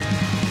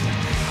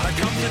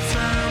to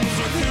terms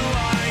with who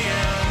I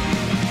am,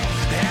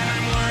 and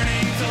I'm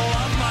learning to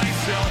love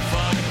myself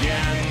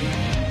again.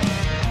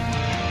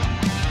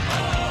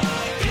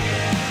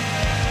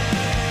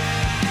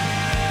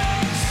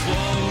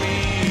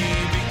 Slowly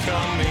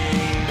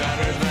becoming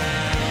better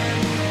than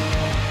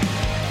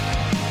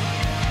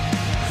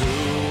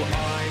who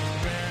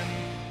I've been.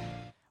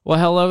 Well,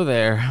 hello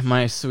there,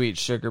 my sweet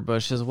sugar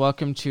bushes.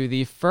 Welcome to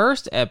the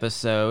first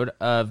episode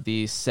of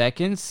the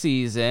second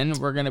season.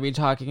 We're going to be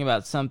talking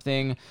about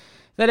something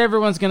that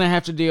everyone's going to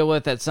have to deal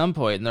with at some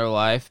point in their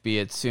life, be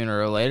it sooner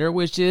or later,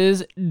 which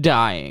is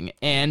dying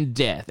and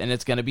death, and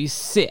it's going to be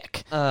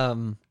sick.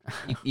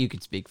 You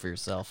could speak for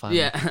yourself. I'm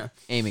Yeah.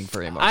 aiming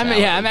for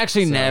immortality. I'm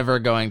actually so never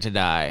going to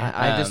die.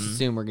 I just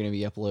assume we're going to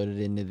be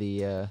uploaded into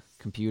the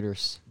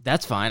computers.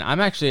 That's fine. I'm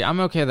okay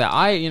with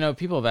that.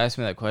 People have asked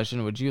me that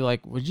question. Would you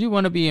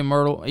want to be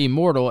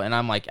immortal? And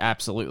I'm like,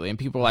 absolutely. And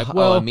people are like,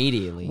 well,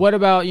 immediately. What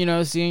about,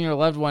 seeing your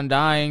loved one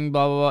dying,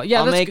 blah, blah, blah.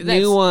 Yeah, I'll make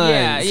new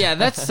ones. Yeah,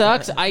 that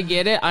sucks. I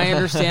get it. I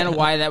understand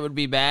why that would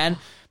be bad.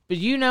 But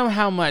you know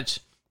how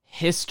much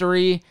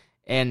history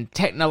and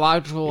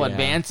technological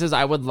advances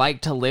I would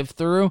like to live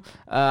through?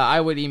 I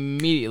would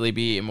immediately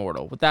be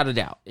immortal, without a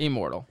doubt.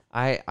 Immortal.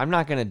 I'm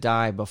not going to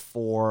die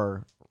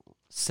before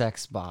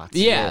sex bots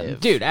live.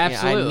 Dude,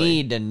 absolutely. I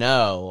need to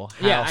know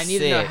how I need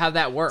to know how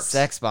that works.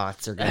 sex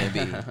bots are going to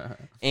be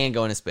and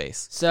go into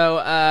space. So,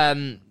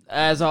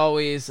 as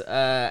always,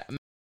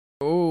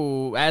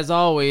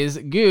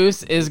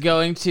 Goose is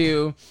going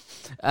to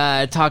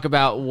talk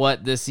about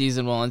what this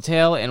season will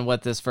entail and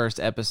what this first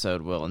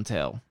episode will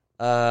entail.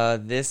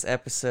 This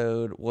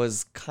episode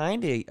was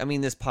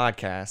this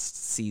podcast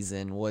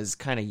season was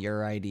kind of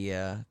your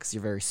idea because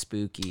you're very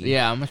spooky.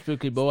 Yeah, I'm a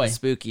spooky boy.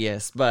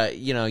 Spookiest, but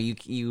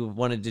you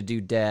wanted to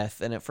do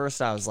death, and at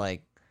first I was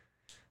like,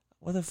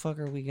 what the fuck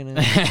are we gonna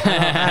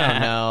I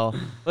don't know.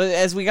 But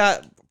as we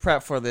got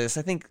prepped for this,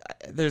 I think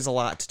there's a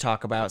lot to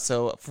talk about.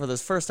 So for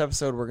this first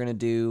episode,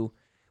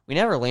 we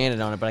never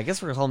landed on it, but I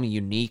guess we're gonna call them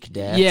unique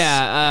deaths.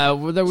 Yeah,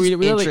 we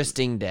really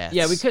interesting deaths.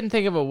 Yeah, we couldn't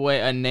think of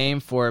a name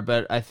for it,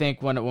 but I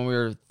think when we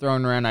were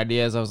throwing around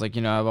ideas, I was like,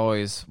 I've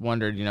always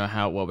wondered,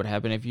 what would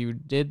happen if you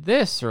did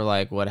this, or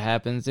like what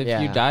happens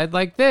if you died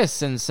like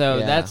this, and so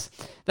that's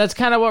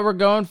kind of what we're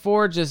going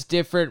for, just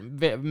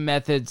different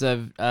methods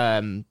of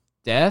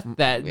death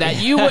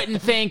that you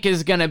wouldn't think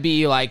is gonna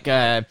be like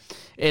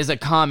is a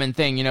common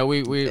thing.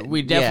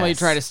 We definitely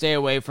try to stay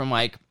away from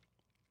like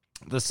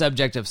the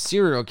subject of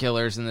serial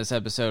killers in this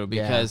episode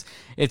because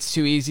it's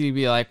too easy to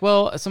be like,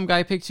 well, some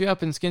guy picks you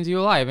up and skins you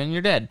alive and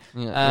you're dead.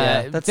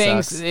 That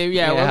sucks.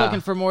 We're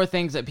looking for more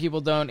things that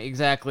people don't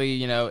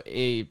exactly,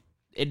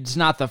 it's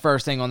not the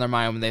first thing on their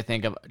mind when they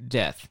think of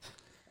death.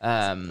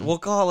 We'll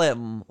call it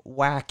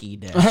wacky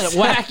deaths.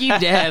 Wacky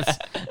deaths.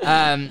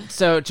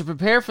 So to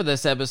prepare for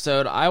this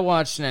episode, I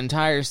watched an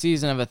entire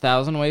season of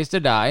 1,000 Ways to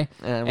Die,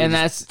 and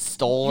that's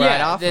stole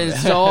right off of it.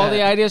 Stole all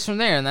the ideas from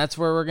there, and that's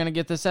where we're gonna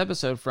get this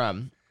episode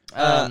from.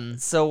 What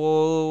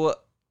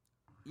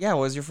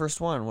was your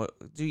first one?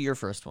 Do your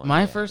first one.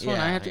 My first one?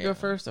 I have to go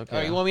first? Okay.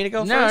 Oh, you want me to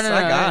go no, first? No,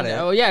 I got it.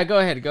 Oh, yeah, go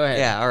ahead.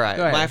 Yeah, all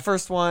right. My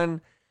first one,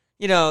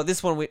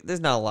 this one, there's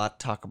not a lot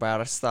to talk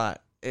about. I just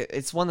thought,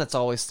 it's one that's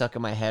always stuck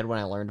in my head when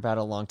I learned about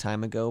it a long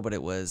time ago, but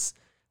it was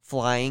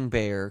Flying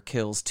Bear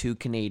Kills 2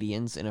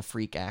 Canadians in a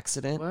Freak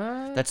Accident.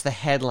 What? That's the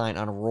headline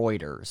on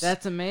Reuters.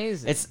 That's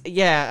amazing. It's,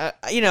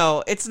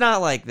 it's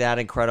not like that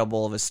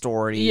incredible of a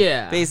story.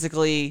 Yeah.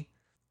 Basically,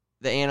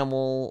 the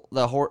animal,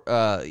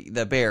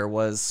 the bear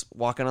was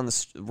walking on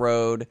the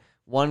road.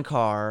 One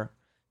car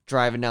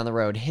driving down the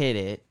road hit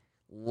it,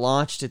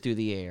 launched it through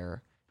the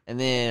air, and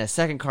then a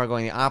second car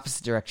going the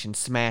opposite direction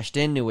smashed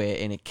into it,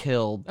 and it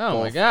killed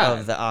both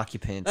of the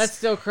occupants. That's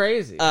still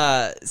crazy. You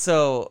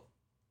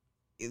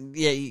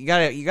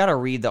gotta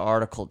read the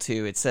article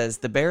too. It says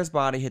the bear's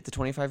body hit the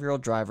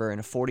 25-year-old driver and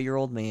a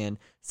 40-year-old man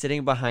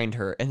sitting behind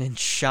her, and then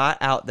shot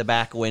out the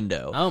back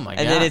window. Oh my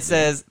god! And then it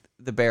says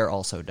the bear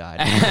also died.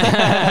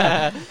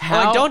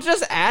 Don't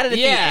just add it at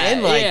the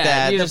end like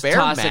that. You the just bear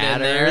toss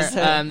matters. It in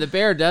there. The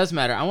bear does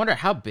matter. I wonder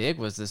how big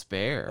was this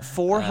bear?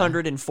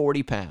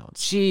 440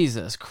 pounds.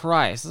 Jesus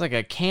Christ! It's like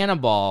a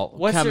cannonball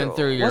coming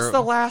through your. What's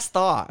the last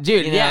thought,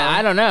 dude? Yeah,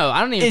 I don't know.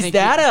 I don't even. Is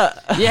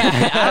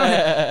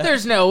that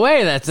there's no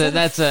way that's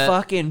a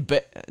fucking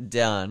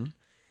done.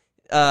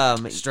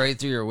 Straight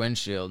through your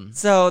windshield.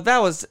 So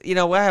that was,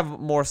 I have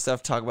more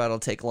stuff to talk about. It'll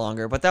take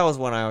longer, but that was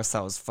one I always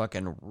thought was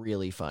fucking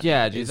really funny.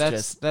 Yeah, dude,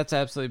 that's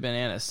absolutely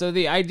bananas. So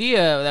the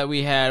idea that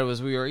we had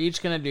was we were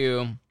each gonna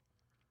do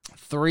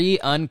 3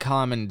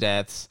 uncommon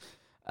deaths,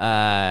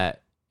 and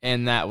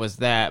that was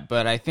that.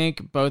 But I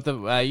think both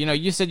of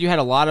you said you had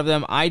a lot of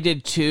them. I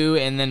did 2,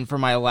 and then for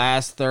my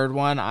last third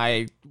one,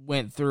 I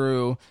went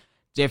through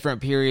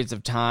different periods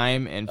of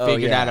time and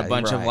figured out a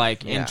bunch of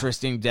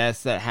interesting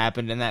deaths that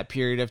happened in that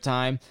period of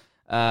time.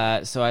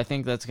 So I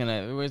think it's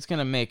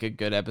gonna make a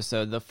good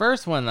episode. The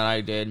first one that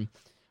I did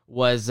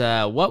was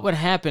what would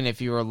happen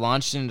if you were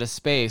launched into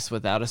space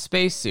without a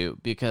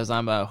spacesuit? Because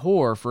I'm a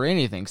whore for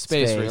anything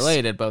space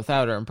related, both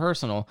outer and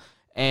personal.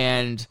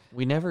 And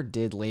we never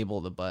did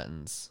label the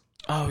buttons.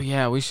 Oh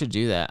yeah, we should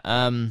do that.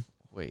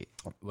 Wait.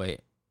 Wait.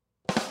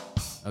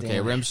 Okay,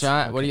 Damn rim it.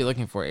 shot. What are you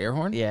looking for? Air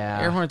horn? Yeah.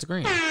 Air horn's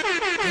green.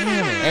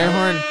 Damn it. Air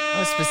horn. I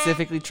was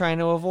specifically trying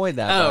to avoid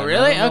that. Oh, button. I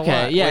really? don't know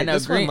Okay. why. Yeah, Wait, no,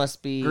 this green one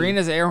must be green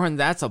is air horn.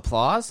 That's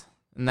applause,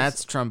 and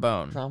that's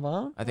trombone.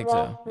 trombone. I think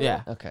so.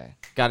 Yeah, Okay.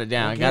 got it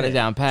down. We'll Got get it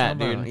down, pat,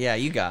 Trombone. dude. Yeah,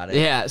 you got it.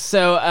 Yeah.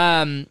 So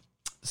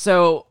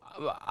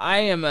I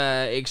am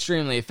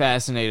extremely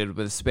fascinated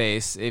with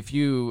space. If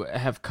you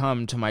have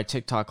come to my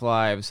TikTok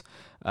lives,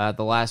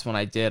 the last one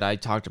I did, I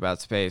talked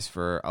about space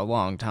for a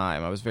long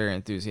time. I was very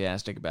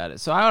enthusiastic about it.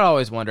 So I would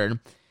always wondered,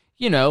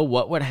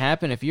 what would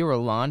happen if you were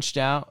launched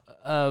out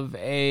of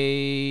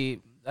a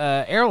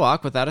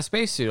airlock without a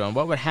spacesuit on?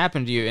 What would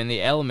happen to you in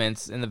the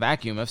elements, in the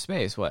vacuum of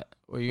space? What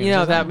were you? You gonna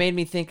know, say that something? made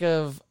me think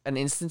of an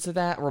instance of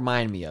that.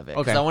 Remind me of it.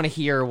 'Cause Okay. I want to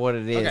hear what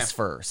it is Okay.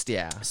 first.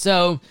 Yeah.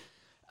 So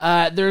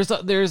there's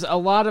a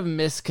lot of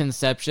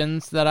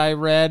misconceptions that I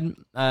read.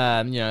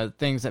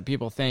 Things that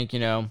people think.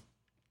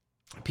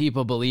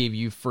 People believe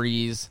you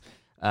freeze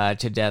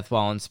to death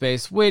while in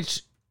space,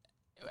 which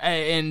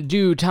in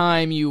due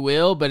time you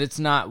will, but it's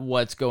not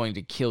what's going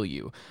to kill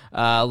you.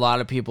 A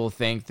lot of people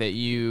think that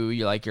you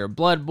like your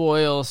blood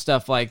boils,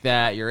 stuff like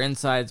that, your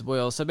insides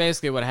boil. So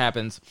basically what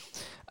happens,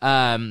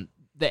 the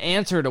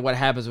answer to what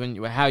happens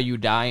how you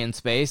die in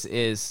space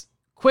is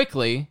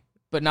quickly,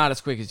 but not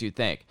as quick as you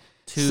think.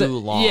 Too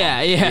long.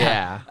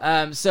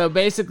 Yeah. So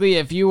basically,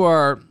 if you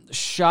are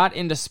shot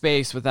into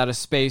space without a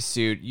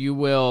spacesuit, you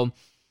will,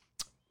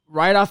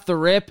 right off the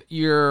rip,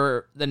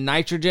 the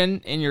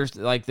nitrogen in your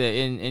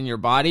in your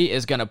body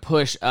is gonna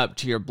push up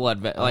to your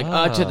blood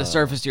up to the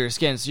surface of your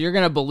skin. So you're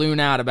gonna balloon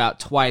out about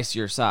twice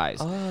your size.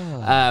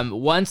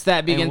 Once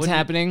that begins wouldn't-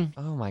 happening.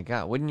 Oh my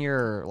god! Wouldn't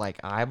your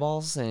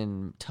eyeballs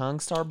and tongue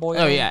start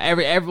boiling? Oh yeah,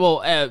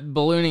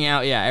 ballooning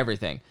out, yeah,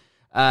 everything.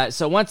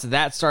 So once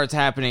that starts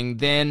happening,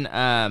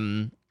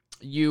 then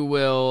you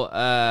will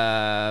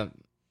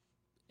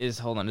is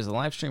the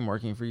live stream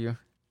working for you?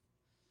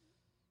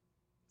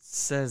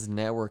 Says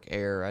network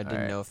error. I didn't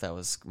right. know if that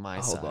was my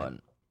Hold side.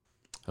 on.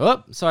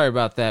 Oh, sorry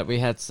about that. We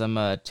had some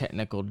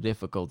technical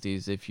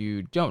difficulties. If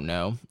you don't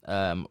know,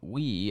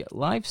 we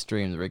live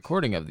stream the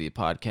recording of the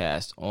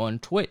podcast on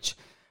Twitch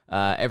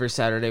every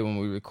Saturday when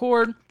we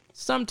record.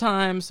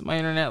 Sometimes my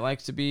internet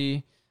likes to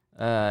be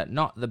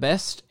not the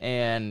best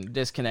and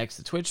disconnects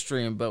the Twitch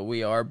stream, but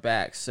we are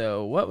back.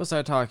 So what was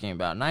I talking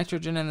about?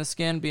 Nitrogen in the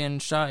skin being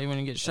shot when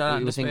you get shot I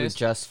into think we space?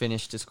 just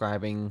finished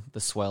describing the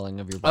swelling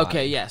of your body.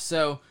 Okay, yeah.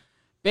 So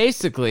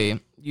basically,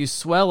 you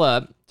swell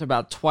up to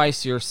about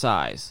twice your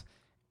size.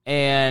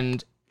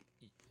 And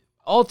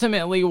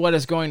ultimately, what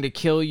is going to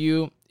kill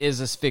you is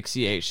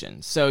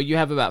asphyxiation. So you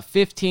have about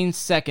 15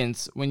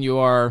 seconds when you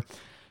are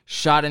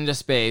shot into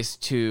space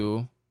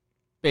to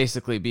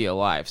basically be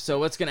alive. So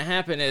what's going to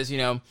happen is,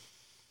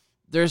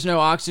 there's no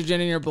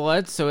oxygen in your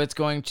blood, so it's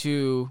going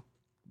to,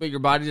 but your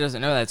body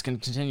doesn't know that. It's going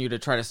to continue to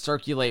try to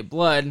circulate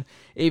blood.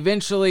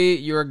 Eventually,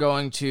 you're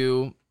going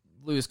to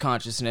lose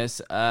consciousness.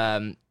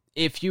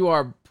 If you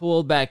are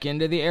pulled back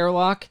into the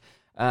airlock,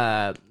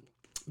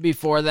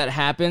 before that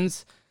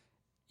happens,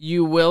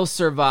 you will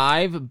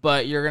survive,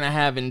 but you're gonna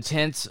have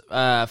intense,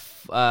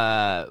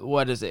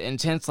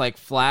 intense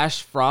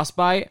flash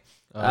frostbite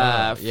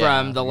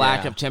from the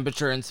lack of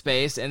temperature in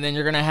space, and then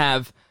you're gonna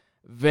have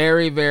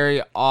very,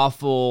 very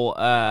awful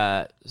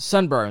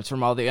sunburns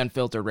from all the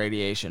unfiltered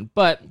radiation.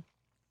 But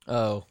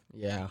Oh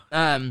yeah.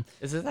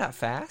 Is it that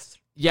fast?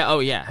 yeah, oh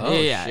yeah, Oh,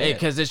 yeah, shit.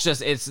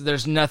 because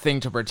there's nothing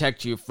to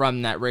protect you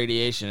from that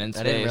radiation in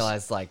space. I didn't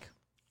realize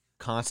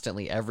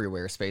constantly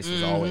everywhere space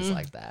was always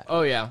like that.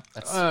 Oh yeah.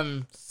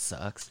 That's-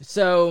 Sucks.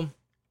 So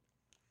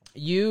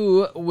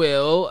you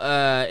will,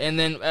 and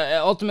then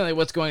ultimately,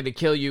 what's going to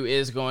kill you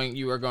is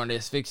you are going to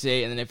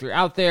asphyxiate, and then if you're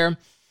out there,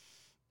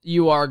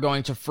 you are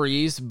going to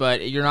freeze.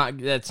 But you're not.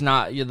 That's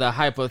not the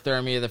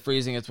hypothermia, the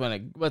freezing. It's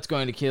what's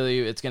going to kill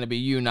you. It's going to be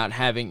you not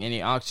having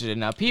any oxygen.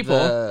 Now, people.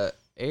 The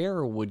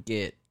air would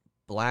get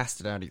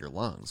blasted out of your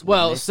lungs.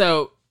 Well, wouldn't it?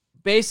 so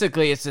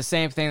basically, it's the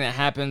same thing that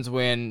happens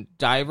when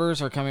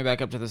divers are coming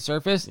back up to the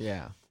surface.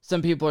 yeah.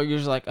 Some people are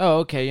usually like, oh,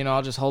 okay,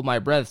 I'll just hold my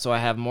breath so I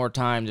have more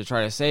time to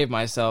try to save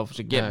myself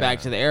to get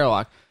back to the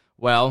airlock.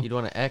 Well, You'd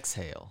want to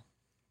exhale.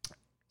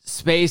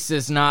 space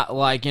is not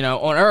like,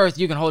 on Earth,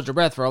 you can hold your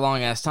breath for a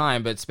long ass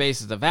time, but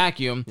space is a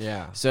vacuum.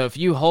 Yeah. So if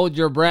you hold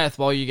your breath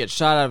while you get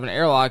shot out of an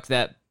airlock,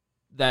 that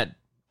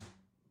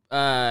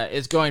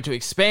is going to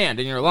expand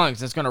in your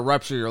lungs. It's going to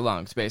rupture your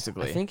lungs,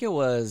 basically. I think it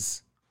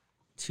was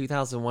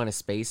 2001: A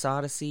Space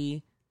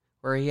Odyssey,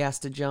 where he has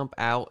to jump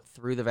out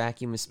through the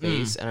vacuum of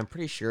space, and I'm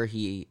pretty sure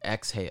he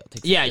exhaled.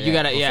 Takes a Yeah, you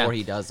breath gotta- yeah. before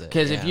he does it.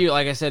 Because yeah. if you,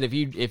 like I said,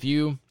 if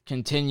you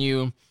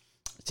continue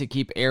to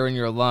keep air in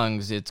your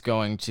lungs, it's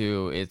going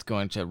to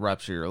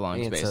rupture your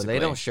lungs. And basically, so they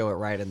don't show it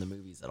right in the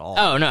movies at all.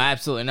 Oh no,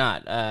 absolutely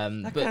not.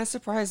 That But kind of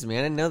surprised me.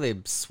 I didn't know they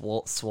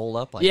swole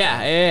up like yeah,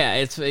 that. yeah,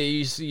 it's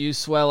you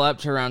swell up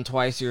to around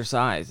twice your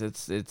size.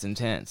 It's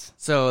intense.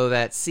 So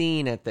that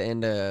scene at the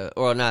end of,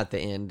 or not at the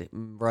end,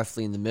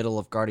 roughly in the middle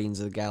of Guardians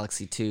of the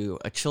Galaxy 2,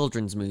 a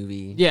children's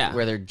movie, Yeah.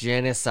 where they're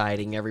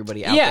genociding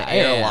everybody out Yeah, the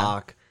yeah, yeah.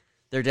 airlock.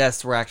 their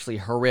deaths were actually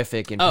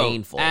horrific and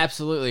painful.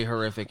 Absolutely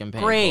horrific and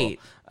painful. Great.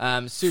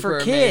 Super For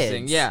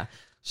amazing. kids. Yeah.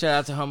 Shout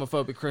out to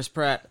homophobic Chris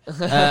Pratt.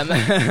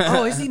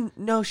 Oh, is he?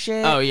 No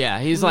shit. Oh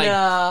yeah, he's like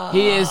No.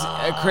 he is.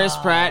 Chris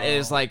Pratt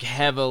is like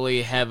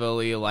heavily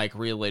like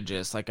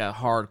religious, like a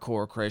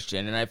hardcore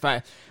Christian. And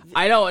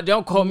I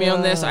don't quote me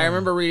on this. I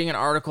remember reading an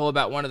article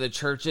about one of the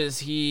churches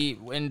he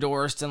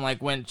endorsed and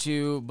like went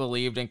to,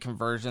 believed in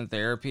conversion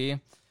therapy.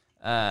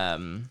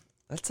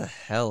 That's a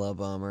hella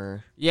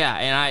bummer. Yeah,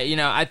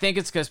 and I think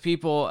it's because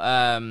people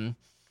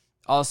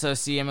also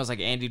see him as like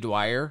Andy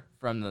Dwyer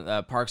from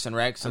the Parks and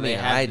Rec. So I mean, they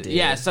have, I did.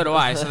 Yeah, so do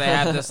I. So they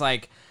have this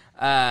like,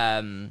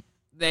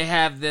 they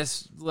have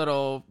this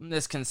little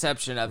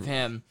misconception of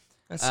him.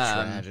 That's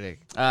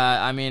tragic.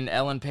 I mean,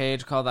 Ellen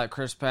Page called out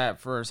Chris Pratt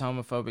for his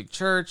homophobic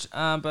church,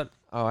 but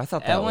Oh, I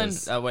thought that Ellen.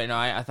 was. Oh wait, no,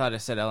 I thought I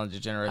said Ellen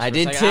DeGeneres. I for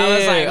a did second. too. I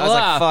was like,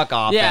 "Wow." Fuck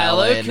off, Yeah,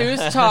 Ellen. look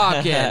who's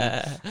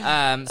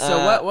talking.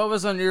 So what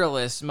was on your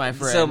list, my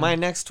friend? So my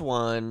next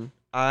one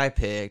I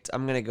picked.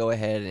 I'm gonna go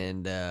ahead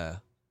and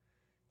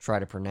try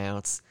to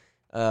pronounce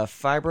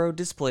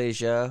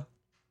fibrodysplasia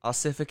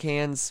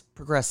ossificans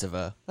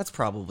progressiva. That's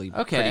probably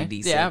pretty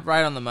decent. Yeah,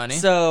 right on the money.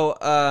 So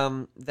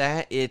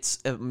that it's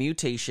a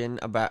mutation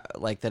about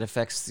like that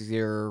affects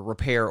your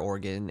repair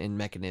organ and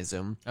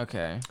mechanism.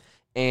 Okay.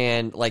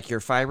 And like your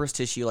fibrous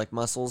tissue, like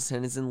muscles,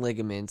 tendons, and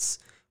ligaments,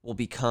 will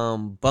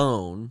become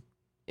bone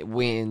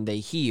when they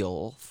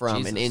heal from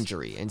an Jesus.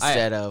 injury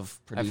instead of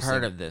producing. I've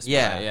heard of this.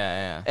 Yeah, but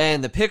yeah.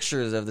 And the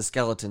pictures of the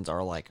skeletons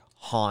are like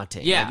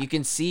haunting. Yeah. Like, you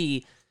can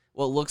see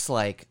what looks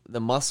like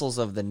the muscles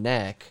of the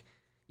neck,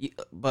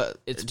 but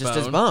It's just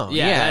bone. as bone.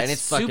 Yeah, Yeah, that's and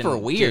it's fucking- super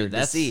dude, weird to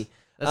that's- see.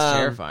 That's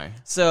terrifying.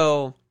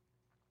 So,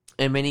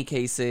 in many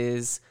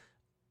cases,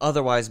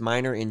 otherwise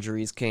minor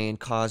injuries can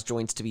cause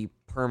joints to be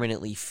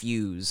permanently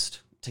fused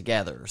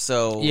together.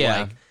 So,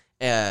 Yeah.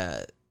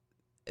 like,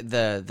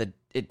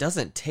 it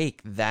doesn't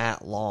take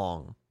that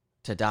long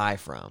to die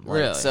from. Like,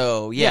 Really?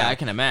 So, Yeah, yeah, I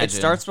can imagine. It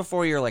starts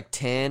before you're like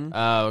 10.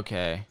 Oh,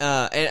 okay.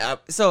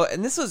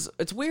 And this was,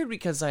 it's weird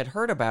because I'd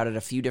heard about it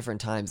a few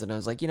different times and I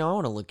was like, I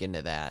want to look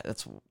into that.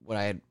 That's what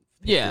I had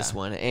picked Yeah. this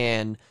one.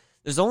 And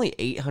there's only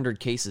 800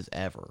 cases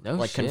ever, No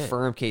like shit.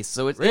 confirmed cases.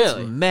 So it's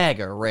Really?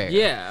 mega rare.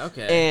 Yeah,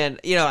 okay. And,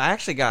 I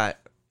actually got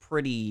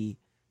pretty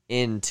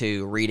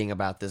into reading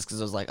about this because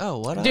I was like, oh,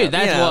 what Dude, up?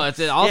 that's You know? it's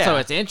Yeah.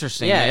 it's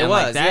interesting. Yeah, man. it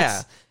Like, was, that's,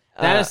 yeah.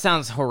 That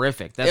sounds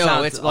horrific. That Oh,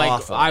 sounds it's like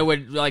awful. I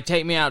would like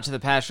take me out to the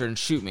pasture and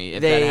shoot me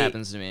if that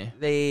happens to me.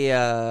 They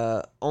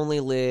only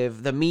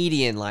live, the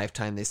median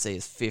lifetime they say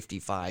is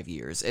 55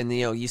 years. And,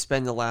 you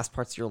spend the last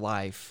parts of your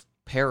life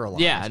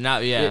paralyzed.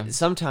 Yeah.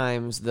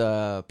 Sometimes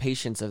the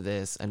patients of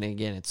this, and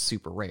again, it's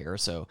super rare,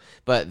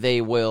 but they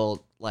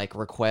will like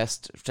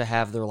request to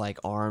have their like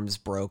arms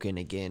broken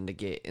again to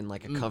get in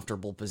like a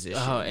comfortable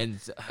position. Oh, and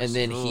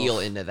then ugh. heal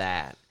into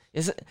that.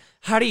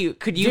 Could you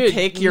Dude,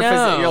 pick your no.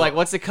 position? You're like,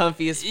 what's the comfiest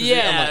position?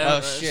 Yeah, I'm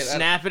like, oh shit.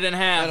 snap it in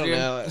half. I don't dude.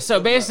 know. So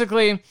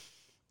basically,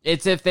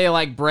 it's if they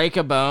like break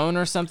a bone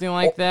or something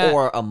like that.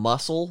 Or a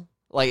muscle.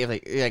 Like if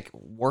they like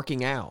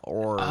working out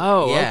or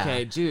yeah.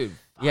 Okay, dude.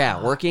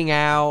 Yeah, working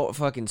out,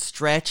 fucking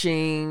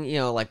stretching,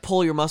 like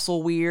pull your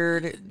muscle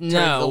weird. turns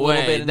No a little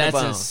way. bit into That's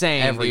bone.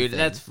 insane,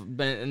 Everything.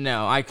 dude.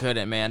 No, I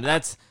couldn't, man.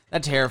 That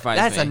terrifies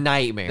That's me. a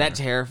nightmare. That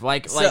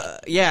terrifies.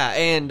 Yeah,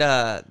 and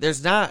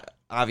there's not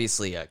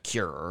obviously a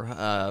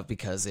cure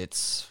because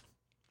it's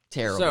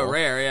terrible. So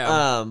rare,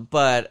 yeah.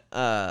 But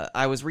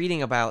I was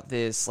reading about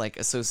this like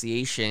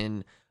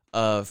association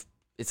of,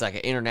 it's like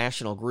an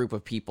international group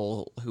of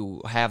people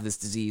who have this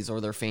disease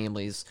or their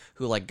families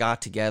who like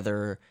got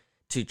together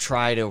to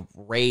try to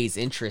raise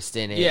interest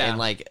in it. Yeah. And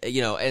like,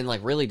 and like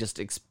really just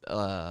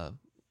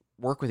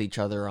work with each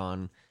other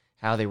on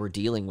how they were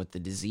dealing with the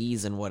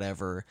disease and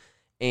whatever.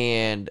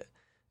 And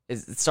it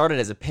started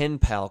as a pen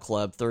pal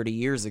club 30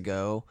 years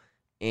ago.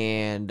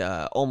 And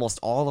almost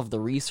all of the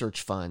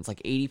research funds,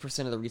 like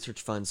 80% of the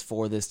research funds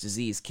for this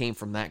disease came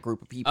from that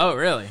group of people. Oh,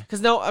 really? Because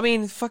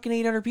fucking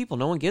 800 people,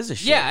 no one gives a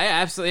shit. Yeah,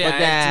 absolutely. Like,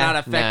 Yeah, it's nah,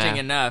 not affecting nah.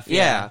 enough.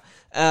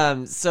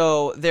 Yeah.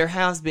 So there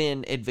has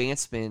been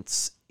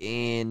advancements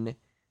in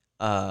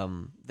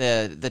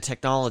the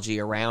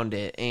technology around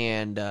it,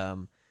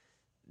 and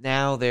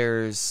now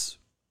there's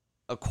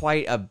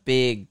quite a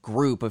big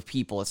group of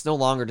people. It's no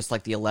longer just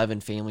like the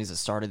 11 families that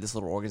started this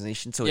little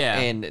organization. So Yeah.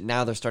 and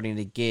now they're starting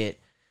to get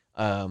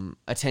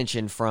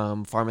attention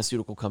from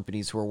pharmaceutical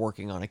companies who are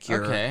working on a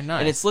cure. Okay, nice.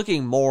 And it's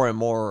looking more and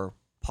more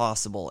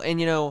possible.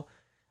 And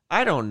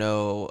I don't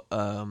know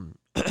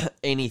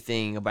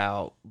anything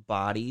about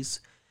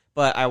bodies,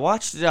 but I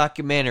watched a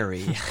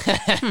documentary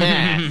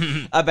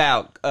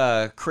about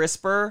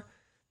CRISPR,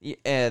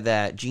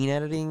 that gene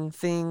editing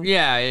thing.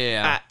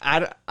 Yeah.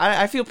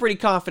 I feel pretty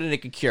confident it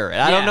could cure it.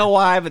 I Yeah. don't know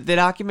why, but the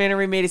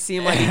documentary made it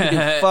seem like it could do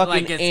fucking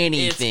Like it's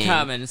anything.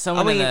 coming.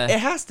 Someone I in mean, the- it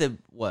has to.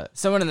 What?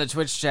 Someone in the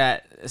Twitch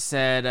chat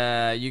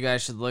said you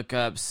guys should look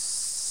up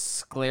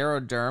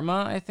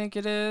scleroderma, I think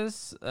it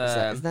is.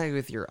 Isn't that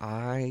with your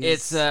eyes?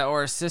 It's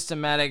or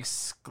systematic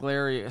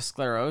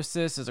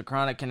sclerosis is a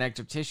chronic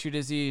connective tissue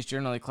disease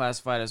generally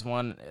classified as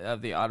one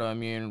of the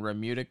autoimmune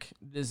rheumatic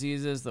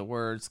diseases. The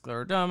word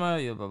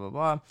scleroderma, blah, blah,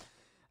 blah,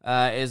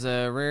 is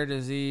a rare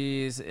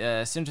disease.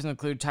 Symptoms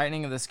include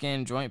tightening of the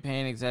skin, joint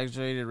pain,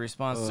 exaggerated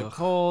response to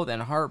cold,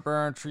 and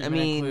heartburn.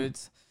 Treatment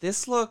includes...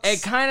 This looks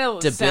It kind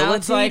of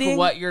sounds like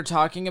what you're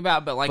talking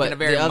about, but like in a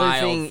very the other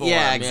mild thing, form.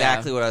 yeah,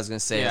 exactly what I was gonna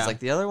say. Yeah. It's like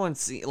the other one,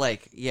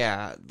 like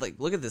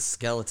look at this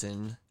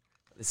skeleton,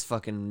 this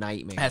fucking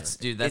nightmare. That's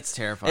It's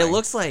terrifying. It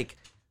looks like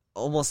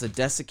almost a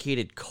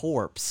desiccated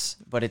corpse,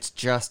 but it's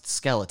just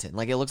skeleton.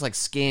 Like it looks like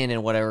skin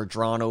and whatever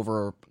drawn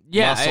over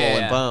muscle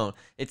and bone.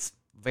 It's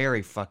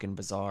very fucking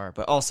bizarre,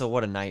 but also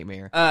what a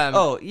nightmare.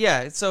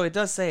 So it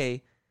does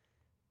say.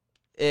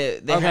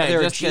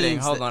 Just kidding.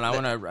 Hold on, I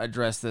want to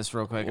address this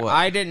real quick. What?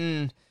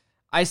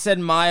 I said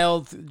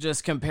mild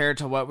just compared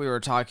to what we were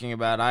talking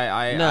about.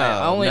 I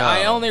No.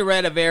 only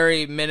read a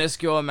very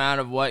minuscule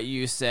amount of what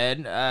you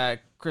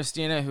said.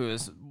 Christina, who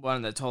is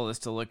one that told us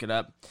to look it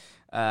up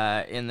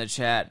in the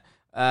chat,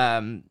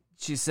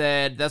 she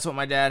said, that's what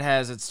my dad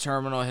has. It's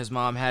terminal. His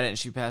mom had it and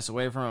she passed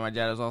away from it. My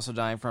dad is also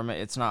dying from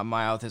it. It's not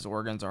mild. His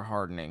organs are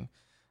hardening.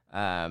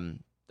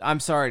 I'm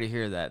sorry to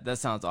hear that. That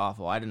sounds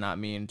awful. I did not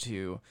mean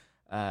to...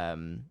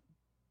 diminish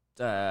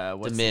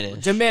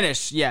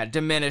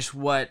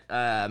what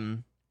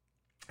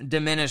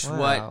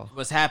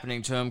was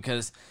happening to him,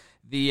 because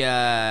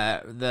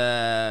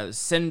the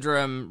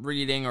syndrome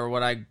reading or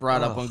what I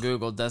brought up on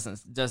Google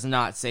does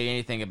not say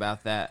anything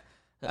about that.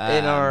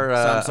 In our so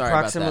I'm sorry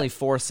approximately about that.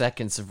 4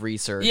 seconds of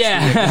research,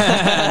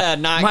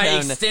 Not my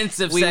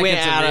extensive we seconds went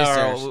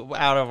of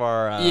out of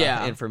our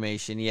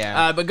information.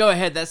 Yeah, but go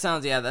ahead. That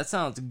sounds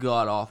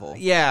god awful.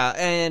 Yeah,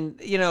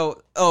 and I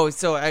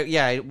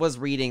was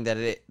reading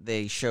that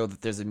they show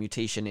that there's a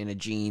mutation in a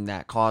gene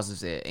that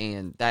causes it,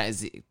 and that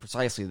is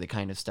precisely the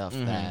kind of stuff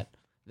that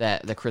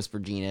the CRISPR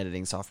gene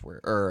editing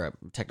software or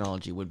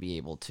technology would be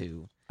able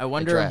to. I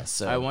wonder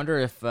if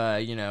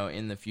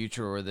in the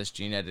future where this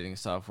gene editing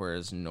software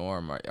is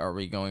norm, are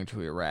we going to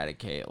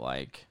eradicate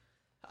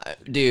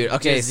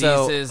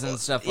diseases and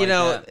stuff like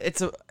that?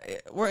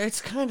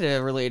 It's kind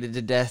of related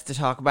to death to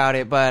talk about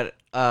it, but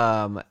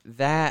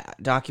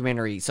that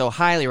documentary, so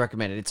highly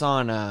recommended. It's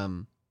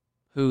on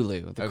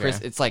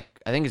Hulu. It's like,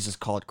 I think it's just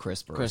called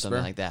CRISPR or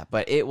something like that,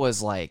 but it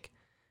was like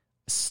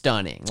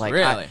stunning. Like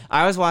really?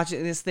 I was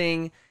watching this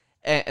thing.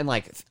 And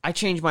like, I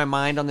changed my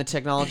mind on the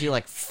technology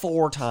like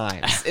 4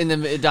 times in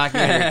the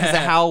documentary because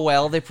of how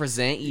well they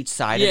present each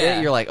side of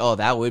it. You're like, oh,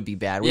 that would be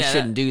bad. We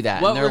shouldn't do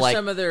that. What were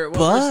some of their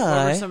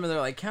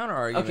like counter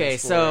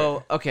arguments?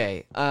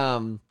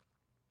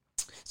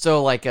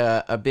 So like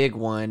a big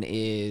one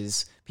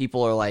is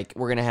people are like,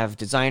 we're gonna have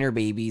designer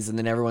babies, and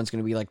then everyone's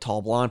gonna be like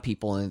tall blonde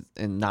people and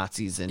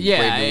Nazis and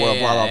brave new world,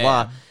 blah blah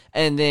blah.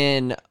 And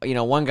then,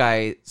 one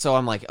guy, so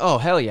I'm like, oh,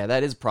 hell yeah,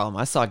 that is a problem.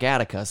 I saw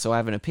Gattaca, so I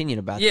have an opinion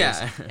about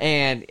this.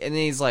 And then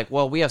he's like,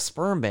 well, we have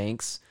sperm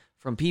banks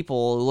from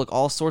people who look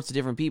all sorts of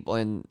different people,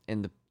 and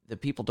the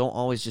people don't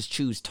always just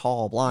choose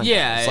tall blonde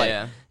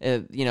guys.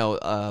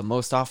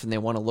 Most often they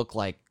want to look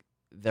like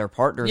their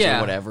partners or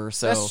whatever.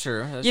 So that's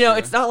true.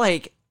 It's not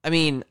like,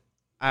 I'm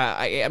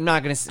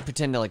not going to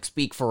pretend to like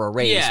speak for a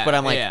race, but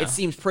I'm like, it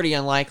seems pretty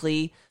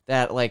unlikely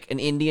that like an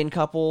Indian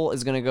couple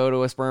is going to go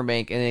to a sperm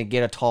bank and then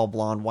get a tall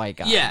blonde white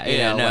guy.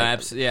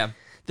 Absolutely.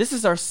 This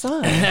is our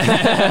son.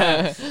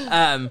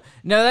 No,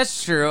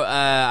 that's true.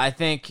 I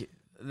think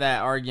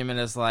that argument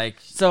is like,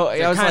 so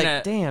I was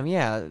like, damn,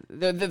 yeah.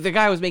 The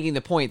guy was making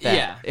the point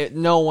that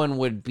no one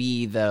would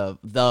be the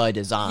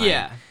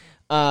design.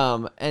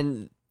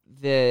 And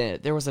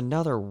there was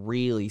another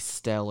really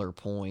stellar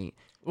point.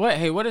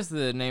 What is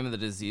the name of the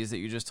disease that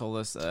you just told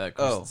us?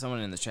 Someone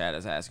in the chat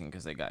is asking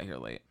because they got here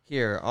late.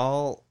 Here,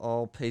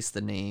 I'll paste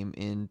the name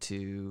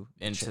into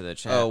the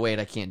chat. Oh wait,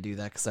 I can't do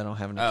that because I don't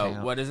have an account.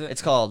 Oh, what is it?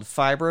 It's called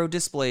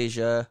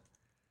fibrodysplasia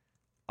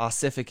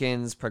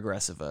ossificans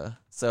progressiva.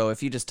 So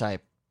if you just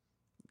type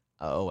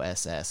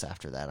OSS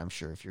after that, I'm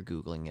sure if you're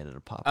Googling it,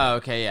 it'll pop up. Oh,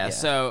 okay, yeah.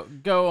 So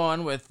go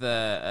on with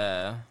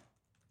the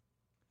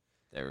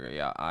there we go.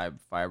 Yeah,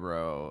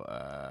 fibro.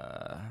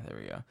 There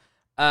we go.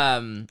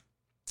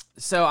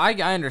 So I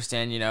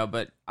understand,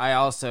 but I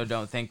also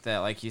don't think that,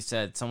 like you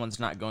said, someone's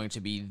not going to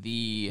be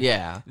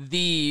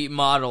the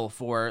model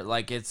for it.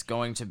 Like, it's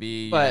going to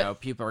be,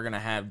 people are going to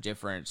have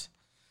different,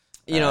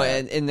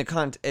 and in the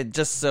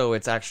just so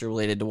it's actually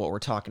related to what we're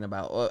talking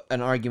about.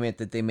 An argument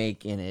that they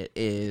make in it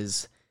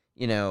is,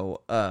 we're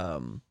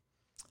not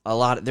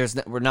allowed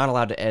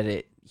to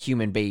edit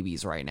human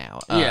babies right now,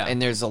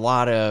 and there's a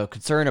lot of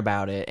concern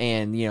about it,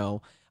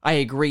 and I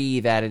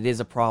agree that it is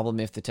a problem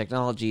if the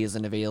technology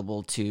isn't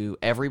available to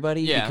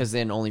everybody, because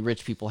then only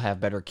rich people have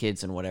better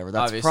kids and whatever.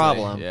 That's a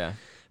problem. Yeah.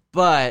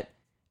 But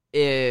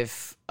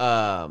if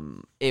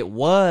it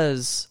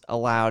was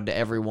allowed to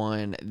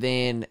everyone,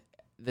 then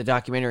the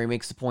documentary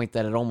makes the point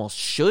that it almost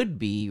should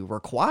be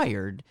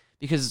required,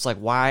 because it's like,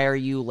 why are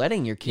you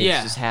letting your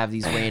kids just have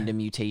these random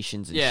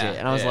mutations and shit?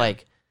 And I was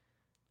like,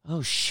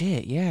 Oh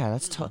shit! Yeah,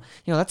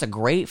 that's a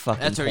great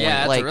fucking. That's a point.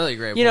 that's like, a really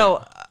great. You point.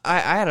 know, I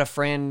had a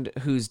friend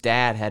whose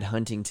dad had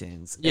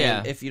Huntington's. Yeah.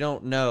 And if you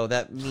don't know,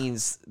 that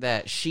means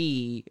that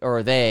she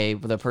or they,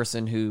 the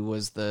person who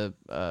was the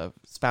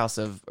spouse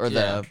of or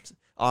Yeah. the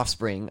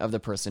offspring of the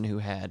person who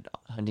had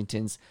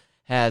Huntington's,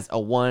 has a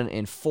 1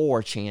 in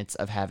 4 chance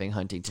of having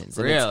Huntington's.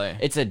 And Really?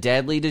 it's a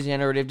deadly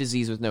degenerative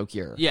disease with no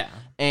cure. Yeah.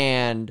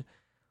 And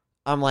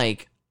I'm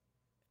like,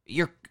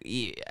 it's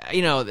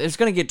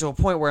going to get to a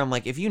point where I'm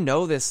like, if you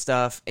know this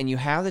stuff and you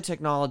have the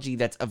technology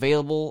that's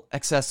available,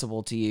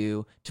 accessible to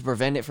you to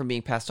prevent it from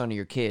being passed on to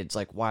your kids,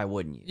 like, why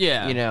wouldn't you?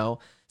 Yeah.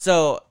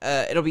 So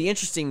it'll be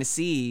interesting to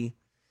see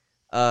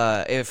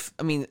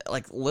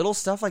like little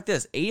stuff like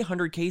this.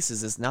 800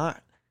 cases is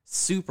not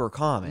super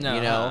common,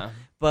 No.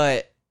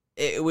 but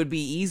it would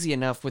be easy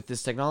enough with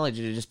this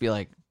technology to just be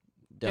like,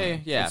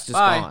 done. Yeah, it's just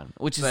bye. gone,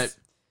 which is But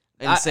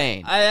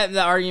insane.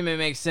 The argument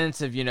makes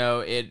sense of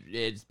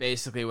it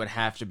basically would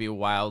have to be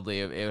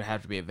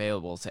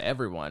available to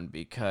everyone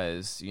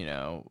because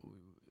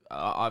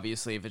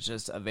obviously if it's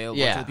just available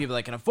to the people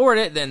that can afford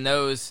it, then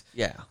those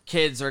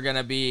kids are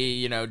gonna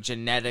be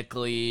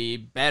genetically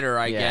better,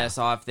 I guess,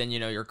 off than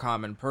your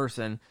common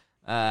person.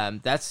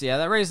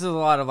 That raises a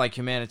lot of like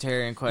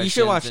humanitarian questions.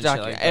 You should watch and shit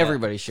like that.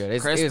 Everybody should.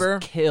 It's CRISPR? a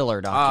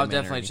killer documentary. I'll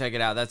definitely check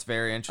it out. That's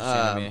very interesting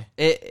to me.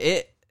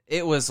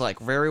 It was like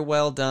very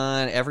well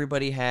done.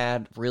 Everybody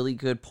had really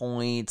good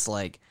points.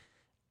 Like,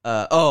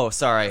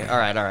 sorry. All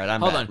right.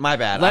 Hold on. My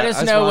bad. Let I us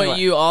was know wrong. what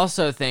you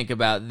also think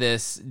about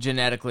this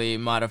genetically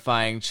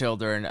modifying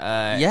children.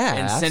 And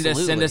send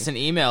absolutely. us an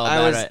email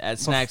about it at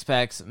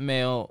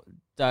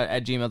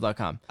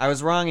snackspacksmail@gmail.com. I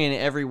was wrong in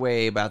every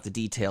way about the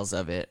details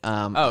of it.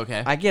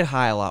 Okay. I get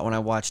high a lot when I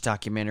watch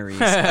documentaries.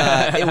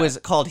 It was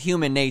called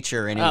Human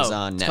Nature, and it was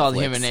on Netflix. It's called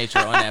Human Nature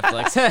on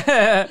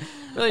Netflix.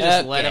 Really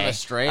just led him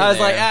astray. I was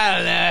there. like, I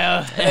don't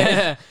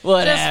know.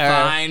 Whatever. Just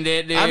find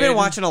it, dude. I've been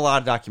watching a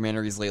lot of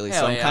documentaries lately,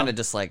 Hell so I'm yeah. kind of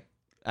just like,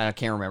 I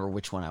can't remember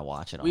which one I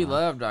watch it on. We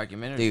love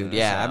documentaries. Dude, in this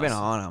yeah, I've been house.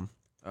 on them.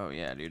 Oh,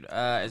 yeah, dude.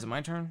 Is it my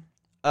turn?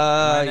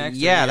 Am I next, or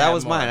do Yeah, you that have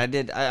was more? mine. I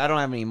don't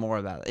have any more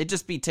about it. It'd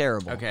just be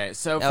terrible. Okay,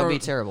 so That would be a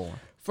terrible one.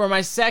 For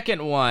my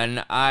second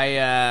one,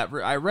 I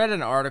read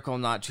an article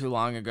not too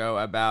long ago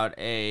about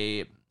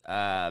a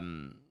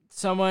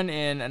someone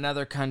in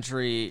another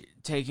country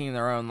taking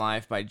their own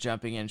life by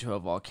jumping into a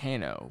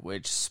volcano,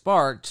 which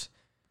sparked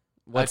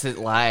What's it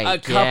like? a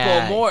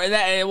couple more.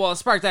 It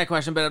sparked that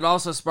question, but it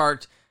also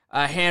sparked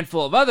a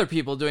handful of other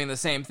people doing the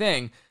same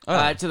thing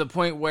to the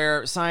point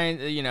where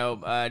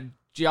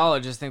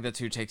geologists think that's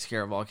who takes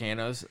care of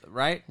volcanoes,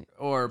 right?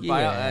 Or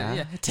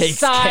Takes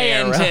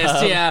care of.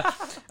 scientists,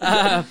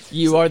 yeah.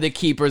 You are the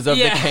keepers of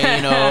the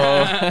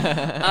Kano.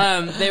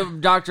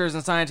 Doctors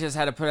and scientists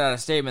had to put out a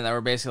statement that were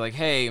basically like,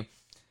 "Hey,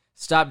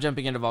 stop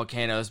jumping into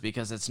volcanoes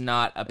because it's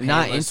not a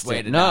Not painless instant.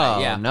 way to no,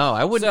 die." Yeah. no,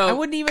 I wouldn't. So- I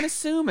wouldn't even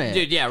assume it,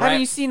 Dude, yeah, right. Haven't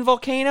you seen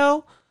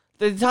Volcano,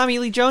 the Tommy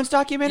Lee Jones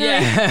documentary?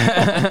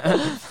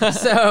 Yeah.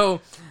 So,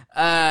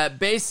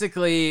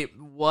 basically,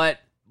 what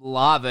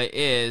lava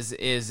is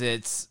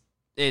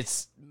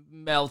it's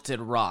melted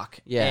rock.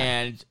 Yeah.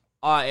 And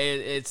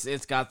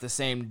it's got the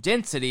same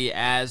density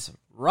as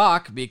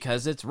rock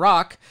because it's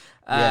rock.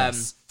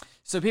 Yes.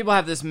 So people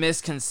have this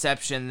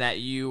misconception that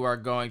you are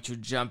going to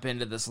jump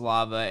into this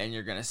lava and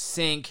you're going to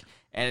sink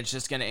and it's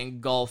just going to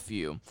engulf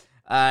you.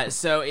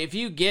 So if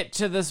you get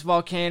to this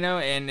volcano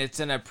and it's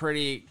in a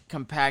pretty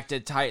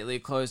compacted, tightly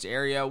closed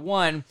area,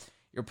 one,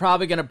 you're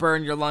probably going to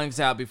burn your lungs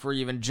out before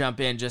you even jump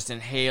in, just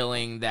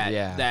inhaling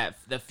that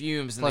the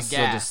fumes and Plus, the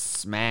you'll gas. just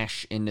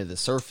smash into the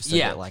surface of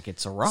Yeah. it like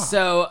it's a rock.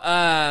 So,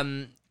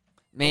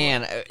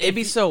 Man, it'd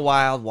be so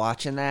wild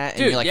watching that, and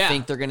Dude, you like yeah.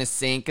 think they're gonna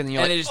sink, and then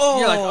you're and like, it just,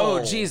 you're like,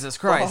 oh, Jesus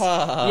Christ.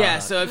 fuck. Yeah,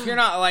 so if you're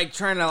not like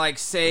trying to like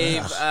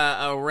save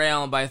a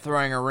realm by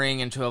throwing a ring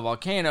into a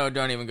volcano,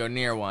 don't even go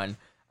near one.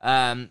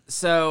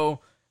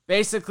 So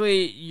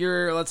basically,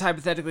 let's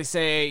hypothetically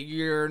say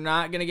you're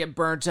not going to get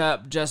burnt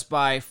up just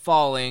by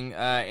falling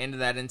into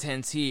that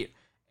intense heat,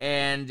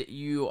 and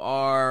you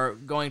are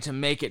going to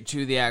make it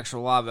to the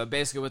actual lava.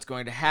 Basically, what's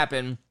going to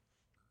happen,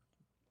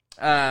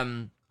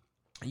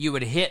 you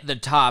would hit the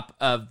top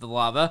of the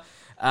lava,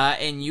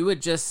 and you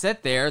would just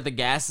sit there. The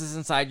gases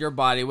inside your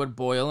body would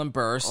boil and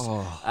burst,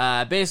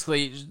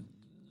 basically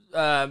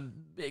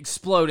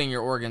exploding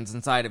your organs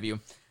inside of you.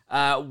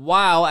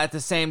 While at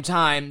the same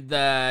time,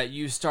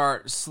 you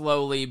start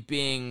slowly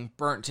being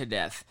burnt to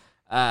death.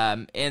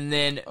 And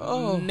then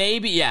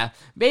maybe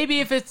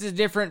if it's a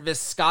different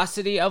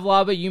viscosity of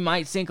lava, you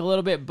might sink a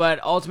little bit, but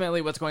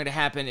ultimately what's going to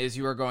happen is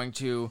you are going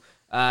to,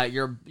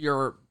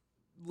 your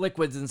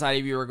liquids inside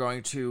of you are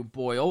going to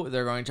boil,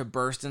 they're going to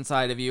burst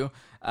inside of you,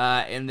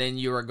 and then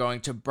you are going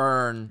to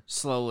burn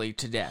slowly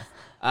to death.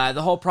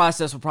 The whole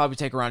process will probably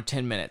take around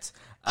 10 minutes.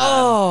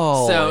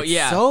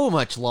 So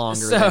much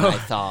longer than I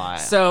thought.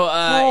 So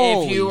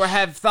if you Holy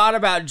have thought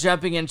about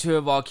jumping into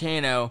a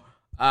volcano,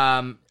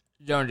 don't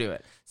do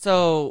it.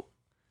 So,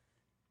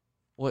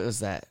 what was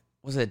that?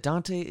 Was it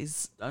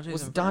Dante's Dante's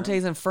Inferno?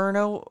 Dante's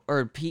Inferno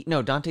or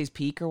Dante's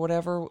Peak or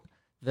whatever?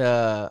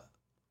 The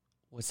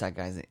what's that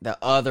guy's name? The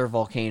other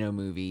volcano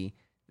movie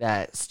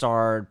that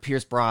starred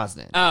Pierce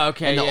Brosnan. Oh,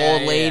 okay. And the yeah,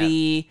 old yeah,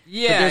 lady.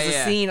 Yeah, But there's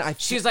yeah. a scene.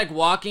 She's like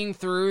walking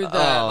through the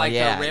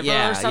the river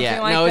or something like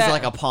that. No, it was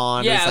like a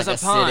pond. Yeah, it was like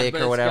a pond, acidic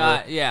but or it's whatever.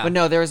 got- yeah. But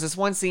no, there was this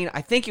one scene.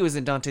 I think it was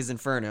in Dante's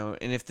Inferno.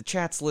 And if the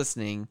chat's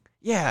listening,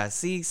 yeah,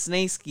 see,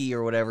 Snakesky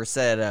or whatever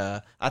said,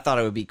 I thought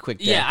it would be quick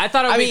death. Yeah, I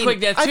thought it would be quick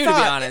death too, to be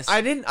honest.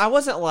 I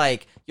wasn't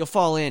like, you'll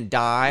fall in,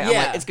 die. I'm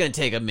Yeah. like, it's going to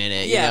take a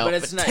minute. Yeah, you know? but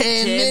it's not 10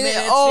 minutes.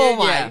 minutes, Oh dude,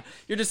 my. yeah.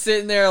 You're just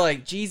sitting there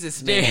like,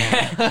 Jesus,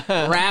 man.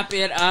 Wrap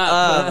it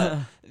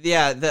up.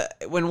 Yeah,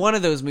 when one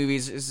of those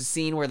movies is a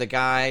scene where the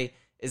guy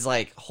is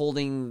like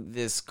holding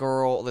this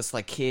girl, this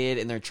like kid,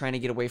 and they're trying to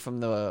get away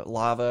from the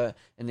lava,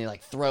 and they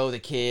like throw the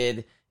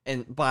kid,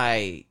 and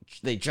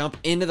they jump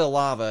into the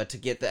lava to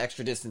get the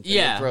extra distance, and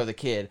Yeah. then throw the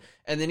kid,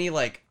 and then he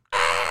like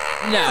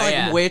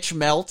witch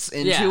melts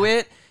into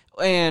it.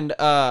 And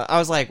I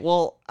was like,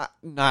 well,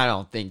 I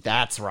don't think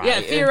that's right.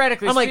 Yeah,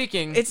 theoretically I'm like,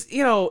 speaking. it's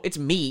it's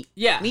meat.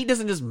 Yeah. Meat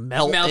doesn't just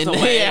melt into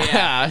away.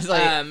 Yeah. It's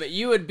like,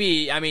 you would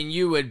be,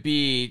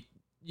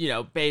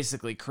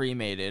 basically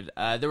cremated.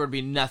 There would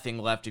be nothing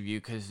left of you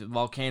because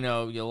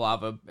volcano,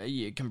 lava,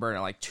 you can burn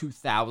at like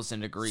 2,000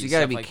 degrees. so you got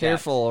to stuff be like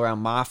careful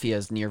around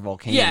mafias near that.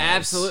 volcanoes. Yeah,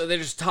 absolutely. They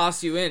just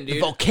toss you in, dude. The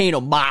volcano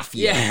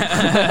mafia.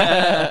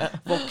 Yeah.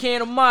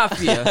 Volcano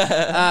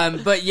Mafia.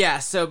 But yeah,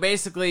 so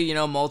basically,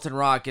 molten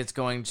rock, it's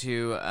going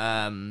to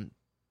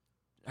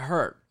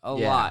hurt a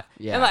lot.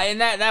 Yeah.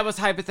 And that was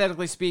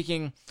hypothetically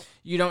speaking,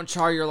 you don't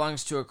char your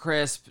lungs to a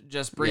crisp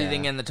just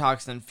breathing in the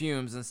toxin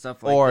fumes and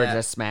stuff like Or that.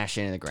 just smash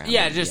into the ground.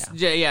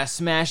 Yeah,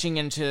 smashing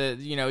into,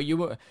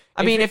 you.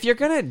 I mean, if you're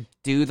gonna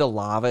do the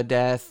lava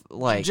death,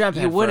 like Jump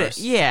you head wouldn't. first.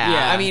 Yeah,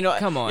 Yeah, I mean,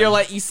 come on. You're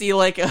like, you see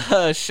like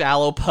a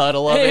shallow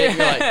puddle of it. And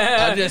you're like,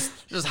 I'm just.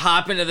 just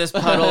hop into this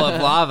puddle of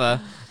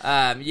lava.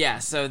 Yeah,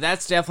 so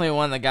that's definitely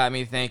one that got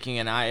me thinking,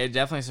 and it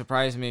definitely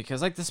surprised me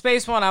because, like, the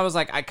space one, I was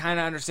like, I kind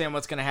of understand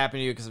what's going to happen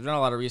to you because I've done a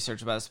lot of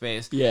research about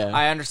space. Yeah.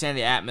 I understand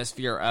the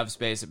atmosphere of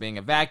space, it being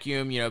a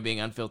vacuum, being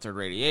unfiltered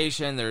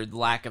radiation, their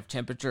lack of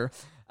temperature.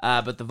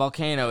 But the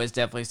volcano is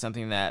definitely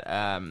something that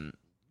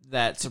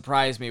that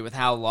surprised me with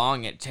how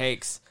long it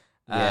takes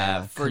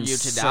for you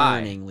to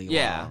die. Concerningly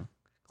Yeah. long.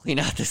 Clean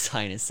out the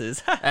sinuses.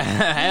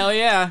 Hell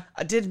yeah.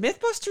 Did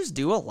Mythbusters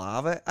do a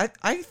lava?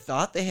 I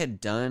thought they had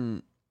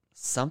done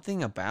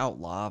something about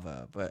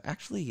lava, but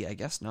actually, I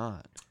guess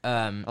not.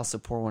 Also,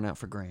 pour one out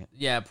for Grant.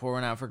 Yeah, pour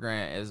one out for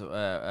Grant is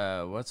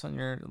what's on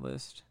your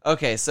list?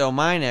 Okay, so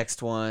my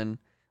next one.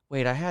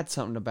 Wait, I had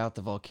something about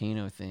the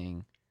volcano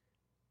thing.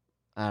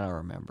 I don't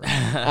remember.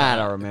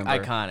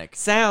 Iconic.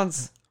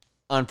 Sounds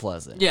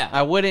unpleasant. Yeah.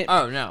 I wouldn't.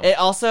 Oh no. It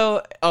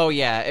also. Oh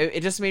yeah.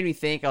 It just made me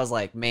think. I was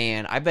like,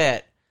 man, I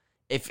bet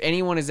if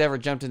anyone has ever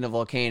jumped into a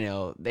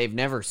volcano, they've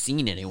never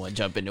seen anyone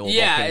jump into a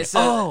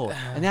volcano.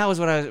 And that was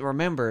what I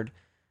remembered.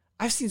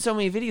 I've seen so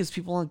many videos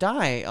people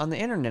die on the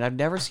internet. I've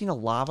never seen a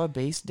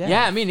lava-based death.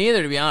 Yeah, me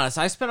neither, to be honest.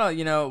 I spent,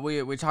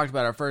 we talked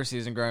about our first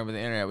season growing up with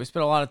the internet. We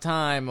spent a lot of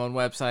time on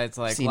websites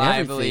like Seen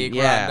Lively, everything,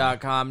 yeah.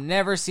 Ground.com.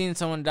 Never seen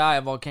someone die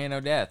a volcano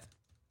death.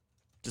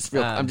 Just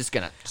real. I'm just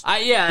gonna. Just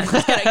give it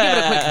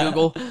a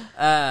quick Google.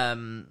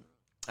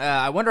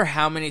 I wonder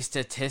how many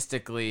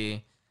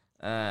statistically.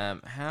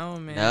 How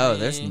many? No,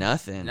 there's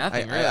nothing.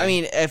 Nothing, I really.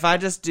 mean, if I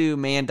just do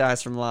man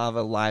dies from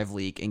lava live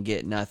leak and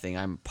get nothing,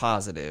 I'm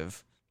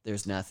positive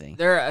there's nothing.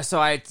 So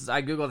I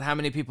googled how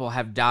many people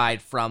have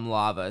died from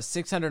lava.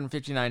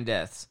 659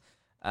 deaths.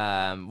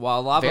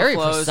 While lava Very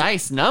flows,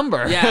 precise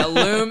number. yeah,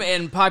 loom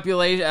in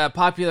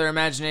popular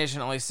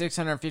imagination, only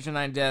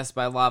 659 deaths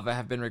by lava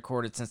have been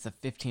recorded since the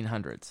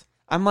 1500s.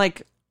 I'm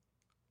like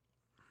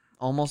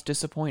almost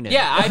disappointed.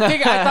 Yeah, I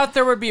thought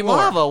there would be more.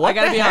 Lava. What I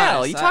gotta the be hell?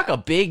 honest. You talk a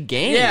big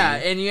game. Yeah,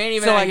 and you ain't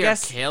even So out I here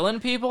guess- killing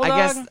people. I Dog?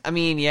 guess. I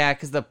mean, yeah,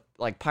 because the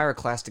like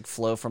pyroclastic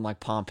flow from like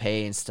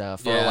Pompeii and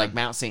stuff, or Yeah. like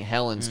Mount St.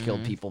 Helens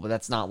killed people, but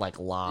that's not like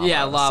lava.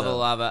 Yeah, lava, so-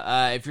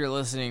 lava. If you're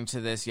listening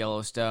to this,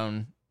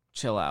 Yellowstone,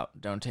 chill out.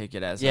 Don't take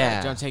it as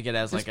don't take it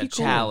as Just like a be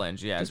cool.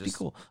 challenge. Yeah, Just be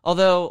cool.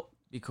 Although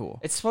Be cool.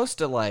 it's supposed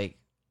to like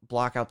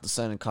block out the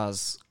sun and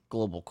cause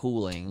global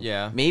cooling.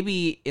 Yeah.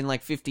 Maybe in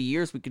like 50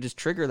 years we could just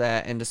trigger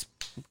that and just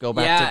go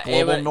back Yeah, to global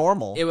it would-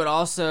 normal. It would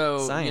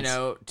also,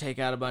 Science. take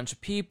out a bunch of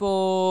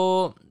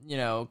people,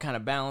 kind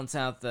of balance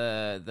out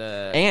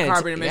the And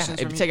carbon it's- emissions.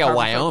 yeah, from if you take out carbon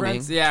Wyoming.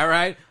 footprints. Yeah,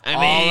 right. I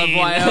All mean- of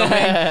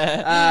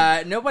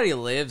Wyoming. Nobody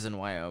lives in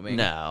Wyoming.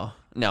 No,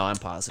 I'm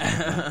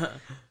positive.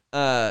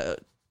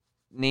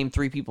 Name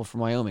 3 people from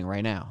Wyoming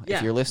right now Yeah.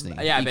 if you're listening.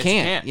 Yeah, I you bet you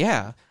can't. can't.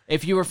 Yeah.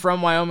 If you were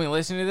from Wyoming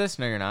listening to this,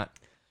 no, you're not.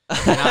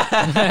 You're not.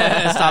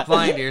 Stop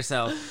lying to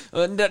yourself.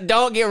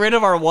 Don't get rid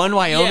of our one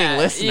Wyoming Yeah,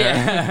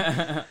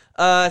 listener.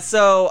 yeah.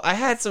 So I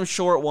had some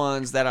short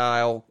ones that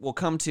we'll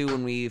come to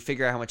when we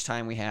figure out how much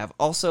time we have.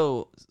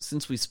 Also,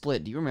 since we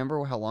split, do you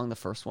remember how long the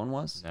first one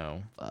was?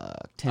 No.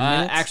 10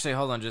 minutes? Actually,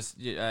 hold on. Just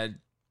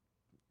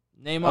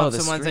name Oh, off the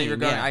some ones that you're stream,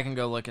 going. yeah. I can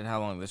go look at how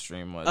long the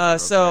stream was. real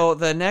So quick.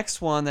 the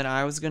next one that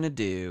I was gonna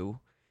do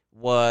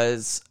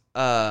was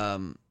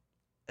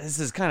this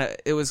is kind of,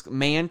 it was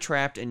man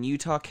trapped in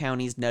Utah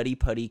County's Nutty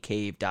Putty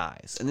Cave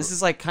dies. And this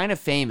is like kind of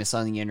famous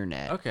on the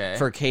internet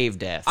for cave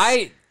deaths.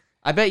 I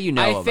bet you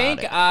know about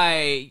it.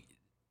 I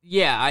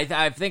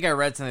think I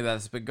read something about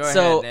this, but go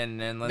ahead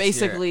and let's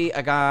basically hear it.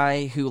 A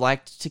guy who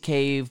liked to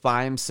cave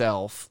by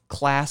himself,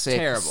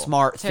 classic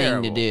smart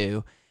thing to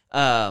do,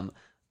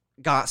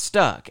 got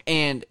stuck.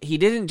 And he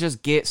didn't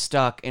just get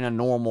stuck in a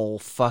normal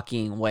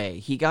fucking way.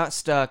 He got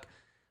stuck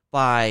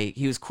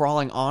he was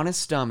crawling on his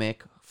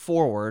stomach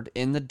forward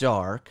in the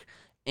dark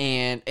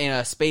and in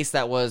a space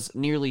that was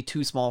nearly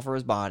too small for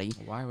his body.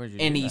 Why would you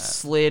And do he that?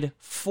 slid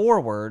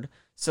forward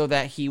so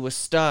that he was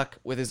stuck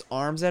with his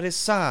arms at his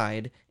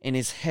side and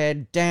his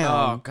head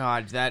down. Oh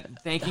god,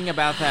 thinking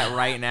about that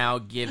right now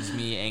gives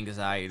me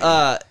anxiety.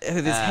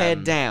 With his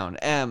head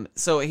down.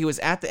 So he was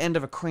at the end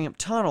of a cramped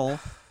tunnel,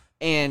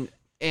 and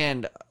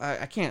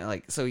I can't,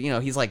 like, so, you know,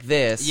 he's like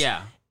this.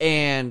 Yeah.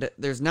 And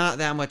there's not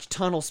that much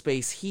tunnel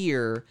space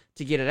here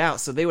to get it out,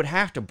 so they would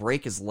have to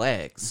break his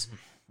legs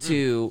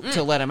to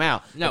let him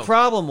out. No. The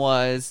problem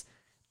was,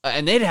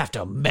 and they'd have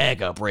to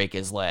mega break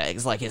his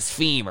legs, like his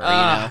femur, you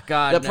know?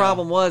 God, the no.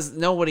 problem was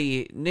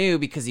nobody knew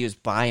because he was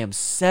by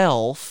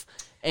himself.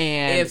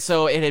 And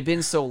so it had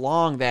been so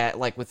long that,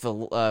 like, with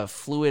the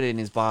fluid in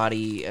his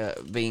body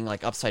being,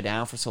 like, upside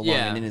down for so long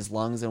and in his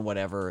lungs and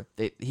whatever,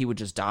 he would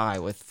just die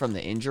from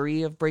the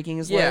injury of breaking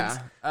his legs.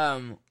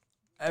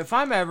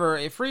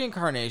 If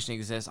reincarnation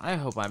exists, I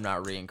hope I'm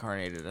not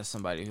reincarnated as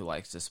somebody who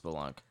likes to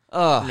spelunk.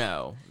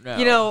 No.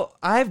 You know,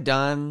 I've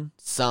done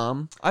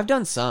some.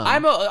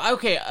 I'm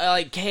okay.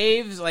 Like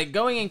caves, like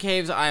going in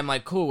caves, I'm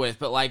like cool with,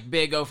 but like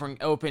big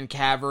open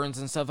caverns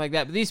and stuff like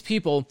that. But these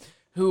people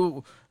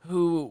who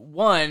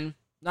one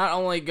not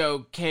only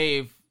go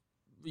cave,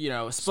 you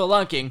know,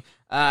 spelunking,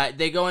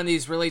 they go in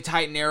these really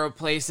tight, narrow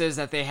places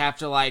that they have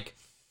to like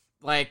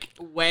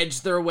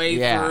wedge their way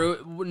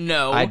through.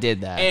 No, I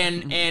did that.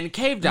 And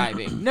cave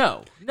diving.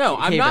 No,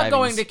 I'm not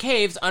going to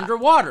caves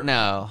underwater.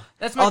 No,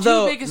 that's my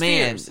two biggest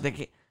fears.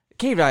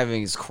 Cave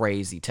diving is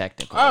crazy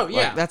technical. Oh,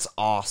 yeah. Like, that's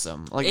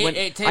awesome. Like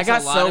it takes I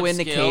got a lot so of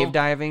into skill. cave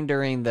diving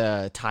during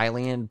the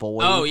Thailand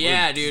boy. Oh,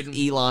 yeah, dude.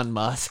 Elon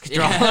Musk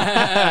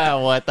drama.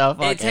 What the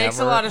fuck? It takes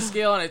a lot of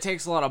skill and it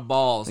takes a lot of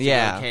balls to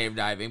Yeah. go cave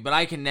diving, but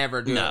I can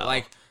never do No. it.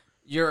 Like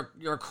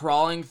you're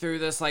crawling through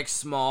this like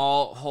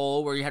small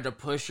hole where you have to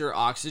push your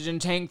oxygen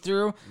tank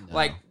through. No.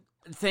 Like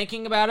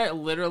thinking about it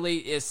literally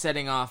is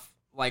setting off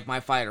like my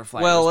fight or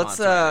flight. Well, response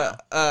right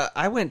now.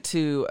 I went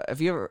to. Have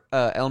you ever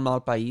El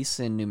Malpais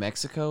in New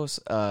Mexico?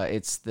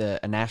 It's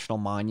a national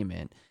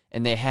monument,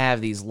 and they have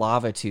these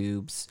lava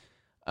tubes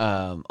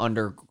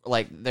under,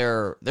 like,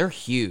 they're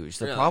huge.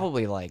 They're Really?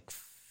 probably like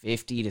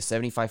 50 to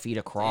 75 feet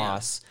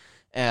across,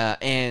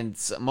 and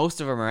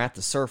most of them are at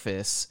the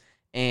surface.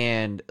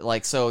 And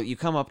like, so you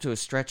come up to a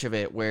stretch of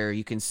it where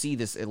you can see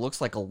this. It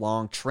looks like a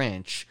long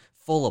trench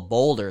full of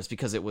boulders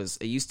because it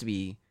used to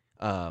be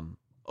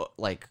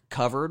like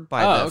covered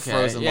by the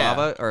frozen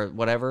lava or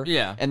whatever.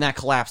 Yeah. And that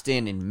collapsed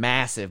in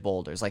massive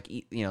boulders, like,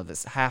 you know,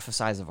 this half the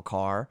size of a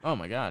car. Oh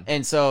my god.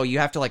 And so you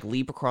have to like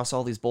leap across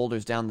all these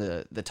boulders down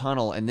the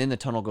tunnel, and then the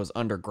tunnel goes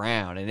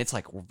underground, and it's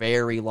like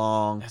very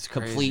long, That's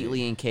crazy.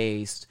 completely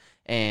encased.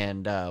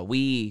 And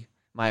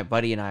my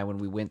buddy and I, when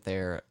we went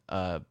there,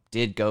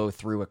 did go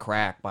through a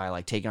crack by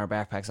like taking our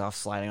backpacks off,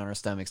 sliding on our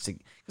stomachs,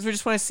 because we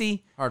just want to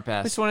see. Hard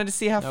pass. We just wanted to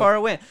see how far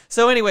it went.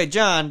 So anyway,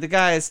 John, the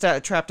guy is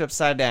trapped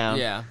upside down.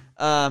 Yeah.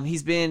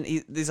 He's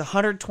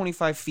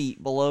 125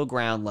 feet below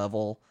ground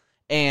level,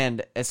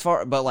 and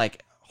but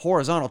like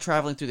horizontal,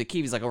 traveling through the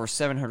cave, he's like over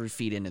 700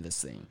 feet into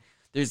this thing.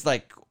 There's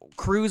like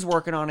crews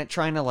working on it,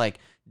 trying to like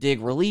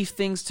dig relief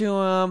things to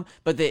him,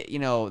 but they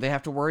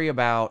have to worry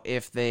about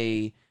if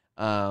they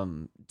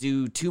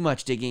do too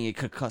much digging, it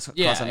could cause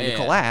something to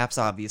collapse,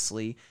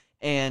 obviously.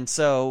 And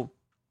so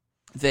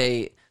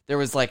there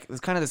was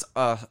kind of this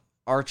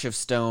arch of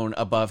stone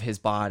above his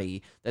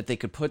body that they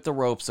could put the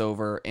ropes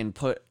over and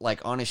put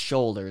like on his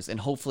shoulders and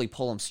hopefully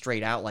pull him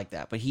straight out like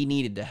that. But he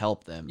needed to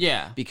help them.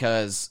 Yeah.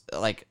 Because,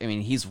 like, I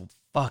mean, he's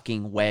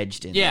fucking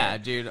wedged in Yeah, there.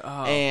 dude.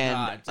 Oh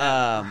And,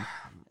 god.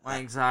 My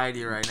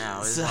anxiety right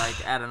now is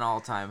like at an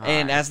all-time high.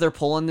 And as they're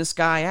pulling this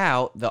guy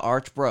out, the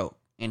arch broke,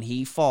 and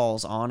he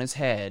falls on his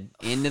head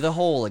into the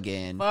hole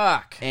again.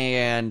 Fuck.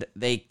 And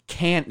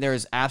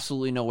there's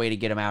absolutely no way to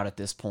get him out at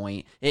this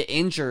point. It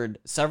injured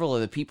several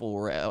of the people who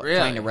were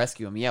trying to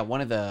rescue him. Yeah,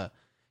 one of the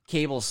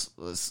cables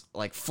was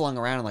like flung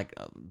around and like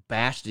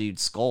bashed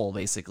dude's skull,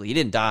 basically. He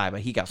didn't die,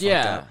 but he got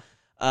fucked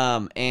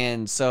up.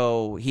 And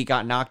so he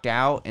got knocked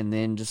out and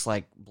then just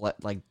like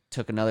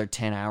took another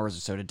 10 hours or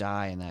so to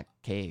die in that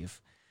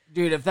cave.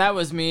 Dude, if that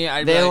was me,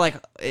 I'd They're be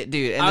like,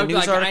 dude, and I the would be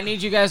news like, article, I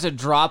need you guys to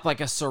drop like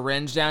a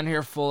syringe down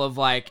here full of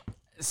like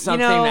something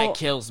that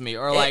kills me,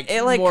 or like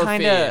it like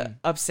morphine. kind of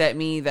upset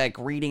me, like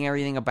reading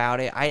everything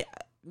about it.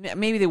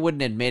 Maybe they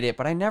wouldn't admit it,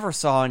 but I never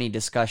saw any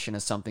discussion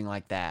of something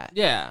like that.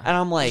 Yeah, and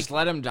I'm like, just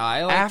let him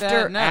die like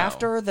that. No.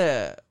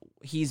 After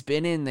he's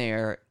been in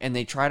there and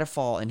they try to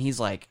fall, and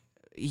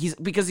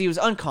because he was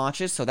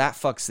unconscious, so that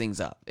fucks things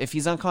up. If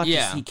he's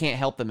unconscious, he can't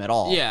help them at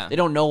all. Yeah, they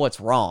don't know what's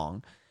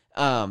wrong.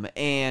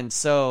 And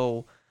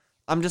so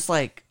I'm just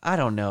like, I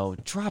don't know,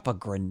 drop a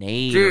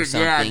grenade Dude, or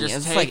something. yeah, just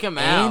it's take like, him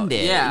out. end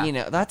it. Yeah. You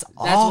know, that's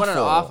awful. That's what an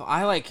awful.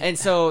 I like. And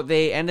so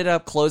they ended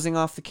up closing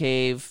off the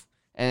cave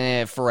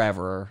and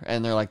forever.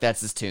 And they're like,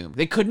 that's his tomb.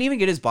 They couldn't even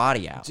get his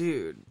body out.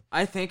 Dude,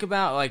 I think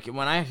about, like,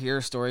 when I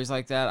hear stories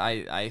like that,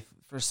 I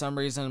for some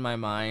reason in my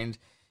mind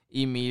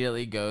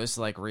immediately goes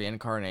to, like,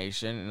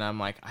 reincarnation, and I'm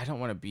like, I don't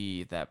want to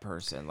be that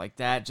person. Like,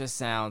 that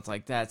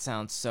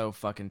sounds so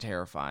fucking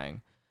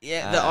terrifying.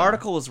 Yeah, the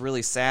article was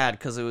really sad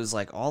because it was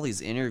like all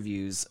these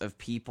interviews of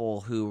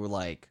people who were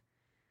like,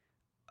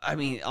 I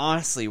mean,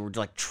 honestly, were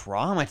like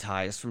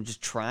traumatized from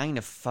just trying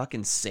to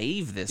fucking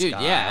save this Dude,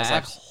 guy. yeah, I was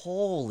like,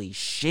 holy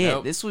shit,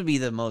 Nope. this would be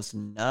the most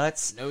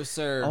nuts. No,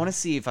 sir. I want to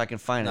see if I can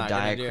find a Not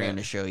gonna do diagram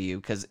it. to show you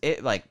because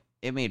it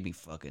made me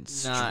fucking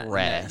Not-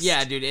 stressed.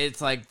 Yeah, dude,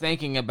 it's like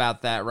thinking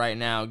about that right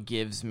now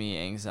gives me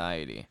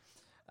anxiety.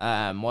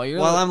 While you're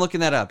While I'm looking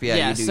that up,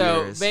 yeah, you do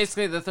so yours.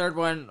 basically the third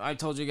one, I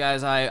told you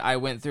guys I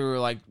went through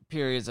like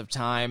periods of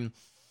time,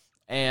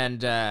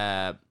 and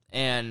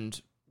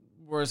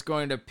was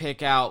going to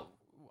pick out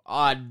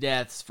odd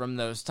deaths from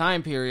those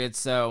time periods.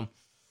 So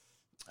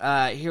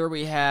here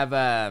we have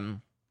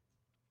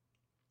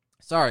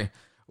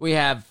we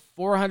have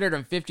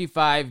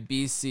 455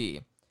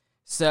 BC.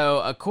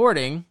 So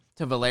according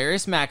to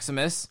Valerius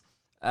Maximus,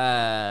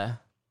 hold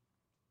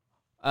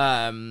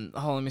on,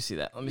 let me see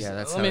that. Let me Yeah, see.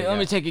 that's Let how me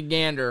we got- take a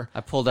gander.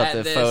 I pulled up at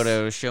the this.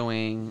 photo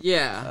showing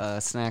Yeah.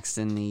 Snacks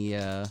in the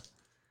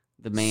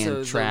man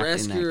So trapped the in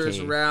that rescuers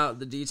cave. route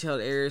the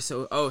detailed area.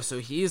 So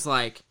he's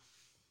like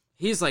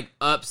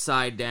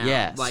upside down.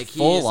 Yes, like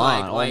full he's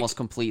on, like almost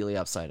completely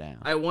upside down.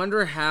 I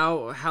wonder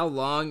how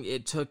long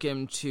it took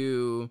him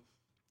to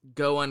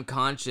go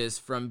unconscious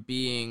from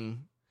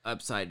being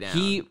upside down.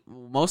 He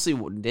mostly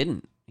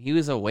didn't. He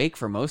was awake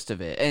for most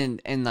of it,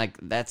 and like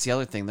that's the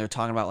other thing they're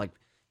talking about, like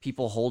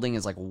people holding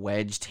his like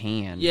wedged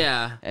hand,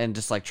 Yeah. and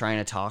just like trying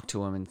to talk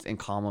to him and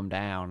calm him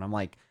down. I'm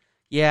like,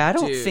 yeah, I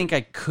don't Dude. think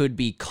I could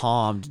be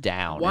calmed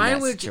down. Why in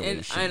that would you,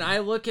 situation. and I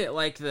look at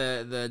like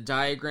the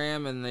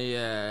diagram and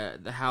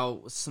the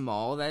how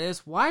small that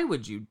is. Why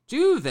would you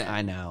do that?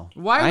 I know.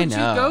 Why I would you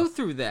know. go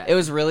through that? It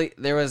was really,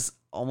 there was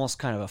almost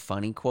kind of a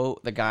funny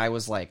quote. The guy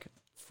was like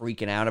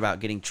freaking out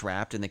about getting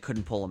trapped and they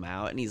couldn't pull him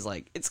out, and he's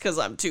like, it's because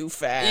I'm too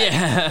fat.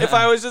 Yeah. If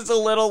I was just a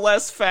little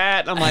less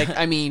fat. I'm like,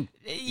 I mean,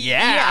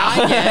 yeah.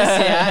 I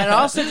guess, yeah. And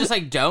also just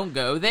like don't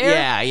go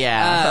there.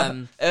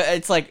 Yeah.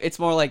 It's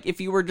more like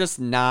if you were just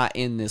not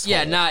in this Yeah,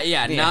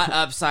 hole. not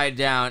upside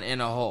down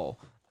in a hole.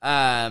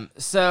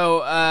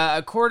 So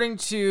according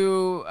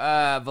to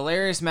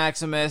Valerius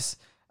Maximus,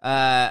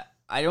 I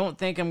don't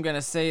think I'm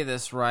gonna say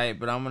this right,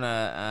 but I'm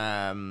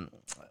gonna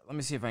let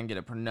me see if I can get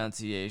a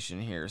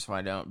pronunciation here so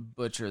I don't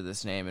butcher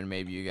this name, and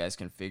maybe you guys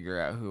can figure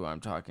out who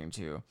I'm talking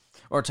to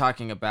or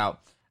talking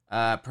about.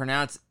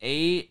 Pronounce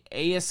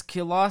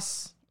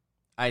Aeschylus,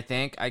 I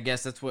think. I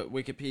guess that's what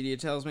Wikipedia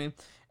tells me.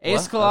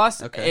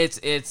 Aeschylus. Okay.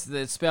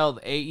 It's spelled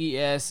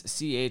Aeschylus.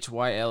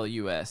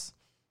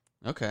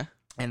 Okay.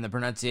 And the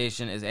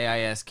pronunciation is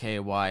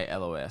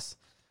Aiskylus.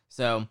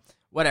 So,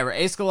 whatever.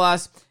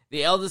 Aeschylus,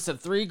 the eldest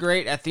of three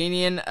great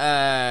Athenian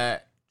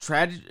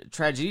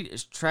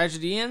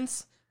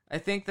tragedians. I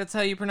think that's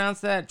how you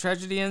pronounce that.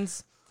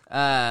 Tragedians.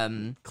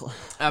 I'm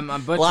A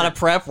butchering. lot of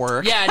prep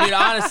work. Yeah, dude,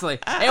 honestly.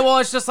 Well,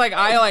 it's just like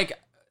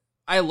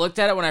I looked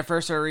at it when I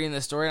first started reading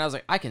the story, and I was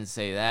like, I can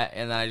say that,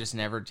 and then I just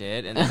never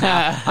did. And then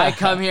now I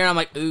come here, and I'm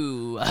like,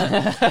 ooh.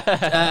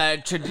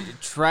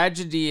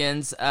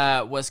 Tragedians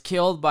was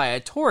killed by a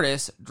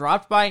tortoise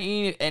dropped by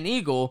an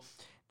eagle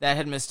that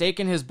had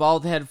mistaken his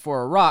bald head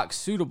for a rock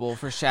suitable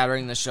for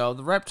shattering the shell of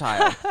the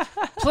reptile.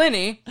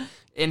 Pliny,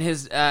 in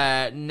his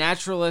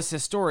Naturalis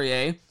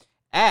Historiae,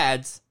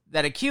 adds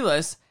that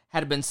Achilles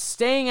had been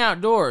staying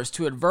outdoors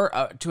to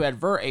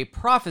advert a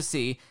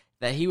prophecy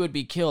that he would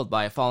be killed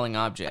by a falling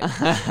object.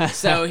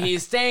 So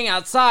he's staying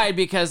outside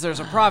because there's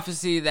a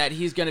prophecy that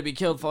he's going to be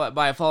killed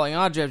by a falling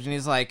object, and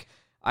he's like,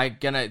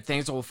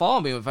 things will follow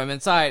me if I'm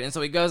inside. And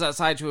so he goes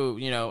outside to,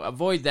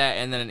 avoid that,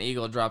 and then an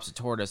eagle drops a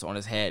tortoise on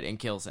his head and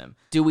kills him.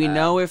 Do we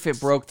know if it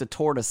broke the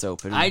tortoise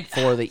open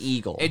for the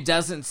eagle? It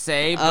doesn't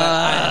say, but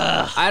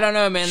I don't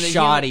know, man.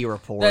 Shoddy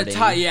reporting.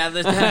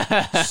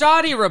 The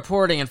shoddy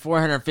reporting in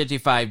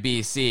 455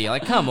 BC.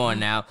 Like, come on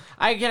now.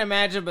 I can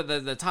imagine, but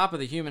the top of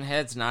the human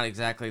head's not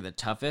exactly the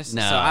toughest.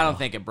 No. So I don't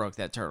think it broke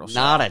that turtle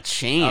shell. Not a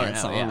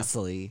chance, Oh, no, yeah.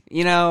 honestly.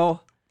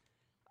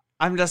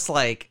 I'm just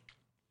like,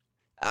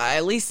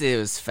 at least it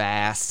was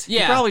fast.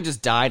 Yeah. He probably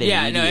just died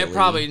Yeah, no, immediately. it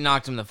probably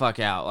knocked him the fuck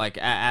out. Like,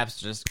 apps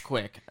just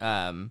quick.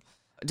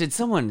 Did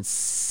someone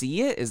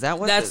see it? Is that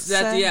what That's it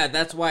said? yeah.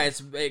 That's why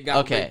it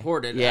got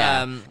reported.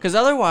 Yeah, because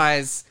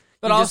otherwise,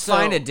 but you just also-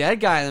 find a dead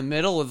guy in the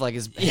middle with like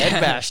his head Yeah.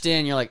 bashed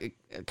in. You're like,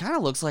 it kind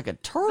of looks like a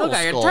turtle. Look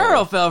like a skull.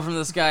 turtle fell from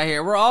the sky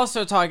here. We're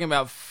also talking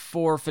about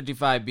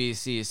 455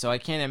 BC, so I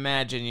can't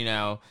imagine,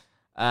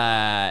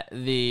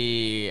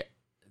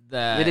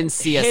 They didn't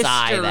CSI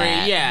history.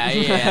 that.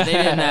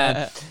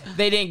 Yeah.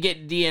 They didn't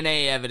get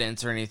DNA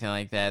evidence or anything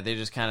like that. They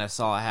just kind of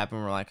saw it happen.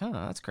 And were like, oh,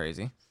 that's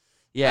crazy.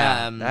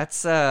 Yeah, that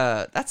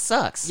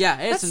sucks. Yeah,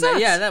 that it's sucks.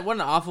 that what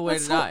an awful way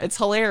to die. It's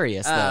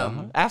hilarious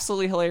though,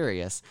 absolutely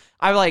hilarious.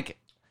 I like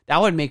that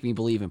would make me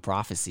believe in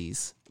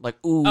prophecies. Like,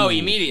 ooh,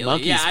 immediately.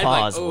 monkey's Yeah, I'd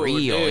paw's like, ooh,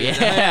 real. dude.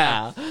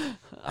 Yeah,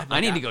 I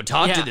need to go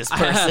talk to this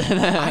person.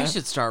 I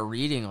should start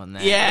reading on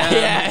that.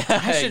 Yeah.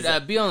 I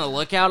should be on the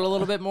lookout a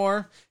little bit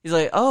more. He's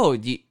like, oh,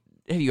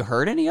 have you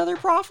heard any other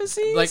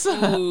prophecies? Like,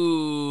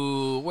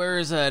 ooh,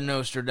 where's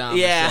Nostradamus?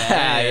 yeah,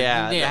 at?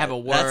 yeah. You need to have a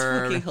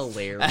word. That's fucking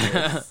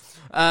hilarious.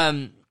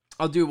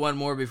 I'll do one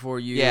more before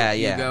you,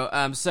 Yeah.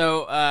 go.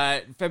 So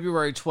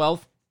February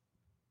 12th.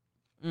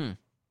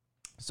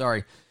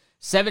 Sorry.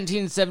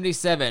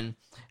 1777,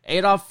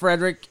 Adolf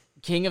Frederick,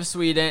 King of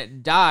Sweden,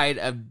 died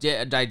of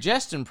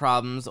digestion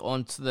problems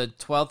on the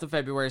 12th of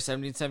February,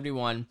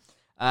 1771,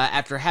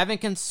 after having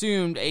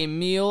consumed a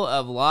meal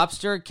of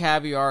lobster,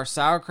 caviar,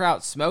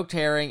 sauerkraut, smoked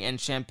herring, and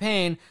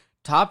champagne,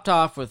 topped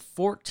off with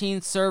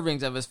 14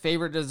 servings of his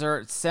favorite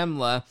dessert,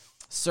 semla,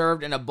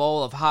 served in a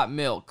bowl of hot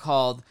milk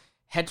called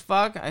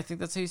hetfag. I think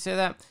that's how you say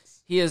that.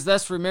 He is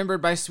thus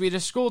remembered by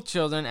Swedish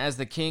schoolchildren as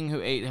the king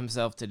who ate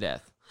himself to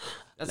death.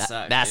 That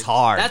sucks, that's dude.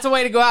 hard. That's a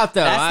way to go out,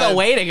 though. That's the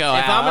way to go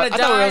if out. I'm gonna I die,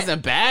 thought it was the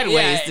bad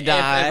ways to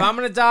die. If I'm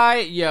gonna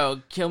die,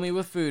 yo, kill me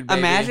with food, baby.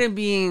 Imagine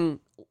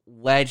being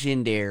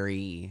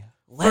legendary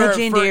for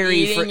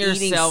eating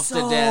yourself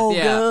so to death.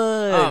 Yeah.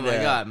 good. Oh my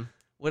god.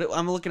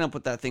 I'm looking up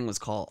what that thing was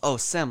called. Oh,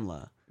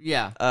 semla.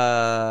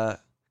 Yeah.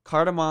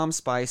 Cardamom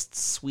spiced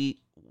sweet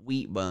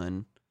wheat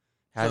bun.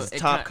 Has So it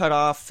top kinda- cut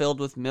off, filled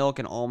with milk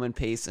and almond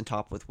paste, and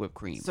topped with whipped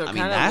cream. So it I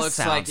mean, kind that of looks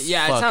like sounds it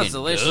sounds fucking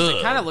delicious. good.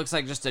 It kind of looks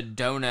like just a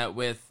donut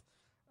with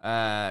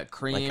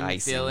cream Like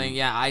icing.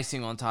 filling,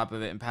 icing on top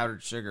of it and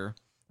powdered sugar.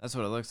 That's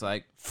what it looks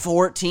like.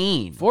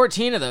 14.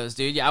 14 of those,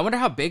 dude. Yeah, I wonder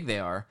how big they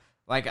are.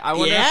 Like, I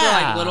wonder if they're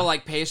like little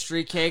like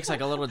pastry cakes,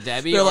 like a little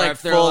Debbie, They're or like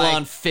if they're full like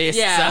on fist.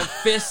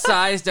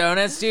 fist-sized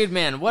donuts, dude.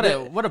 Man, what a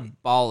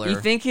baller. You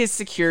think his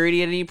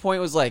security at any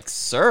point was like,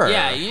 sir?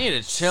 Yeah, you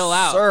need to chill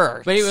out.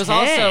 Sir, but he was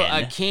also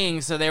 10. a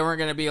king, so they weren't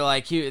gonna be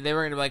like they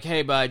were gonna be like,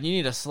 hey, bud, you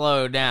need to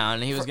slow down.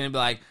 And he was gonna be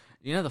like,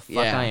 you know the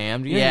fuck Yeah. I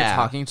am? Do you know who Yeah. you're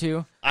talking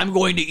to? I'm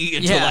going to eat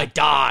until Yeah. I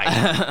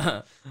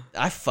die.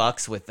 I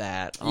fucks with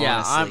that. Honestly.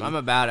 Yeah, I'm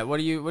about it. What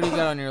do you got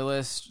on your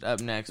list up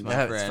next, my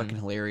That's friend? fucking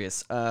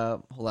hilarious.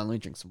 Hold on, let me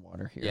drink some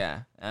water here. Yeah,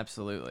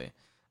 absolutely.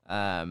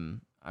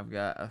 I've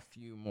got a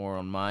few more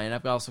on mine.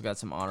 I've also got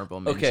some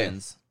honorable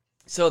mentions.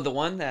 So the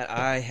one that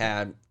I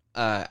had,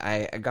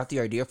 I got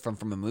the idea from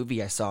a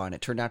movie I saw, and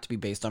it turned out to be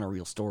based on a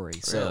real story.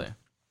 Really?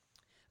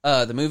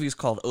 So, the movie is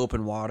called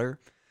Open Water,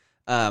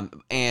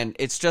 and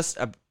it's just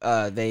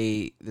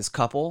this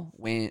couple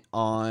went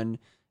on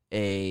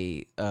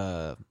a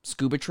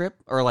scuba trip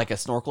or like a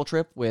snorkel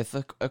trip with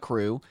a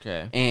crew,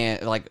 Okay.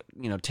 and like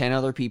 10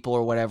 other people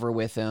or whatever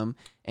with them,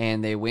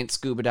 and they went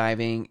scuba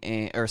diving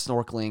or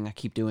snorkeling. I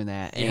keep doing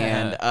that,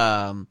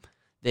 Yeah. and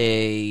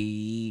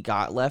they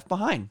got left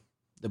behind.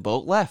 The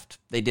boat left.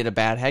 They did a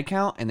bad head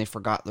count, and they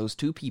forgot those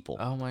 2 people.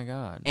 Oh my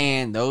god.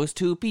 And those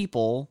 2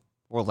 people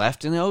were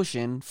left in the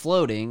ocean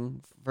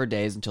floating for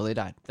days until they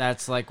died.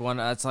 That's like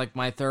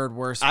my third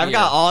worst. I've fear.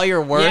 got all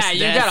your worst. Yeah, you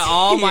deaths got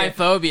all my here.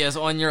 phobias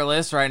on your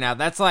list right now.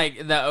 That's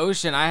like the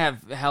ocean. I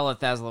have hella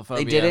thassophobia.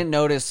 They didn't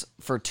notice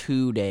for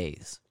 2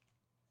 days.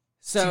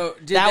 So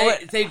did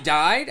That they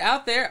died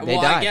out there? They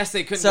well, I died. guess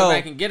they couldn't So- go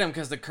back and get them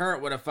because the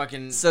current would have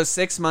fucking. So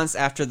 6 months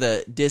after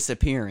the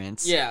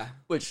disappearance, Yeah.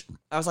 which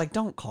I was like,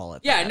 don't call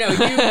it Yeah, that. no,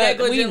 you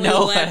negligently We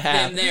know what left them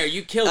happened. there.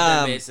 You killed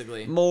them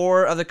basically.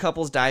 More of the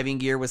couple's diving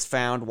gear was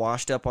found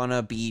washed up on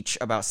a beach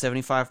about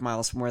 75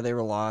 miles from where they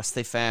were lost.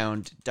 They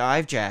found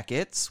dive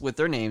jackets with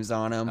their names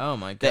on them. Oh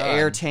my god. The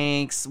air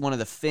tanks, one of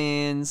the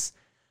fins.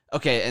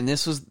 Okay, and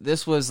this was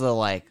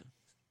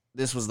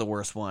the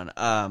worst one.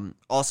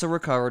 Also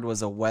recovered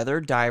was a weather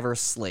diver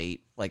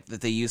slate, like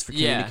that they use for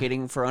Yeah.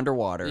 communicating for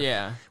underwater.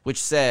 Yeah.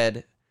 Which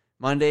said,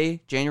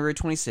 Monday, January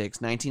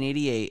 26,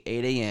 1988,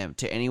 8 a.m.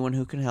 To anyone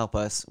who can help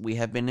us, we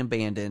have been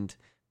abandoned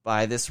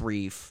by this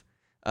reef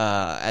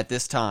at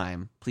this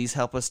time. Please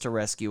help us to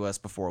rescue us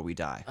before we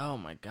die. Oh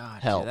my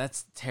god. Help. Dude,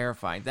 that's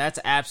terrifying. That's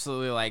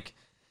absolutely like.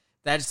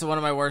 That's one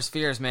of my worst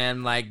fears,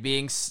 man. Like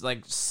being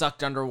like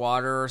sucked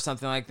underwater or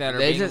something like that, or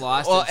being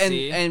lost at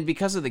sea. And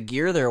because of the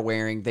gear they're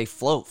wearing, they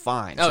float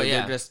fine. Oh, So yeah.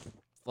 they're just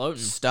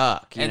Floating.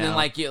 stuck. And then know?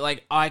 I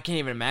can't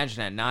even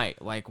imagine at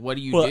night. Like, what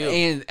do you Well, do?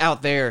 and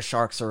out there,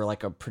 sharks are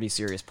like a pretty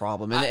serious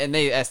problem, and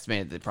they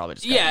estimated they probably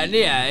just got Yeah.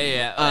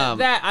 eaten.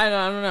 That I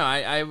don't know.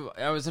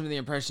 I was under the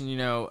impression,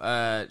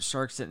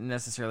 sharks didn't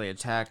necessarily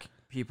attack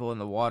people in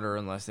the water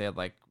unless they had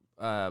like.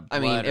 I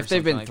blood mean, or if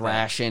they've been something like that.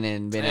 thrashing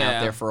and been Yeah.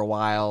 out there for a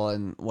while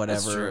and whatever,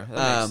 That's true.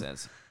 That makes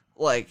sense.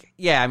 like,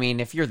 yeah, I mean,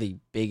 if you're the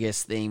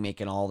biggest thing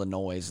making all the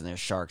noise and there's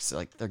sharks,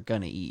 like, they're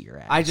gonna eat your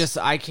ass.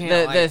 I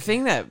can't. The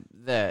thing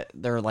that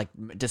they're like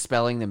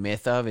dispelling the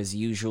myth of is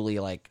usually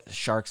like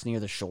sharks near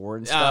the shore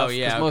and stuff. Oh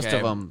yeah, 'cause most okay.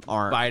 of them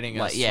aren't biting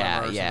us. like,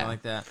 yeah, or yeah. something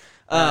like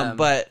that.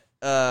 But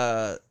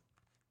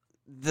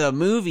the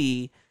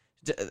movie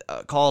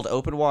called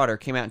Open Water,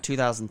 came out in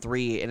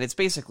 2003, and it's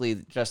basically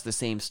just the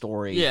same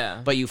story.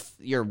 Yeah. But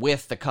you're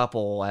with the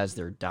couple as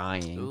they're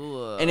dying.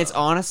 Ooh. And it's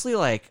honestly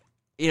like,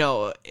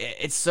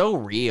 it's so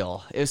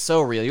real. It's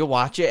so real. You'll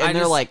watch it, and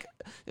they're like,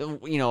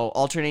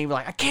 alternating,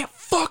 like, I can't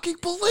fucking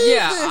believe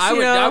this.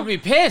 I would be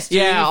pissed.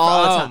 Dude. Yeah,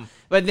 all the time.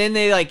 But then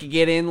they like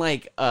get in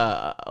like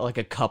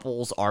a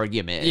couple's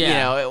argument,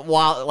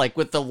 while like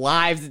with the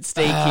lives at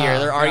stake here,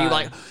 they're arguing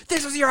like,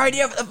 "This was your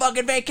idea for the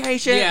fucking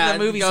vacation." Yeah, and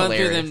the movie's going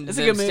hilarious. through It's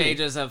them a good movie.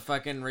 stages of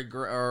fucking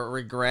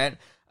regret.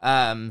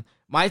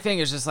 My thing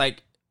is just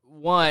like,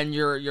 one,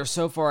 you're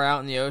so far out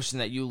in the ocean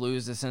that you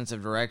lose the sense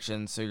of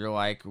direction. So you're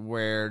like,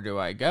 where do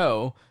I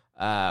go?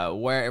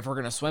 Where, if we're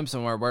gonna swim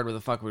somewhere, where the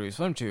fuck would we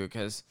swim to?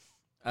 Because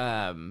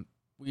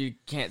we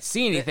can't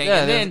see anything. Yeah,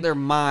 and then they're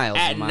miles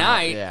at and miles.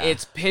 night Yeah.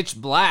 it's pitch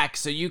black,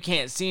 so you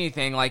can't see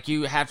anything. Like,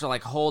 you have to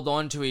like hold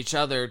on to each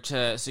other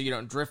so you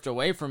don't drift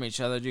away from each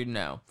other. Dude,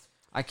 no,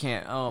 I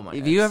can't. Oh my.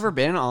 Have you ever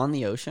been on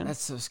the ocean?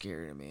 That's so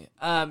scary to me.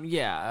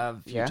 Yeah, a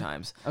few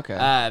times. Okay.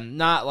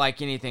 Not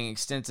like anything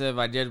extensive.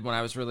 I did when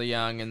I was really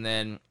young, and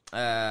then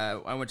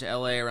I went to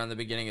LA around the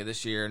beginning of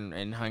this year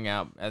and hung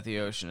out at the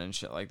ocean and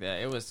shit like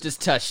that. It was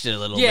Just touched it a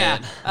little yeah.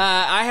 bit.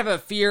 I have a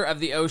fear of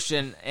the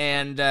ocean,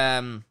 and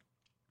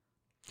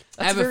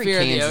I have That's a a fear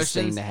very of the Kansas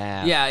ocean. thing to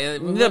have. Yeah,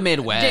 The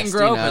Midwest, Didn't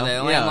grow you up know? with it,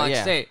 Yeah, landlocked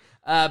yeah. state.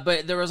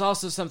 But there was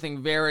also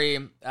something very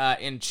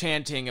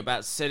enchanting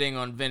about sitting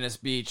on Venice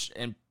Beach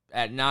and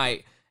at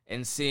night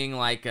and seeing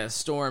like a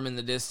storm in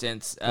the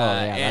distance,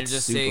 and that's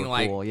just super seeing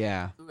like cool.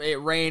 Yeah.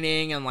 it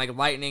raining and like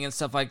lightning and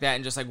stuff like that,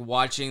 and just like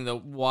watching the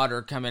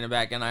water coming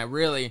back. And I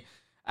really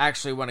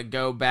actually want to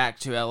go back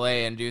to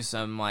LA and do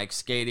some like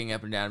skating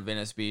up and down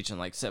Venice Beach and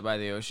like sit by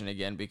the ocean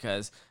again,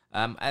 because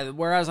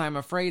whereas I'm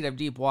afraid of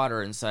deep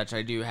water and such,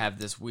 I do have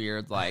this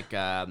weird like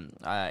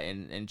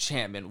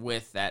enchantment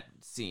with that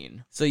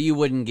scene. So you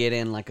wouldn't get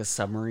in like a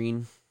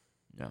submarine?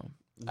 No.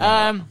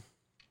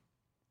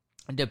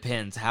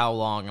 Depends. How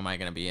long am I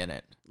going to be in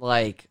it?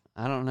 Like,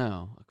 I don't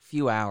know, a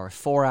few hours,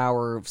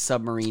 4-hour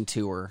submarine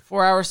tour.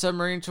 4-hour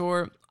submarine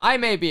tour. I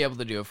may be able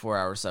to do a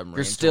 4-hour submarine.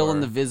 You're still tour.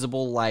 in the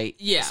visible light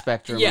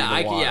spectrum. Yeah,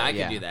 of the water. I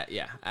can do that.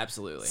 Yeah,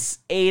 absolutely.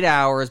 8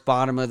 hours,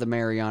 bottom of the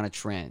Mariana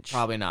Trench.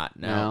 Probably not.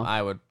 No,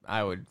 No?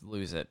 I would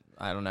lose it.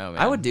 I don't know,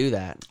 man. I would do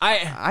that.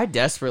 I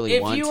desperately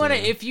want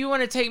to. If you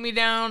want to take me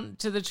down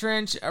to the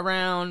trench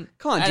around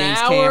Come on, an James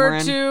hour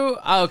Cameron. or two,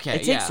 okay,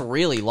 It takes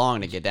really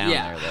long to get down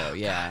yeah. there, though.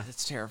 Yeah, God,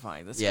 that's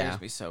terrifying. That scares Yeah.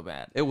 me so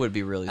bad. it would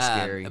be really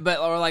scary.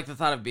 Or like the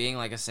thought of being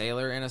like a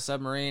sailor in a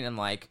submarine, and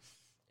like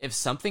if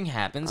something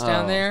happens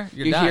down there,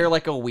 you're you done. hear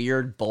like a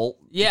weird bolt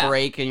Yeah.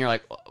 break, and you're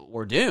like,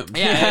 we're doomed.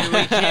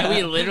 Yeah,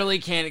 we literally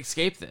can't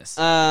escape this.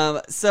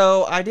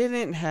 So I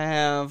didn't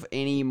have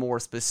any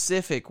more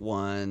specific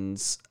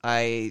ones.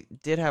 I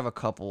did have a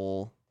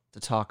couple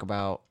to talk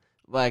about.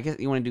 Well, I guess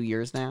you want to do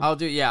yours now? I'll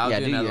do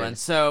another yours. one.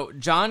 So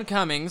John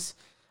Cummings,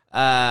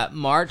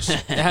 March.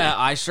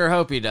 I sure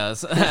hope he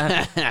does.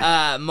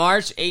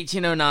 March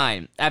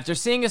 1809. After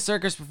seeing a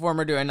circus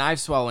performer do a knife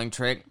swallowing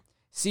trick,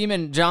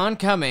 seaman John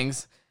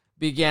Cummings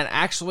began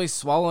actually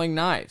swallowing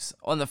knives.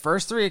 On the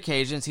first 3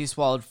 occasions, he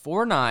swallowed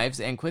 4 knives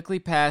and quickly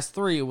passed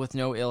 3 with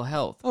no ill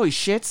health. Oh, he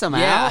shits them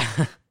out?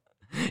 Yeah.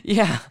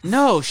 Yeah.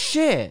 No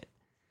shit.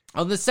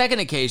 On the second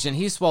occasion,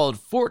 he swallowed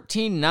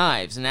 14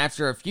 knives, and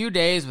after a few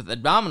days with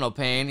abdominal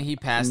pain, he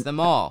passed them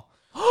all.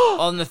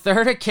 On the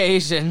third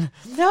occasion,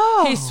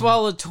 No. he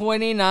swallowed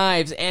 20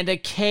 knives and a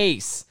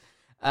case.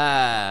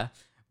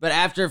 But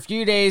after a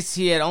few days,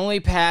 he had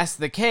only passed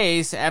the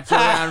case. After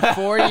around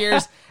 4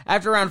 years,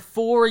 after around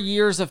 4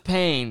 years of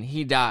pain,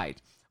 he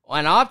died.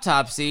 On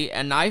autopsy,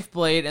 a knife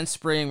blade and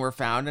spring were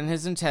found in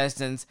his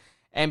intestines,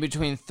 and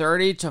between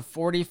 30 to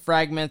 40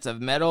 fragments of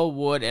metal,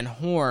 wood, and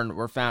horn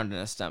were found in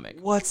his stomach.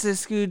 What's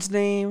this dude's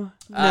name?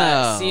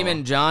 No.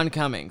 Seaman John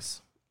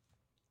Cummings.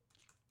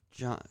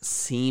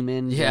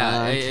 Seaman.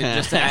 Yeah, John.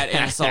 just to add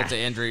insult to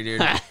injury,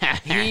 dude.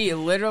 He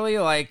literally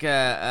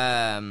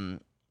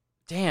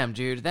damn,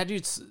 dude, that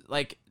dude's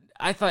like,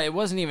 I thought it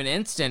wasn't even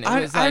instant. It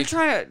was like, I'm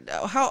trying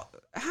to.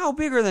 How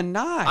big are the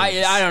knives?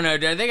 I don't know,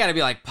 dude. They got to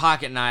be like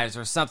pocket knives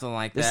or something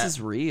like that. This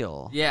is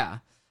real. Yeah.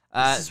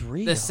 This is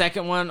real. The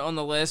second one on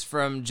the list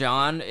from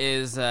John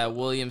is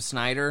William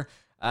Snyder.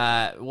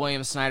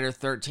 William Snyder,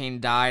 13,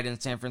 died in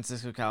San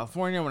Francisco,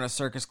 California, when a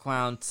circus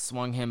clown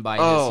swung him by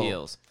his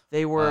heels.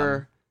 They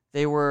were.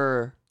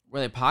 Were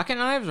they pocket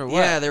knives or what?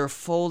 Yeah, they were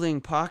folding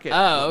pocket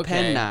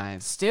pen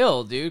knives.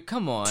 Still, dude,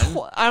 come on.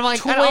 I'm like,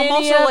 20 I'm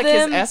also of like,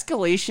 them? his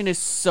escalation is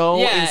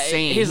so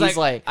insane. He's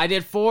like, I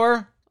did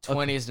 4,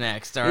 20's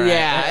next. All right.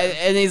 yeah,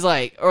 and he's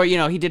like, or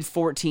he did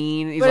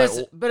 14. He's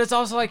But it's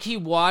also like he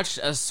watched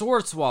a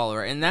sword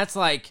swallower, and that's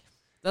like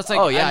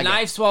a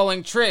knife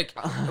swallowing trick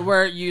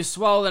where you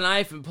swallow the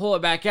knife and pull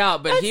it back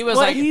out. But he was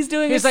what like, he's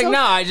doing He's is like, so-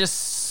 no, I just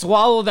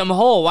swallow them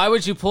whole. Why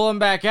would you pull them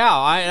back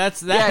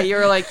out? Yeah,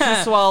 you're like, he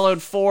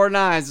swallowed 4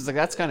 knives. It's like,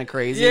 that's kind of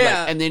crazy.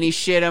 Yeah. Like, and then he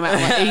shit them out.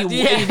 Like,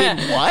 he did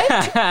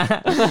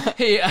what?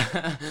 he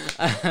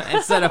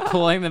instead of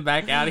pulling them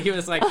back out, he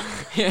was like,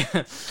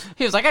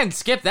 I can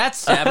skip that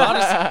step. I'll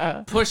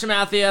just push them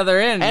out the other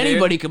end.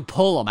 Anybody can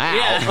pull them out.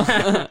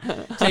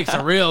 Yeah. Takes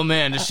a real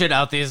man to shit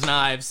out these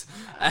knives.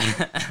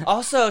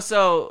 Also,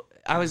 so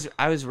I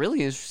was really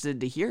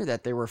interested to hear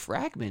that there were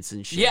fragments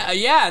and shit.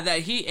 Yeah, that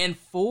he in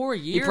 4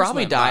 years. He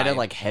probably went died by. of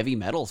like heavy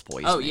metals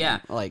poisoning. Oh, yeah.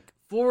 Like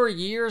 4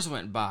 years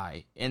went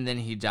by and then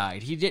he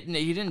died. He didn't I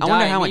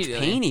wonder die how much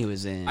immediately. pain he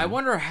was in. I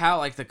wonder how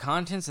like the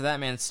contents of that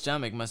man's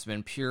stomach must have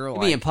been pure. It'd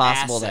like, be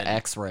impossible acid. to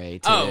X-ray.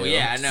 Too. Oh,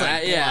 yeah, It's no,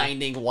 like yeah.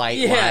 blinding white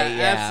Yeah, light.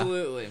 Yeah,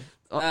 absolutely.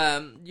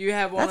 You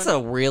have one. That's a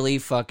really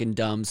fucking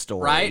dumb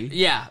story, right.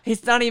 Yeah.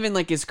 It's not even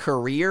like his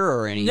career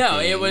or anything. No,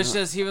 it was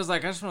just he was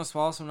like, I just want to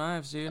swallow some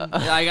knives, dude.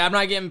 Like I'm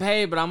not getting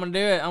paid, but I'm gonna do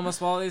it. I'm gonna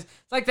swallow these.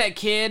 It's like that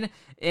kid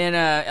in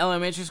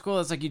elementary school.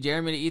 It's like, you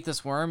dare me to eat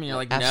this worm, and you're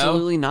like, no,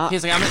 Absolutely not.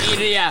 He's like, I'm gonna eat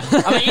it. Yeah,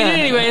 I'm gonna eat it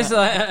anyways.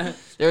 So,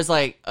 There's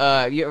like,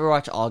 you ever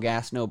watch All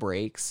Gas No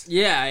Brakes?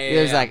 yeah.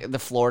 There's like the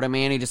Florida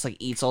man who just like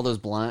eats all those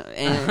blunt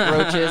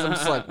roaches. I'm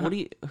just like,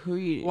 who are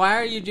you? Why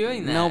are you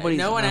doing that? Nobody's,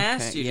 No one okay,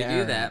 asked you to yeah,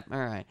 do that. All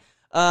right.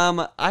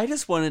 I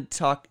just wanted to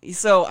talk.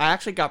 So I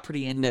actually got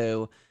pretty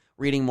into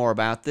reading more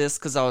about this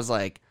because I was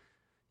like,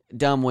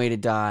 dumb way to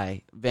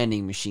die,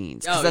 vending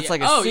machines. Because that's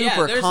like a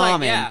super There's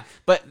common. Like, yeah.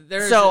 But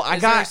There's so is I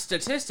there got a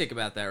statistic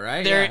about that,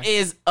 right? There Yeah.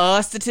 is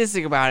a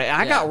statistic about it. And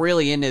I Yeah. got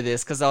really into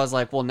this because I was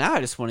like, well, now I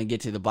just want to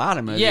get to the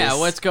bottom of this. Yeah,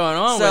 what's going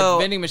on So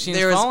with vending machines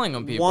there's falling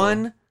on people?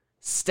 One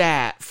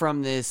stat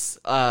from this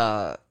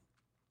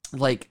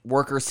like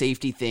worker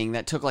safety thing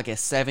that took like a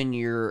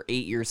 7-year,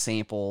 8-year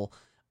sample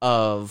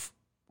of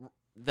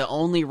the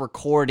only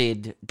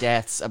recorded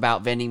deaths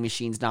about vending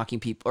machines knocking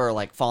people or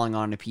like falling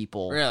onto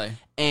people. Really?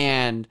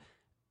 And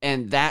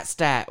that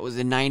stat was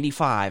in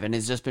 95 and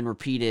has just been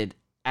repeated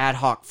ad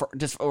hoc for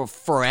just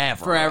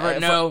forever. Forever?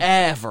 No.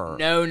 Forever.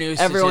 No new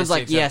statistics Everyone's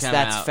like, have yes, come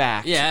that's out.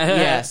 fact. Yeah.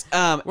 Yes.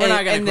 We're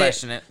not going to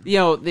question it. You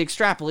know, the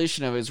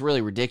extrapolation of it is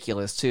really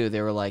ridiculous too.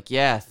 They were like,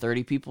 yeah,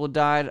 30 people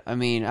died. I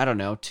mean, I don't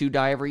know, 2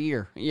 die every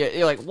year. Yeah,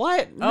 you're like,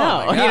 what? No.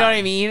 my You know God. what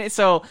I mean?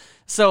 So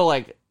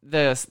like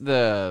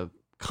the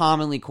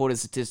commonly quoted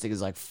statistic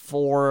is like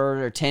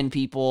 4 or 10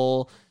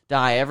 people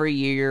die every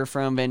year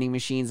from vending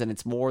machines, and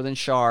it's more than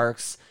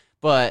sharks.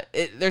 But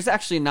there's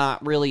actually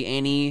not really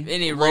any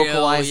real,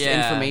 localized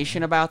yeah.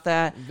 information about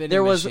that. Vending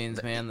There was,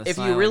 machines, man, the if you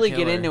silent really get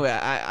killer. into it,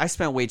 I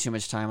spent way too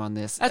much time on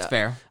this. That's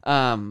fair.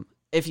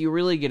 If you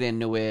really get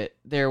into it,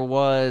 there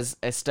was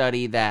a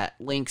study that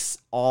links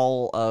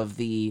all of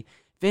the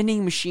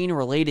vending machine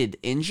related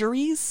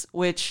injuries,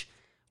 which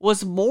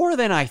was more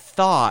than I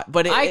thought.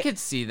 But I could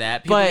see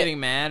that. People but- getting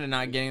mad and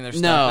not getting their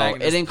stuff back. no,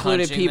 And it just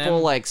included punching people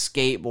them. like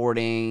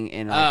skateboarding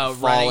and like Oh,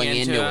 falling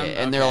running into into them? it,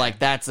 and they're Okay. like,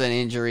 "That's an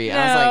injury." No,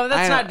 I was like,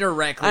 that's I not don't-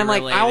 directly I'm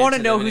like, I related want to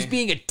to know the who's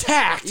vending- being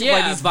attacked by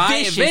Yeah, these by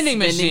vicious vending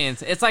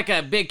machines. It's like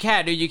a big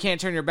cat, dude. You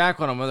can't turn your back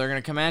on them or they're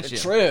going to come at you.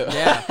 True.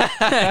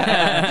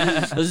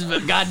 Yeah. Those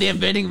goddamn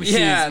vending machines,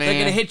 yeah, man. they're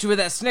going to hit you with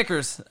that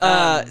Snickers.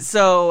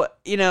 So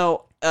you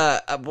know,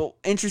 well,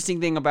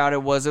 interesting thing about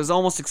it was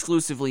almost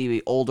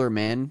exclusively older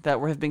men that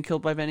have been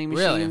killed by vending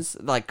Really? machines,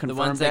 like the confirmed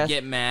ones that death.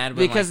 get mad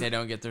when Because- like, they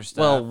don't get their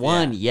stuff. Well,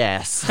 one, yeah.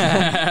 yes,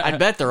 I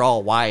bet they're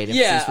all white. If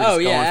Yeah, since we're just oh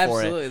yeah, going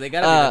for it. absolutely. They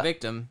got to be the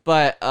victim.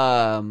 But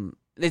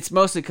it's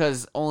mostly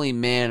because only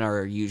men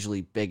are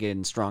usually big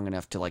and strong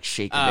enough to like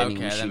shake a Oh, vending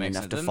okay, that machine makes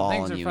enough sense. to Them fall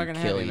things on are you and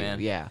fucking kill heavy, you. man.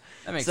 Yeah,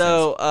 That makes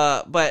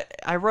so. But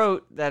I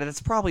wrote that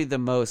it's probably the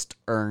most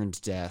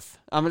earned death.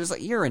 I'm just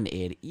like, you're an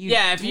idiot.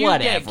 Yeah, if you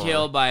whatever. get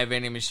killed by a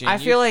vending machine, I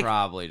feel you like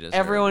probably deserve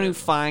everyone who it.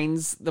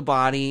 finds the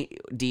body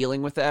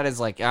dealing with that is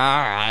like, all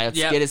right, let's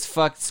Yep. get his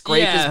scrape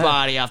his Yeah.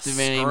 body off the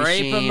vending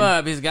Scrape machine. him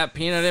up. He's got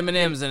peanut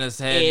M&Ms in his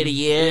head.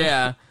 Idiot.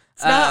 Yeah.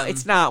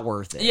 It's not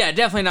worth it. Yeah,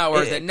 definitely not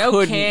worth it. No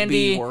couldn't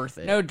candy, be worth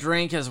it. no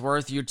drink is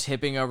worth you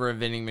tipping over a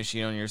vending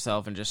machine on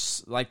yourself and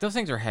just like those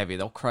things are heavy.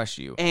 They'll crush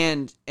you.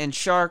 And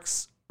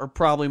sharks are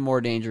probably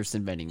more dangerous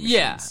than vending machines.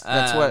 Yeah,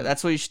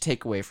 that's what you should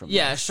take away from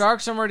Yeah, this.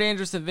 sharks are more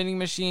dangerous than vending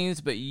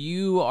machines, but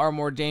you are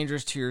more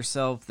dangerous to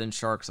yourself than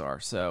sharks are.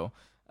 So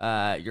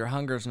your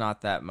hunger's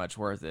not that much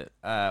worth it.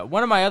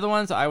 One of my other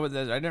ones, I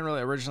didn't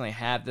really originally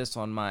have this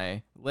on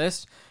my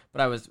list, but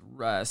I was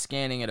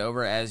scanning it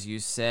over as you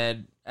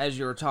said, as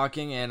you were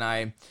talking, and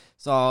I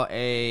saw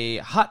a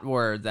hot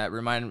word that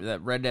reminded me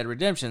that Red Dead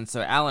Redemption.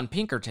 So Alan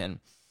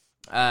Pinkerton,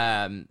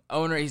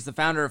 owner, he's the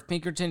founder of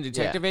Pinkerton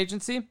Detective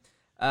Agency.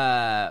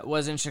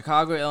 Was in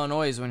Chicago,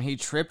 Illinois, when he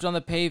tripped on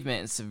the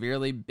pavement and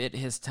severely bit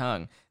his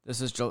tongue. This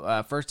was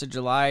 1st of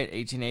July,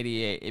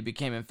 1888. It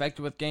became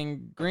infected with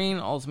gangrene,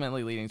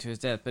 ultimately leading to his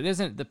death. But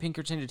isn't the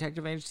Pinkerton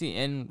Detective Agency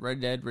in Red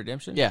Dead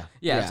Redemption? Yeah.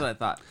 Yeah, that's what I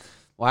thought.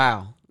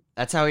 Wow.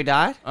 That's how he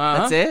died? Uh-huh.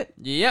 That's it?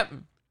 Yep.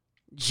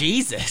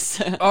 Jesus.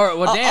 Or,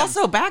 well, damn.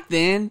 Also, back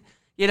then,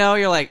 you know,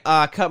 you're like,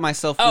 I cut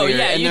myself Oh, weird.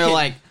 yeah, and you they're can-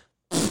 like,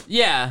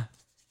 Yeah.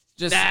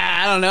 just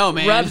I don't know,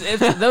 man.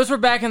 those were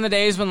back in the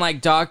days when like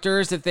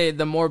doctors,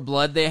 the more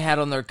blood they had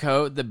on their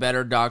coat, the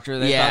better doctor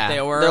they thought they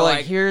were. They're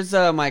like, here's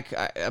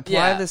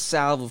apply this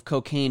salve of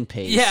cocaine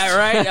paste. Yeah,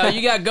 right. Oh,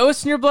 you got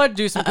ghosts in your blood?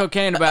 Do some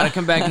cocaine about it.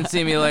 Come back and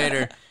see me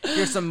later.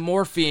 Here's some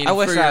morphine. I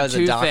wish for your I was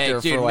a doctor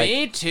toothache. Dude, for like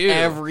me too.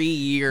 every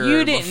year.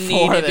 You didn't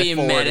need to the be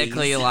 40s.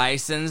 medically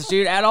licensed,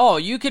 dude, at all.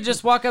 You could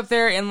just walk up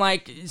there and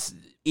like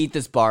Eat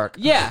this bark.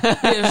 Yeah,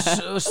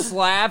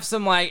 slap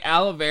some like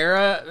aloe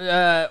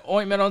vera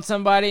ointment on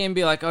somebody and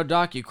be like, "Oh,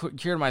 doc, you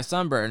cured my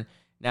sunburn.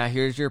 Now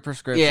here's your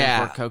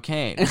prescription for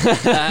cocaine."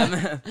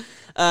 So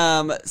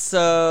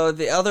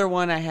the other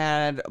one I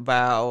had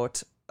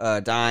about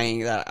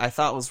dying that I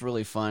thought was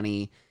really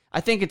funny.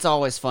 I think it's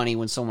always funny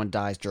when someone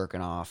dies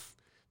jerking off.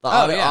 The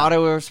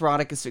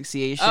autoerotic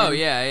asphyxiation. Oh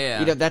yeah.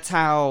 You know, that's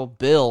how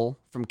Bill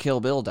from Kill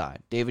Bill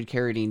died. David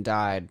Carradine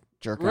died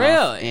jerking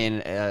off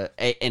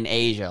in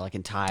Asia, like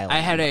in Thailand.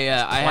 I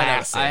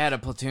had a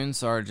platoon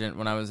sergeant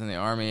when I was in the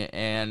Army,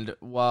 and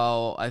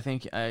while I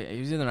think he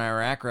was either in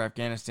Iraq or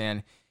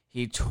Afghanistan,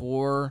 he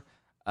tore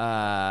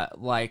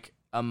like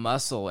a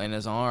muscle in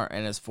his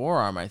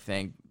forearm. I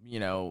think,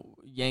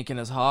 yanking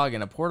his hog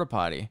in a porta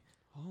potty.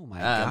 Oh my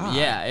god!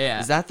 Yeah.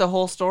 Is that the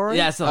whole story?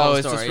 Yeah, that's the whole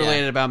story. It's just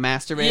related about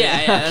masturbating.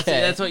 Yeah.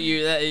 Okay. That's what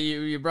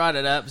you brought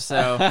it up.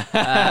 So I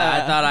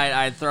thought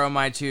I'd throw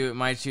my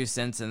 2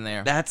 cents in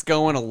there. That's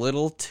going a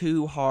little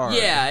too hard.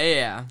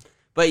 Yeah.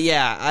 But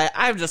yeah,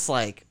 I'm just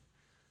like,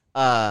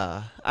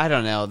 I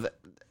don't know.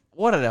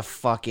 What a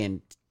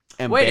fucking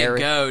way to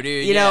go,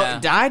 dude. You know,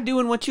 die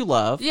doing what you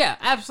love. Yeah,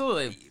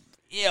 absolutely.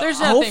 Yeah, there's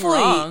nothing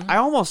wrong.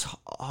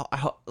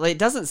 It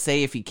doesn't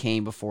say if he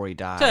came before he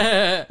died,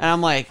 and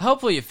I'm like,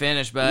 hopefully you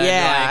finish, but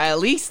at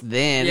least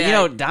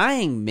then,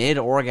 dying mid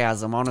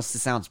orgasm honestly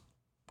sounds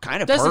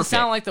kind of doesn't perfect.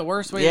 sound like the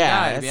worst way to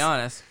die, to be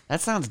honest.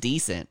 That sounds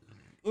decent,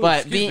 Ooh,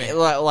 but being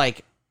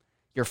like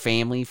your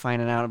family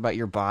finding out about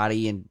your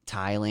body in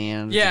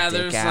Thailand,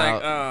 they're just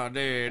like, oh,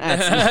 dude,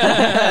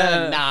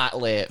 that's not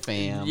lit,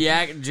 fam.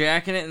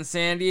 Jacking it in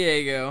San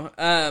Diego.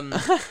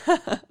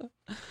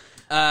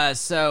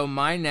 So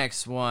my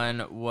next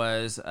one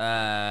was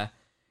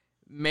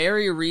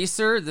Mary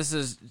Reeser. This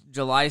is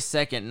July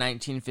 2nd,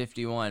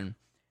 1951.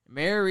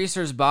 Mary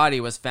Reeser's body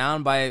was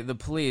found by the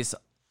police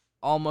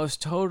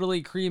almost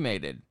totally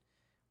cremated.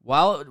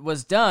 While it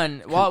was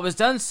done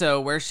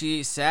so, where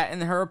she sat in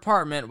her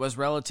apartment was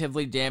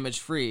relatively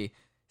damage-free.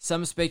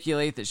 Some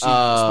speculate that she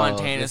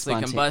spontaneously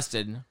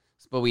combusted.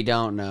 But we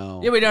don't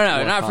know. Yeah, we don't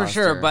know. Not for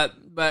sure, but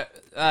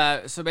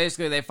so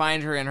basically they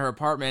find her in her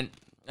apartment.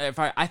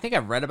 I think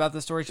I've read about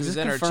this story. She was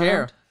in her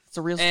chair. It's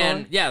a real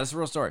story? It's a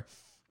real story.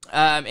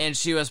 And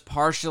she was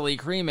partially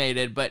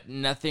cremated, but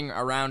nothing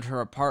around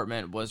her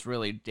apartment was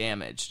really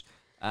damaged.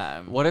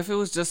 What if it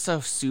was just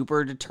a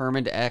super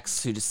determined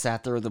ex who just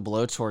sat there with a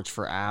blowtorch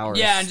for hours?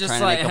 Yeah, and just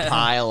trying to make a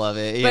pile of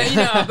it.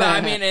 But I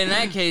mean, in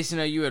that case,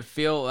 you would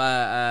feel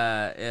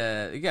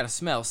you got to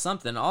smell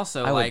something.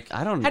 Also,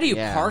 how do you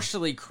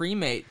partially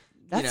cremate?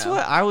 That's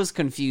what I was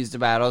confused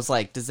about. I was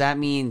like, does that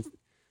mean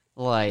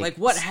like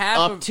what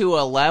happened up to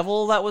a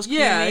level that was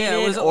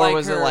cremated,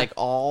 was it like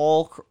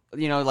all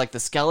like the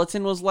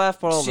skeleton was left,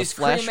 but all the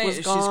flesh was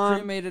gone? She's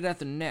cremated at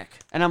the neck.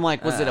 And I'm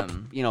like, was it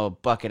a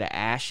bucket of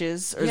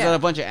ashes, or is that a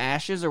bunch of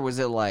ashes, or was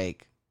it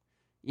like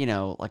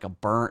like a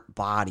burnt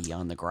body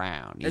on the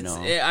ground?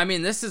 I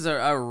mean, this is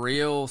a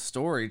real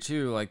story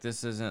too. Like,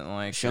 this isn't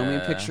like show me a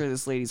picture of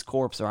this lady's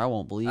corpse, or I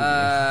won't believe you.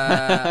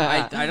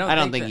 I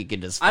don't think you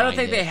can just. I don't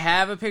think they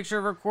have a picture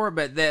of her corpse,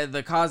 but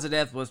the cause of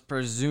death was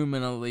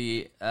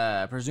presumably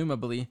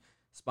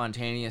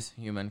spontaneous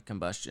human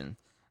combustion.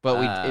 But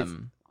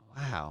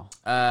wow.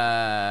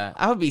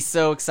 I would be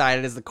so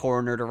excited as the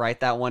coroner to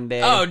write that one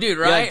day. Oh, dude,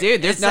 right? Like,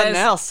 dude, there's nothing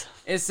else.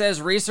 It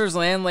says Reeser's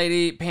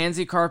landlady,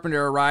 Pansy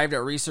Carpenter, arrived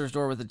at Reeser's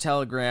door with a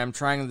telegram.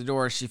 Trying the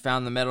door, she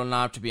found the metal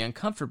knob to be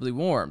uncomfortably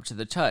warm to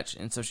the touch,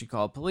 and so she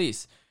called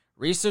police.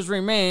 Reeser's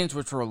remains,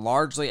 which were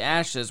largely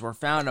ashes, were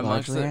found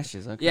amongst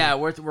ashes, okay. Yeah,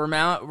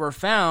 were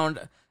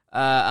found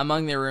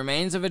among the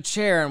remains of a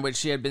chair in which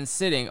she had been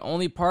sitting.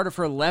 Only part of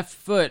her left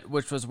foot,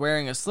 which was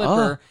wearing a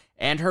slipper,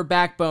 and her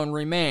backbone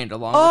remained,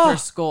 along with her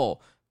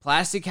skull.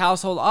 Plastic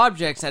household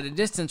objects at a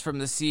distance from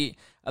the seat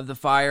of the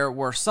fire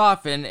were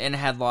softened and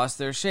had lost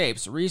their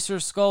shapes.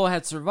 Reeser's skull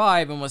had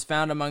survived and was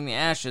found among the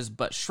ashes,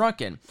 but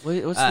shrunken.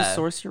 What's the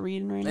source you're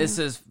reading right now? This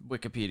is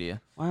Wikipedia.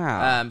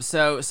 Wow.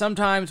 So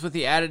sometimes with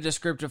the added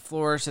descriptive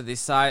flourish of the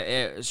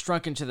size,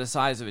 shrunken to the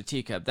size of a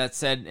teacup. That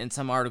said, in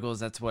some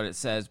articles, that's what it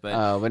says,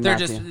 but they're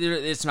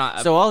it's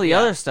not. So all the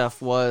other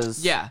stuff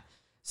was. Yeah.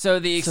 So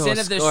the extent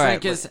of the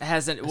shrinkage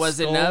was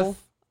enough.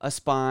 A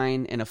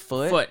spine and a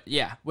foot?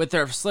 Yeah, with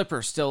their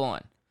slipper still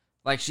on.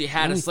 Like, she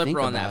had a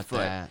slipper on that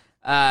foot.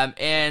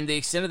 And the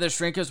extent of the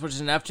shrinkage was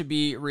enough to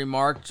be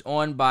remarked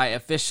on by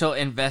official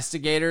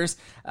investigators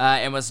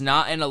and was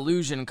not an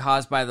illusion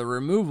caused by the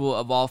removal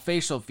of all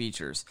facial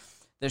features.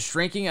 The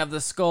shrinking of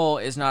the skull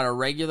is not a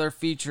regular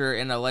feature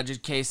in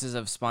alleged cases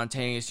of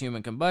spontaneous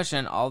human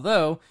combustion,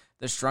 although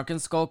the shrunken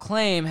skull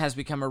claim has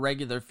become a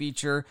regular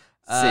feature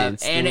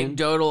of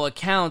anecdotal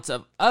accounts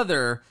of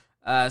other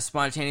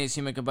spontaneous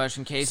human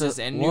combustion cases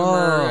So- and whoa.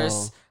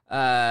 numerous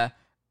oh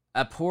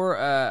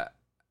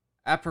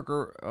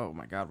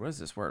my god, what is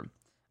this word?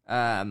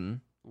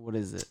 What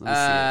is it? Let me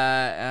see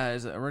it.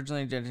 Is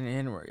originally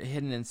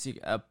hidden in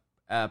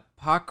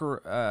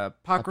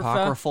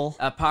Apocryphal.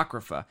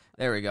 Apocrypha.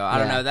 There we go. I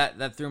don't Yeah. know,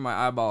 that threw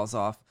my eyeballs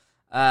off.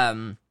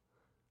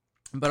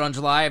 But on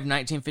July of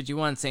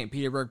 1951, St.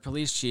 Petersburg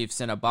police chief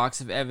sent a box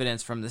of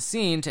evidence from the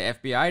scene to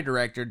FBI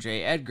director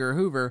J. Edgar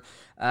Hoover.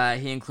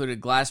 He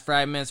included glass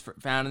fragments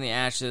found in the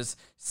ashes,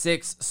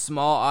 6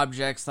 small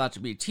objects thought to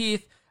be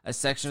teeth, a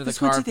section of the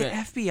This went to carpet.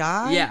 the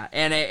FBI? Yeah,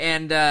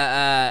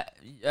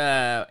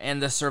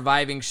 and the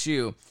surviving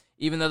shoe.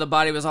 Even though the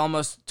body was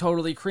almost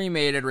totally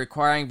cremated,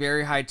 requiring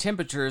very high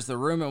temperatures, the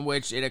room in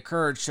which it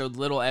occurred showed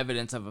little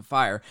evidence of a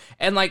fire.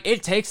 And like,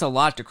 it takes a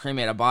lot to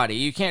cremate a body.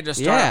 You can't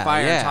just start a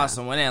fire and toss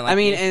someone in. Like, I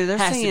mean, it and they're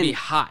has saying, to be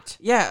hot.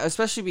 Yeah,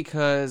 especially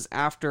because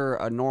after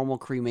a normal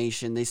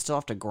cremation, they still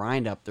have to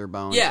grind up their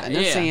bones. Yeah, and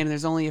they're yeah. saying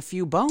there's only a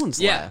few bones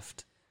Yeah.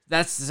 left.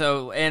 That's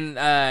so, and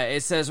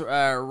it says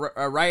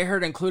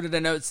Reichert included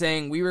a note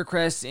saying, "We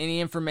request any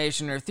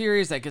information or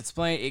theories that could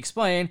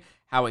explain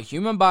how a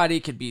human body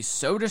could be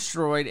so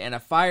destroyed and a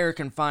fire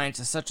confined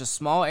to such a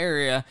small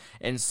area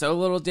and so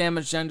little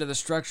damage done to the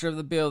structure of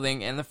the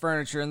building and the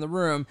furniture in the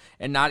room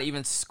and not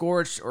even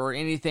scorched or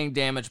anything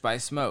damaged by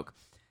smoke."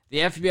 The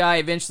FBI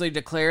eventually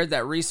declared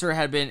that Reeser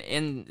had been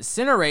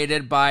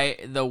incinerated by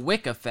the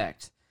Wick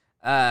effect.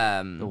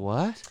 The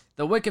what?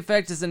 The wick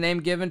effect is a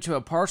name given to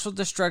a partial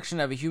destruction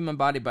of a human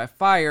body by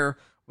fire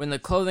when the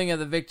clothing of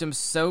the victim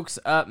soaks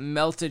up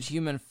melted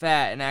human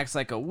fat and acts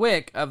like a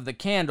wick of the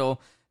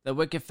candle. The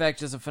wick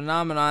effect is a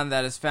phenomenon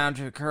that is found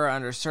to occur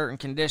under certain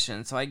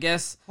conditions. So I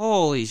guess...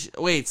 Holy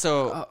wait,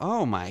 so...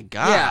 oh my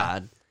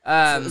god.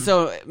 Yeah.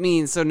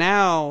 So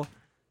now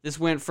this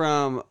went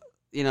from,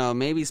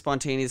 maybe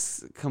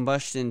spontaneous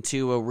combustion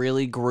to a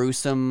really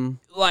gruesome...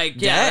 Like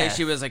death.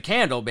 she was a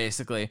candle,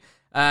 basically.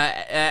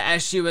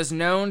 As she was a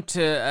known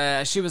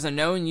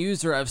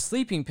user of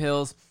sleeping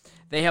pills,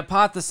 they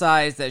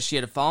hypothesized that she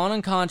had fallen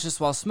unconscious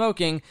while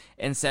smoking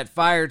and set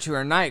fire to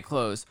her night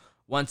clothes.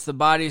 Once the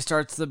body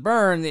starts to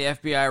burn, the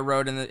FBI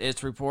wrote in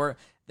its report,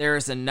 there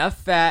is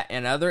enough fat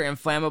and other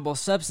inflammable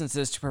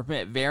substances to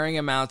permit varying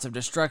amounts of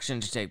destruction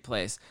to take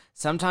place.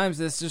 Sometimes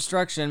this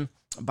destruction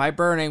by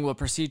burning will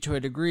proceed to a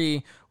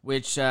degree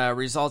which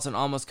results in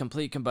almost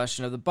complete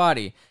combustion of the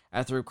body.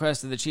 At the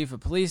request of the chief of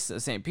police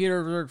of St.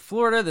 Petersburg,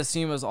 Florida, the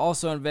scene was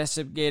also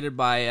investigated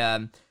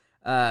by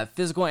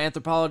physical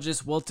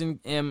anthropologist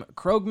Wilton M.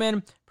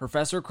 Krogman.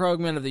 Professor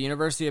Krogman of the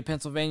University of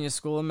Pennsylvania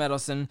School of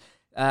Medicine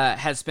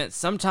had spent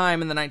some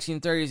time in the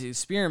 1930s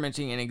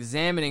experimenting and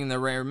examining the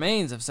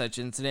remains of such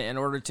incident in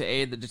order to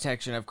aid the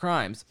detection of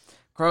crimes.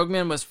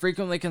 Krogman was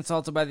frequently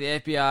consulted by the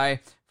FBI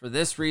for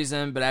this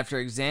reason, but after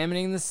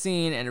examining the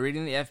scene and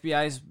reading the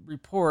FBI's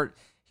report,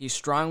 he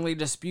strongly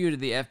disputed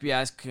the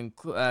FBI's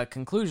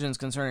conclusions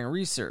concerning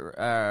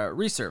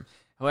Reeser.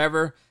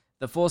 However,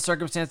 the full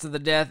circumstance of the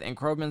death and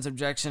Krogman's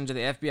objection to the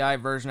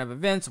FBI version of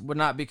events would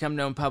not become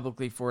known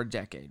publicly for a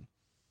decade.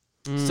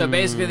 So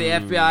basically, the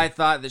FBI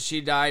thought that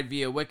she died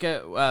via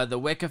the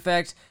Wick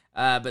effect,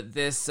 but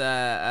this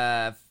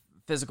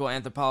physical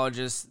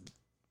anthropologist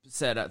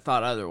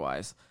thought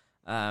otherwise.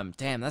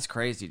 Damn, that's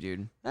crazy,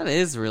 dude. That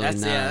is really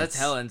nuts. Yeah, that's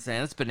hella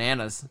insane. That's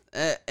bananas.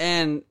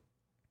 And,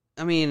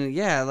 I mean,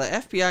 yeah, the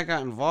FBI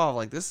got involved.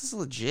 Like, this is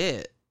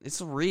legit.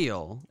 It's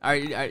real. Are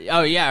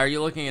you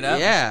looking it up?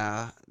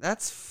 Yeah,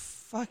 that's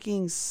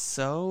fucking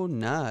so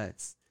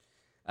nuts.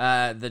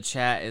 The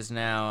chat is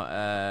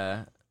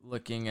now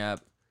looking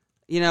up.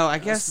 I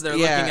guess they're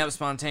looking up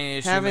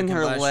spontaneous having human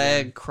her combustion.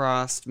 leg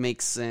crossed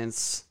makes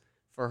sense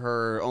for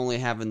her only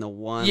having the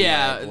one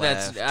Yeah, leg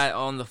that's left.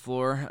 on the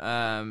floor.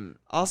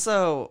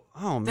 Also,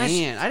 oh That's-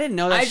 man, I didn't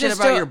know that I shit just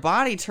about don't- your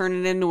body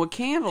turning into a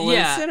candle and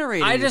Yeah,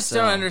 incinerating I just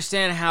don't itself.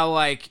 understand how,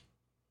 like,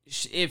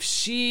 if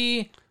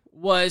she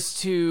was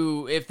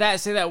to, if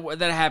that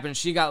happened,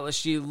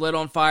 she lit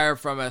on fire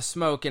from a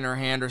smoke in her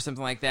hand or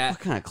something like that. What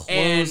kind of clothes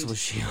And- was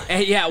she wearing?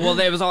 And yeah, well,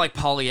 it was all like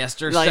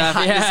polyester Like,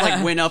 stuff. Yeah. just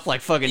like went up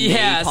like fucking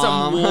yeah,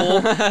 some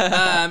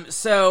napalm. wool.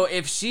 So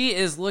if she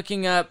is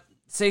looking up,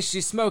 say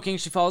she's smoking,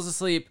 she falls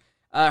asleep,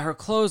 her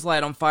clothes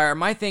light on fire.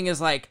 My thing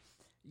is like,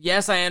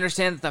 yes, I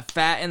understand that the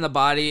fat in the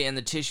body and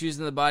the tissues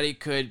in the body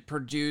could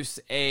produce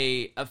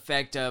a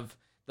effect of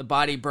the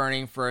body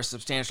burning for a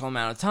substantial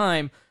amount of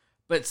time,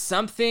 but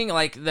something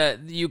like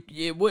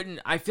it wouldn't.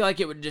 I feel like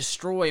it would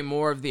destroy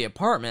more of the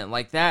apartment,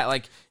 like that.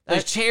 Like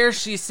the chair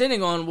she's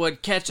sitting on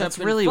would catch up. That's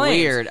in really flames.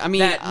 weird. I mean,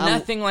 that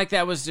nothing like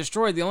that was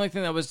destroyed. The only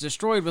thing that was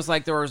destroyed was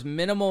like there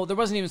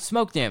wasn't even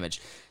smoke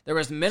damage. There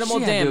was minimal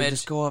She had to damage.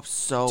 just go up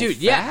so Dude,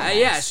 fast.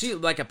 yeah, she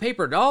like a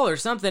paper doll or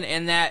something,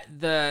 and that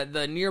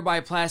the nearby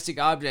plastic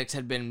objects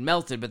had been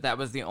melted, but that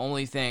was the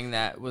only thing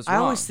that was wrong. I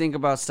always think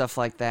about stuff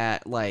like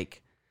that.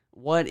 Like,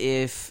 what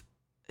if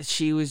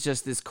she was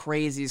just this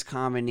craziest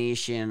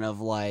combination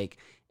of like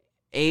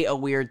ate a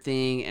weird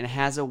thing and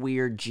has a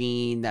weird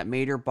gene that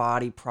made her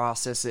body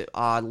process it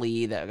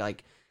oddly, that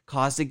like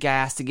caused a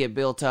gas to get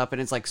built up,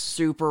 and it's like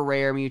super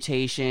rare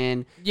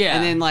mutation. Yeah.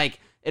 And then like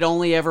it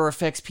only ever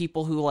affects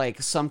people who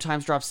like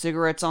sometimes drop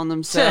cigarettes on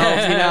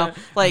themselves, you know,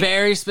 like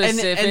Very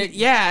specific.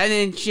 And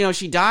then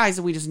she dies,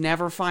 and we just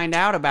never find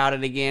out about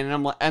it again.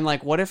 And I'm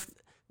like, what if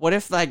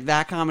like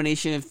that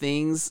combination of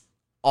things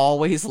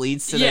always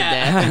leads to their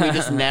death, and we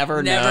just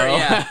never know?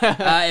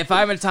 Yeah. If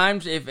I'm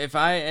if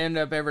I end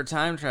up ever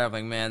time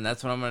traveling, man,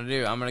 that's what I'm gonna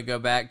do. I'm gonna go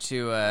back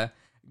to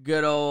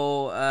good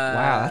old.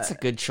 Wow, that's a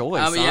good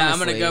choice. I'm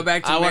gonna go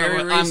back to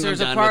Mary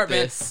Reeser's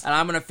apartment, and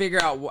I'm gonna figure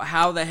out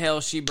how the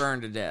hell she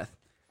burned to death.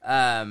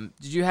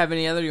 Did you have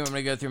any other? Or you want me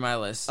to go through my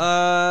list?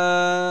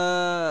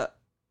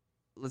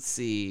 Let's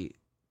see.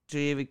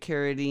 David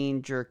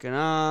Carradine jerking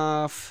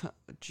off.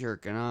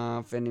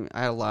 And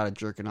I had a lot of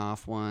jerking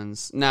off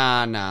ones.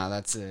 Nah,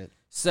 that's it.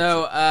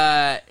 So,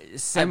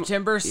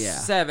 September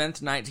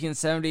 7th,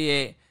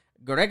 1978,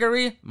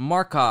 Gregory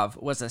Markov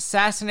was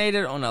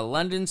assassinated on a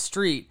London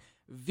street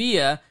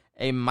via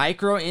a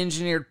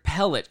micro-engineered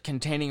pellet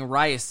containing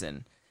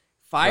ricin.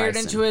 Fired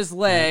into his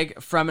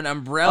leg from an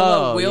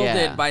umbrella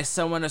wielded by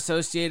someone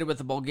associated with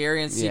the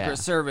Bulgarian Secret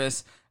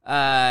Service.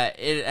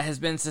 It has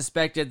been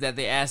suspected that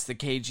they asked the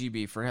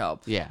KGB for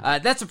help. Yeah.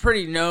 That's a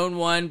pretty known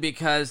one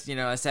because,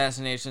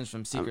 assassinations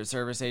from Secret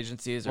Service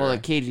agencies the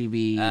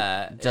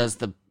KGB does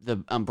the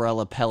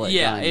umbrella pellet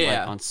gun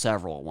like, on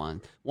several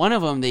ones. One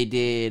of them they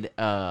did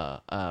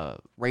a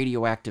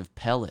radioactive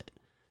pellet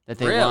that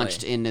they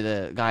launched into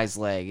the guy's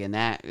leg, and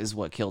that is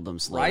what killed him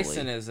slowly.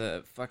 Ricin is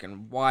a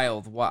fucking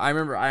wild. I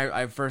remember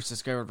I first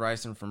discovered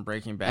ricin from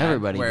Breaking Bad.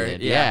 Everybody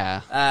did,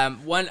 yeah.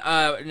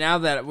 Now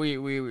that we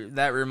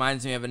that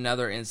reminds me of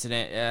another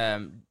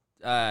incident.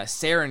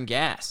 Sarin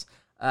gas.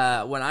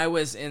 When I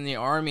was in the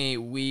Army,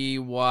 we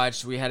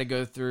had to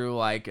go through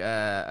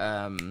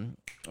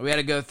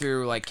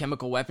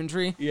chemical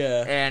weaponry.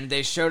 Yeah, and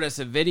they showed us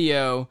a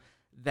video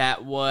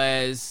that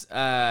was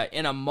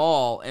in a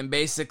mall, and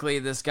basically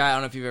this guy, I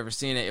don't know if you've ever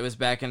seen it, it was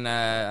back in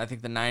I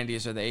think the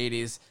 90s or the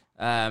 80s,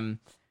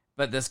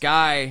 but this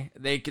guy,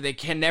 they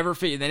never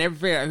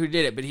figure out who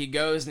did it, but he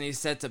goes and he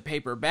sets a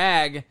paper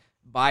bag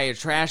by a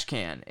trash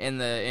can, and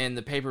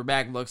the paper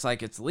bag looks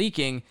like it's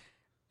leaking.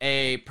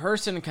 A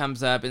person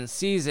comes up and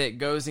sees it,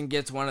 goes and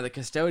gets one of the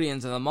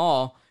custodians in the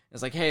mall.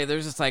 It's like, hey,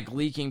 there's this like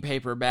leaking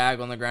paper bag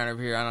on the ground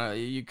over here, I don't know,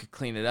 you could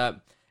clean it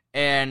up.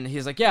 And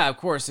he's like, yeah, of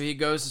course. So he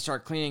goes to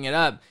start cleaning it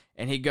up,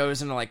 and he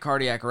goes into like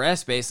cardiac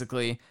arrest,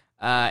 basically,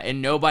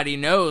 and nobody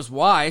knows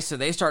why. So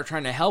they start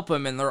trying to help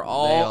him, and they're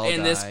all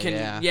in this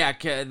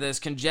this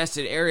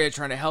congested area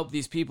trying to help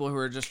these people who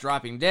are just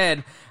dropping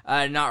dead,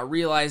 not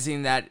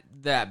realizing that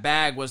that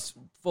bag was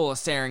full of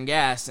sarin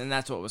gas, and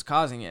that's what was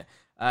causing it.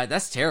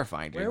 That's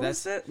terrifying, dude. Where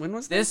was it? When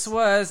was this? This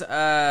was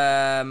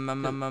sarin.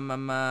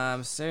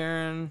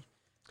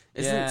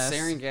 Isn't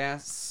sarin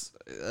gas?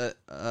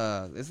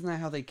 Isn't that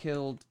how they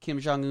killed Kim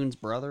Jong-un's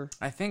brother?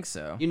 I think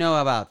so. You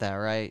know about that,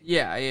 right?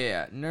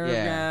 Yeah. Nerve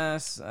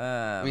gas.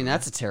 I mean,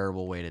 that's a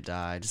terrible way to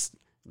die. Just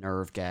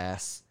nerve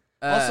gas.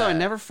 Also, I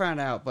never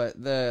found out, but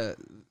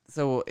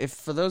if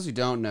for those who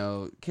don't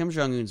know, Kim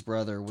Jong-un's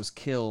brother was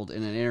killed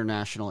in an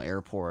international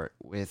airport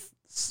with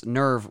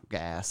nerve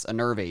gas, a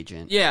nerve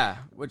agent. Yeah,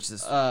 which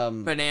is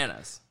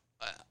bananas.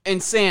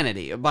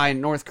 Insanity by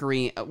North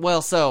Korean.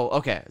 Well,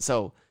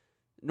 so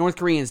North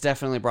Koreans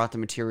definitely brought the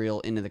material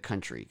into the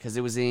country because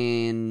it was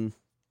in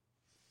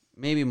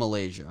maybe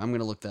Malaysia. I'm going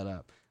to look that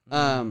up.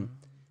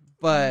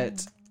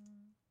 But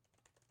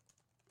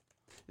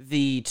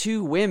the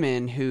two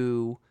women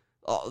who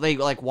they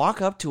like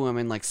walk up to him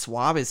and like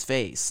swab his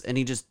face, and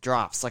he just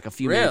drops like a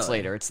few minutes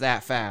later. It's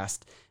that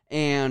fast.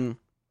 And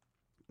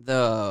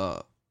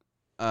the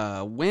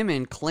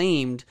women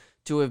claimed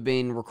to have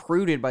been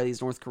recruited by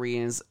these North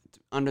Koreans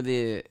under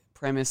the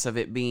premise of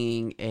it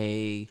being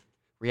a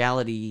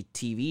reality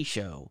TV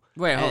show.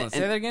 Wait, hold on.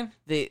 Say that again?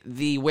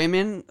 The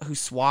women who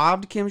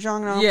swabbed Kim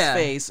Jong-un's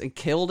face and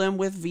killed him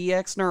with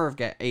VX nerve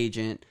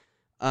agent.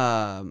 It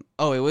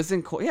was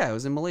in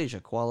Malaysia,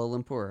 Kuala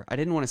Lumpur. I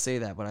didn't want to say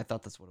that, but I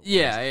thought that's what it was.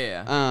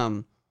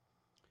 Yeah.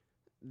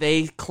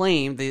 They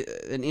claimed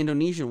an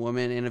Indonesian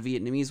woman and a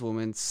Vietnamese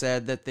woman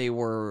said that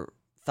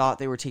thought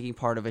they were taking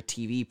part of a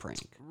TV prank.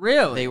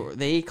 Really?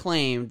 They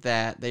claimed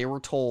that they were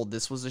told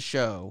this was a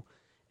show,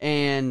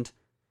 and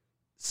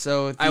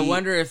so I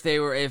wonder if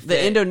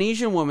the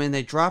Indonesian woman,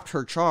 they dropped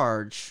her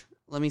charge.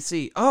 Let me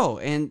see. Oh,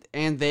 and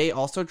they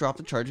also dropped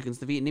the charge against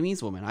the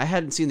Vietnamese woman. I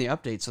hadn't seen the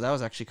update, so that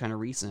was actually kind of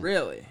recent.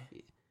 Really?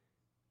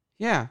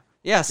 Yeah.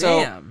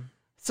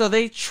 So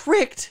they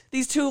tricked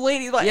these two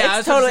ladies. Like,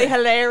 it's totally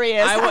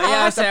hilarious.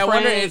 I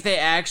wonder if they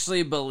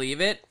actually believe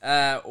it,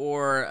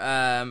 or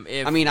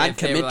if. I mean, I'd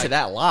commit to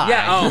that lie.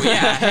 Yeah. Oh,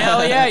 yeah.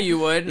 Hell yeah, you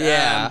would.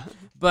 Yeah.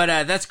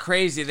 But that's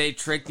crazy. They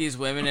trick these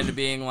women into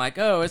being like,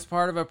 "Oh, it's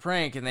part of a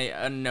prank," and they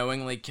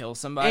unknowingly kill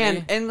somebody.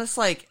 And it's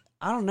like,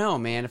 I don't know,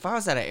 man. If I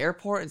was at an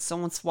airport and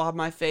someone swabbed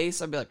my face,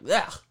 I'd be like,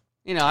 ugh.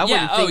 I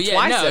wouldn't think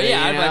twice of it.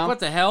 I'd be like, what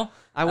the hell?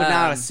 I would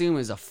not assume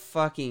is a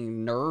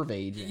fucking nerve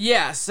agent.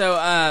 Yeah.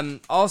 So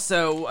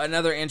also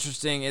another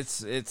interesting.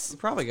 It's You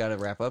probably got to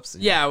wrap up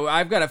soon. yeah.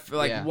 I've got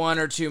Yeah. one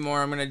or two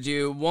more I'm gonna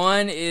do.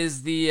 One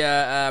is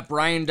the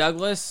Brian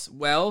Douglas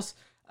Wells.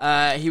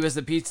 He was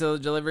the pizza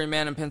delivery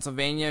man in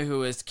Pennsylvania who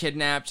was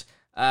kidnapped.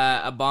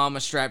 A bomb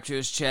was strapped to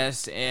his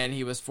chest, and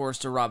he was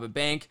forced to rob a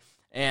bank.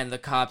 And the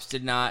cops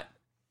did not,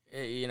 act.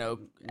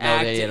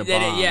 they had a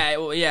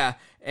bomb. Yeah.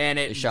 And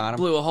it shot him?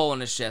 blew a hole in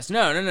his chest.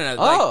 No.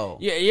 Oh.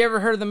 You ever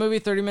heard of the movie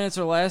 30 Minutes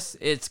or Less?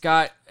 It's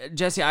got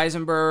Jesse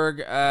Eisenberg,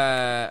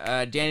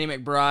 Danny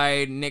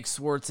McBride, Nick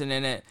Swartzen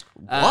in it.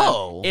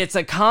 Whoa. It's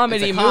a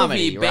comedy, It's a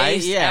comedy, movie right?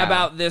 based Yeah.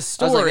 about this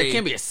I was story. like, it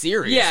can't be a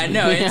series. Yeah,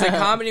 no, it's a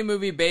comedy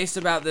movie based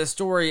about this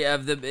story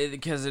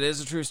because it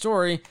is a true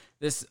story.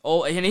 This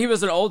old, and he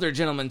was an older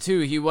gentleman too.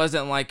 He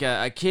wasn't like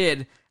a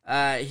kid.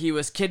 He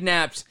was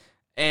kidnapped,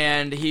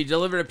 and he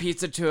delivered a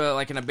pizza to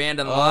an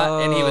abandoned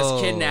lot, and he was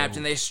kidnapped,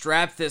 and they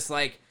strapped this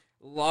like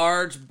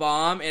large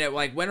bomb, and it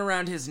like went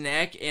around his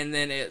neck, and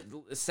then it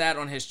sat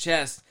on his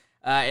chest,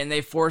 and they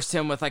forced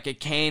him with like a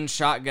cane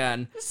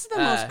shotgun. This is the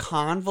most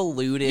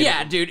convoluted.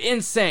 Yeah, dude,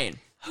 insane.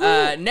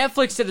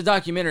 Netflix did a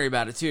documentary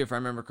about it too, if I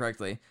remember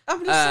correctly.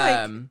 I'm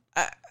just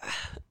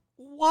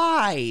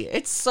why?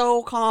 It's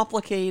so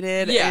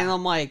complicated. Yeah. And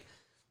I'm like,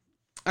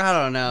 I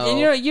don't know.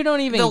 And you don't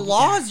even the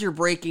laws you're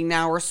breaking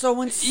now are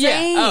so insane.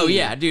 Yeah. Oh,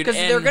 yeah, dude. Because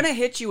And- they're gonna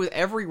hit you with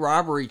every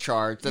robbery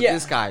charge that Yeah.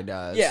 this guy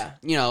does. Yeah.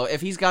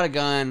 If he's got a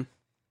gun,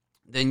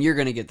 then you're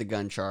gonna get the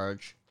gun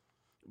charge.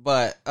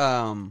 But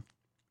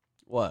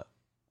what?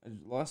 I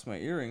lost my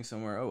earring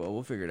somewhere. Oh well,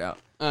 we'll figure it out.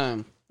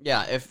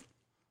 Yeah.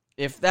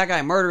 If that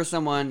guy murders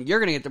someone, you're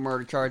gonna get the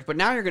murder charge. But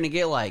now you're gonna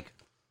get like,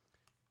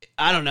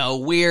 I don't know,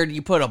 weird.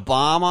 You put a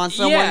bomb on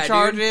someone Yeah, dude.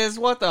 charges.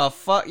 What the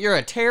fuck? You're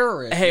a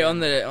terrorist. Hey, on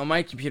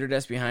my computer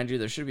desk behind you,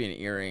 there should be an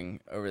earring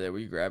over there. Will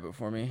you grab it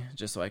for me,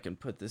 just so I can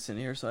put this in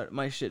here so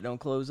my shit don't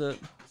close up?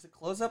 Does it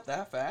close up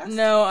that fast?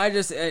 No, I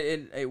just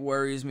it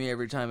worries me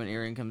every time an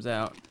earring comes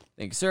out.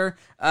 Thank you, sir.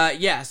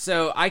 Yeah.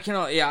 So I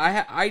can.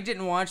 Yeah, I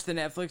didn't watch the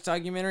Netflix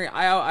documentary.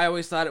 I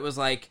always thought it was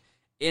like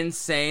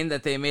insane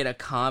that they made a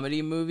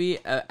comedy movie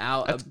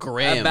That's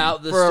grim.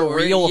 about the For a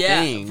story. real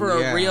yeah, thing. for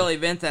Yeah. a real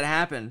event that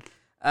happened.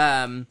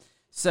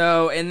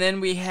 So and then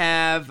we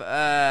have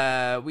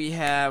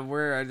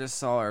where I just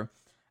saw her,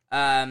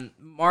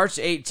 March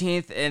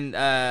 18th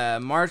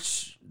and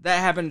March that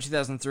happened in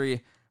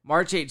 2003.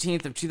 March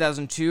 18th of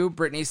 2002,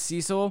 Brittany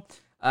Cecil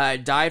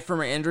died from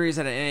her injuries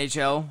at an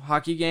NHL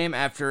hockey game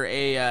after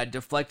a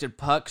deflected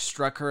puck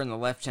struck her in the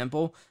left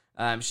temple.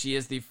 She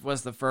was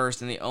the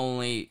first and the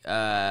only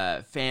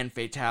fan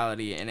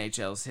fatality in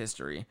NHL's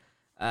history.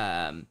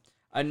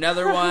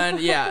 Another one,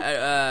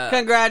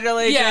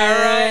 Congratulations.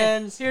 yeah,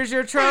 right. Here's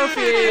your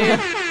trophy.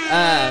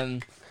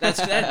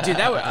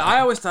 I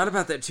always thought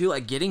about that too,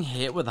 like getting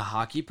hit with a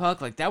hockey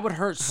puck, like that would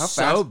hurt How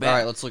so fast? bad. All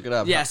right, let's look it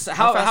up. Yes,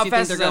 How how fast do you think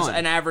fast is they're going?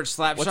 an average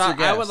slap What's shot?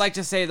 your I guess? would like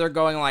to say they're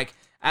going like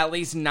at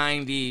least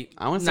 90,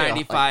 I want to say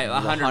 95,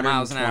 like 100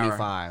 miles an hour.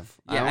 125.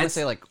 Yeah, I want to it's-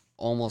 say like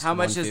almost. How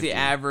much is the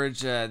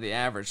 150.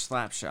 average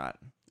slap shot?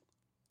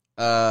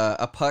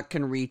 A puck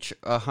can reach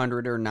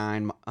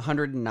 109.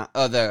 109.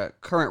 Oh, the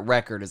current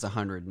record is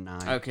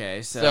 109.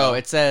 Okay, So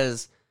it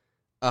says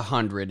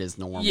 100 is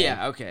normal.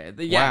 yeah, okay,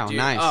 yeah, Wow, dude.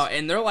 nice. Oh,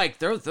 and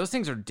those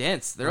things are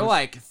dense. They're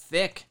like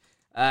thick.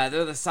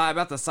 They're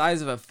about the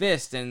size of a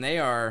fist, and they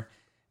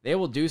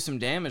will do some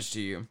damage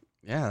to you.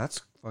 Yeah,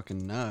 that's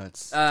fucking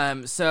nuts.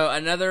 So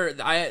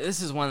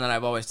this is one that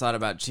I've always thought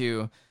about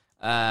too.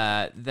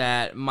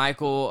 That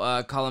Michael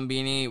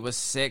Colombini was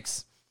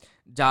 6,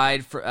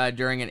 died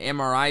during an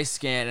MRI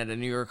scan at a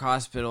New York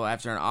hospital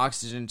after an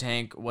oxygen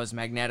tank was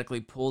magnetically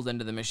pulled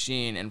into the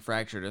machine and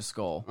fractured his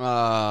skull.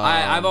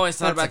 I've always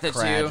thought about that's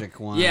that a too. tragic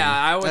one. Yeah,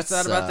 I always That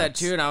thought about that sucks.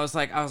 too, and I was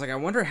like, I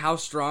wonder how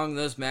strong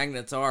those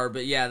magnets are.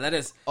 But yeah,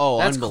 that's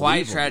unbelievably.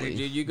 quite tragic,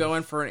 dude. You go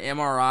in for an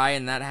MRI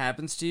and that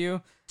happens to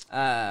you.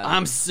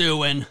 I'm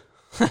suing.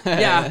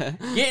 Yeah,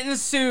 getting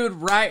sued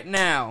right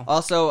now.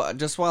 Also,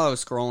 just while I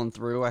was scrolling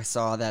through, I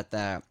saw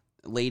that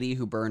lady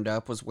who burned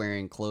up was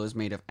wearing clothes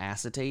made of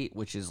acetate,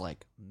 which is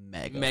like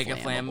mega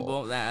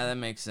Flammable. That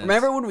makes sense.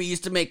 Remember when we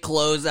used to make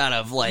clothes out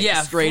of like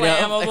Yeah, straight up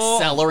flammable.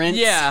 accelerants?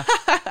 Yeah,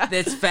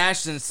 that's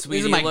fashion,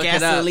 sweetie. These are my Look it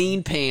up.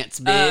 gasoline pants,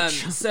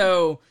 bitch.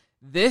 So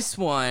this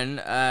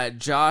one,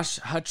 Josh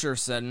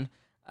Hutcherson,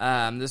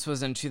 this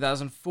was in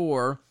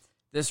 2004.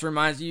 This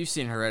reminds you've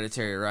seen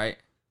Hereditary, right?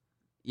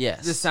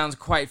 Yes. This sounds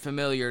quite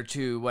familiar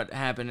to what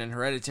happened in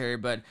Hereditary,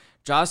 but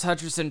Josh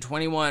Hutcherson,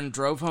 21,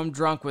 drove home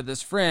drunk with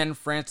his friend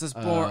Francis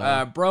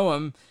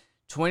Broham,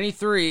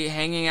 23,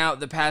 hanging out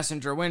the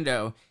passenger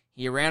window.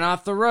 He ran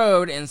off the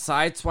road and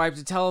sideswiped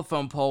a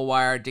telephone pole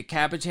wire,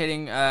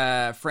 decapitating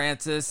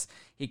Francis.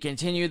 He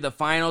continued the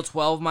final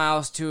 12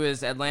 miles to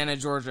his Atlanta,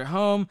 Georgia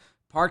home,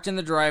 parked in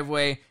the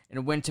driveway,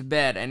 and went to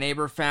bed. A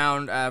neighbor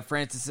found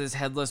Francis's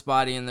headless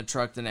body in the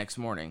truck the next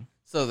morning.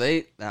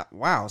 So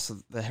wow. So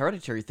the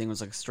Hereditary thing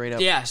was like straight up.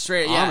 Yeah,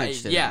 straight. Yeah, homage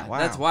to them. yeah. Wow.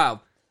 That's wild.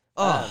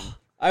 Oh,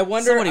 I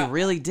wonder. somebody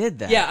really did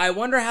that. Yeah, I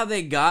wonder how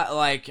they got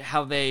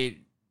how they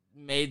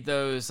made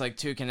those like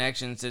two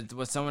connections.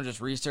 Was someone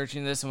just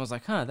researching this and was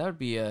like, "Huh, that would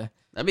be a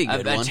That'd be a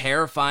good one.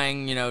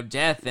 terrifying,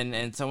 death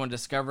and someone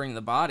discovering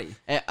the body."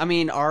 I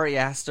mean, Ari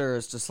Aster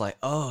is just like,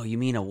 oh, you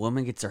mean a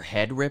woman gets her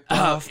head ripped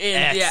off?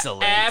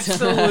 Excellent. Yeah,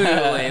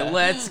 absolutely.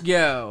 Let's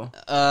go.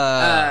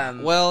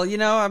 Well,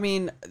 I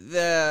mean,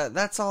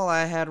 that's all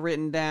I had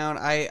written down.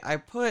 I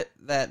put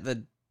that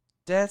the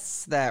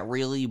deaths that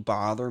really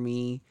bother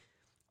me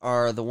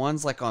are the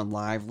ones like on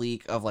Live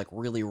Leak of like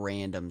really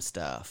random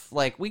stuff.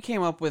 Like we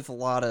came up with a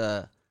lot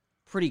of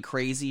pretty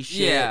crazy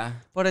shit. Yeah.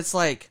 But it's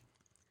like,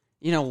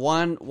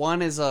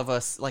 one is of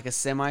a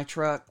semi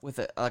truck with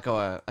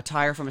a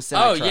tire from a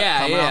semi truck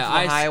coming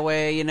off the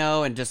highway,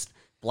 and just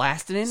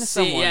blasting into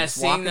someone. Yeah, just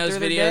seeing walking those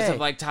through the videos day. of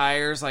like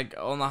tires like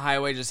on the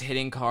highway just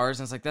hitting cars,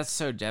 and it's like that's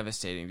so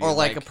devastating. Dude. Or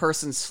like a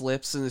person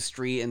slips in the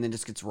street and then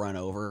just gets run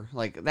over.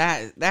 Like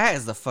that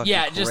is the fucking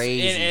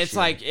crazy it's shit.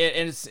 like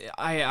it's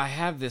I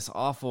have this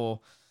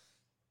awful.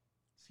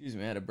 Excuse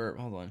me, I had a burp.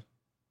 Hold on.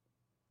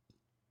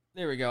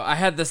 There we go. I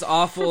had this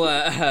awful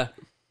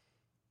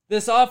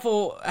this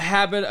awful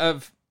habit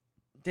of,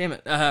 damn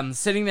it,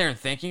 sitting there and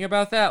thinking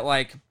about that.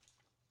 Like,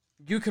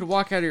 you could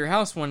walk out of your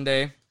house one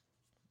day,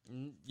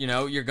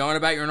 you're going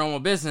about your normal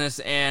business,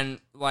 and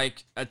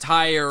like a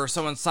tire or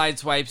someone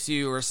sideswipes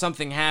you or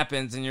something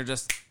happens, and you're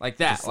just like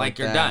that, Just like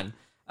you're that.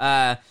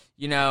 done.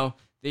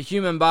 The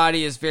human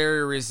body is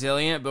very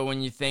resilient, but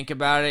when you think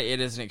about it, it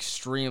is an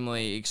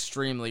extremely,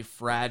 extremely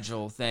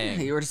fragile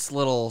thing. You were just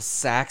little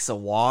sacks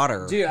of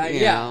water. Dude,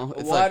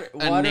 It's water like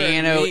a and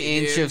nano meat,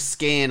 inch dude. of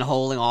skin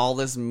holding all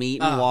this meat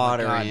Oh, and my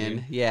water God, in.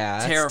 dude. Yeah,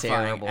 that's Terrifying,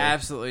 terrible.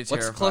 absolutely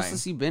terrifying. What's the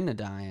closest you've been to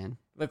dying?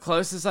 The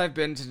closest I've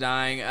been to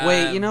dying.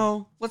 Wait,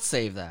 let's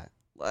save that.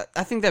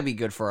 I think that'd be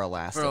good for our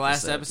last episode. For our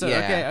last episode?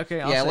 Yeah.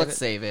 Okay, I'll yeah, save let's it.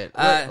 save it.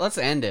 Let's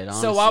end it,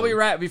 honestly. So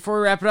before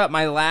we wrap it up,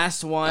 my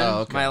last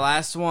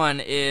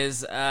one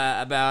is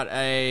about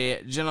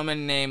a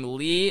gentleman named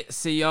Lee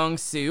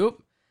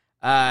Seong-soo.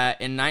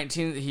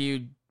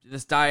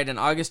 This died on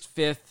August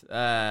 5th,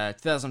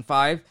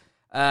 2005.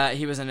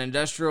 He was an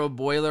industrial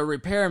boiler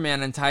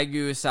repairman in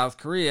Daegu, South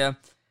Korea.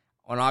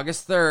 On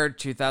August 3rd,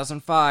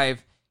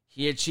 2005,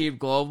 he achieved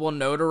global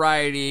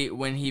notoriety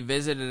when he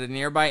visited a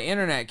nearby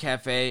internet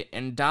cafe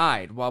and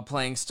died while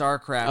playing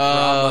StarCraft for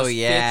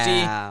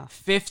almost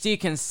 50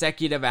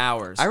 consecutive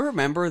hours. I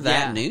remember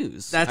that Yeah.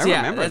 news. That's I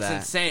remember that's that.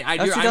 insane. I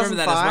That was remember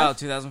that as 2005? well.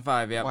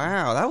 2005. Yeah.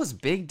 Wow, that was a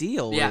big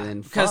deal. Yeah, Then.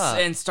 because Fuck.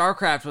 and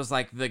StarCraft was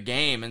like the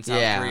game in South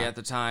Yeah. Korea at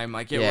the time.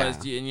 Like it Yeah. was,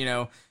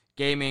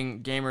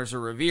 gamers are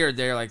revered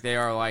there. Like they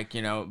are like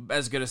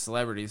as good as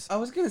celebrities. I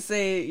was gonna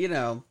say,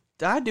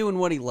 die doing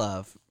what he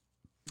loved.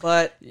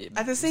 But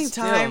at the same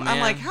Still, time, I'm man.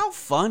 like, how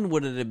fun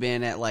would it have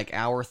been at like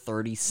hour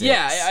 36?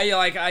 Yeah,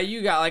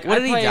 you got like What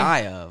I did play, he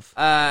die of?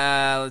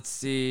 Let's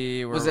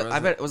see. I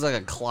bet it was like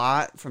a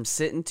clot from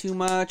sitting too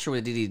much, or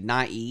did he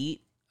not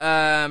eat?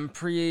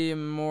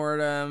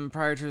 Pre-mortem,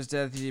 prior to his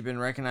death, he'd been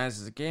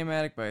recognized as a game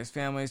addict by his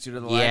family due to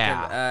the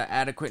lack of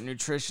adequate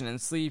nutrition and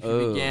sleep. He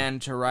Ooh. began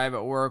to arrive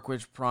at work,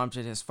 which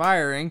prompted his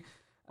firing.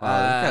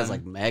 Wow, this guy's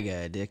like mega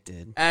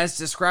addicted. As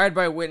described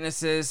by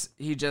witnesses,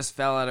 he just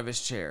fell out of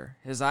his chair.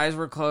 His eyes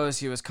were closed,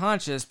 he was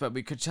conscious, but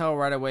we could tell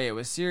right away it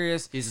was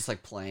serious. He's just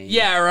like playing.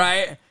 Yeah,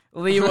 right?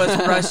 Lee was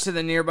rushed to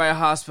the nearby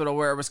hospital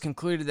where it was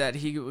concluded that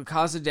the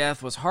cause of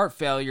death was heart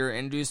failure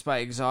induced by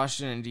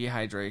exhaustion and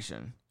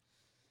dehydration.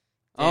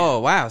 Oh,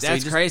 wow. So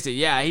That's crazy.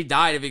 Yeah, he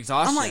died of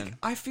exhaustion. I'm like,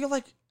 I feel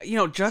like,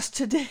 just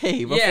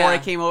today, before Yeah. I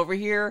came over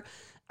here,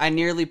 I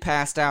nearly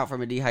passed out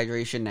from a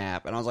dehydration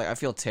nap, and I was like, I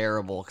feel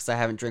terrible because I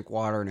haven't drank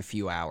water in a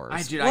few hours. I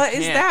What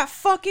is can't. that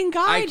fucking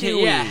guy I can't,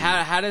 doing?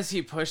 yeah, how does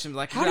he push him?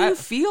 Like, How dude, do you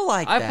feel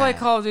like I that? play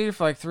Call of Duty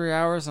for like 3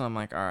 hours, and I'm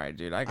like, all right,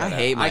 dude, I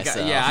hate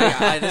myself.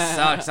 This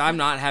sucks. I'm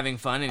not having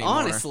fun anymore.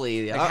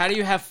 Honestly, like, how do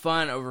you have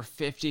fun over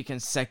 50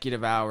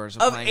 consecutive hours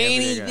of of playing a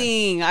video game?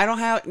 anything. I don't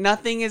have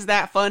nothing is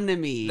that fun to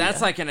me.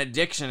 That's like an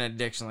addiction.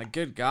 Like,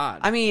 good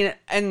God. I mean,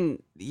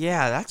 and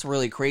yeah, that's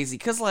really crazy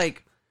because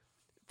like,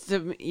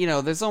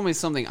 there's always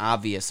something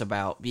obvious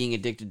about being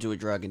addicted to a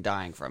drug and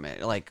dying from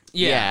it. Like,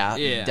 Yeah,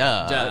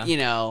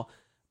 duh.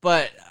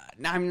 But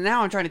now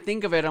I'm trying to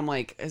think of it. I'm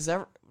like,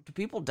 do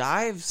people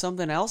die of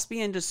something else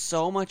being just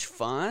so much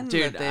fun?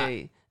 Dude, that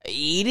they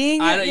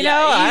eating?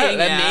 eating,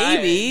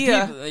 maybe.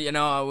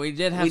 People, we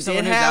did have We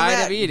someone did who have died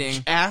that of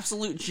eating.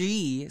 absolute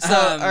G. So,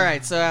 all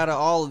right. So, out of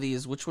all of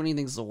these, which one do you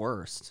think is the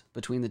worst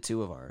between the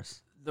two of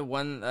ours?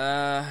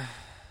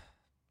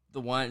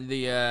 What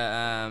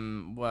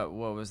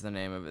was the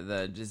name of it?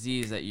 The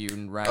disease that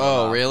you write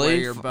Oh, off, really? where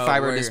your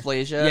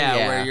Fibrodysplasia? Yeah,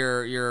 Yeah.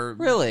 where your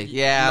Really?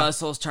 Yeah.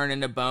 muscles turn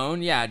into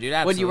bone. Yeah, dude,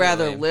 absolutely. Would you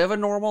rather live a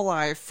normal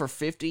life for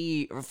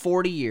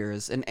 40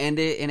 years and end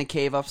it in a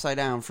cave upside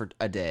down for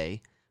a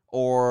day,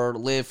 or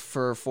live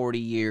for 40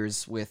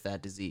 years with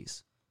that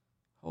disease?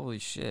 Holy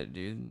shit,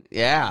 dude.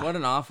 Yeah. What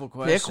an awful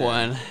question. Pick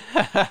one.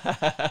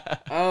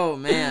 Oh,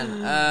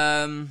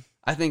 man.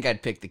 I think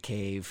I'd pick the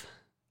cave.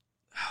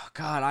 Oh,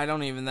 God, I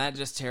don't even. That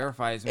just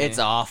terrifies me. It's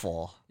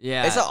awful.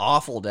 Yeah. It's an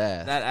awful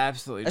death. That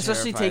absolutely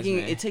Especially terrifies me.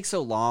 it takes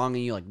so long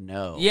and you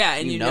know. Yeah,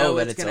 and you know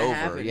that it's it's gonna over.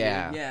 happen, dude.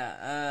 Yeah.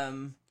 Yeah.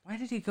 Why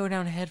did he go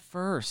down head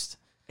first?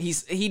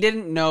 He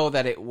didn't know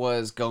that it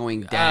was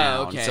going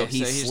down, okay. so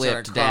he So he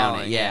slipped started down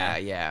crawling,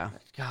 it. Yeah.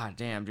 God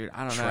damn, dude.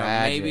 I don't know.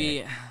 Tragic.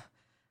 Maybe.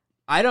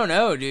 I don't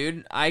know,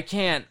 dude. I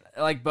can't.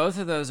 Like, both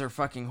of those are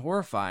fucking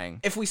horrifying.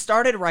 If we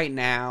started right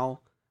now,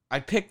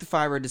 I'd pick the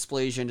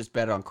fibrodysplasia and just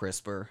bet on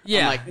CRISPR.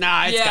 Yeah. I'm like,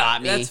 nah, it's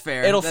got me. That's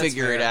fair. It'll That's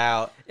figure fair. it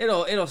out.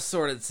 It'll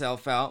sort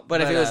itself out.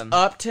 But if it was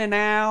up to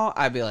now,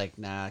 I'd be like,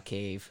 nah,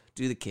 cave.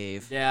 Do the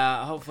cave.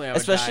 yeah, hopefully I would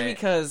Especially die.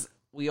 because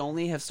we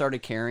only have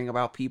started caring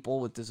about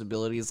people with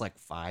disabilities like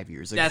 5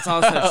 years ago. That's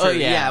also true.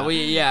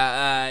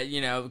 yeah.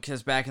 You know,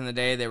 because back in the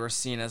day they were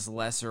seen as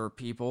lesser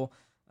people,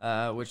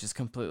 which is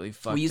completely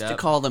fucked up. We used to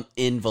call them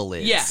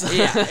invalids.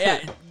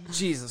 Yeah.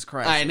 Jesus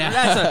Christ. I know.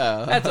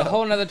 That's a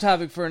whole nother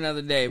topic for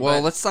another day. Well,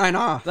 but let's sign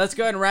off. let's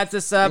go ahead and wrap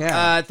this up.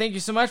 Yeah. Thank you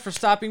so much for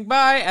stopping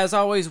by. As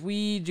always,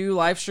 we do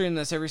live stream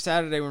this every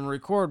Saturday when we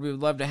record. We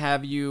would love to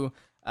have you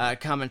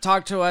come and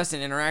talk to us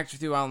and interact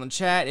with you all in the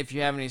chat. If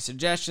you have any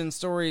suggestions,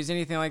 stories,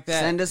 anything like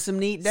that, Send us some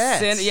neat deaths.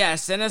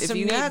 Send us If some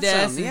you neat got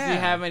deaths. some, If yeah. you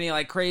have any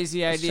like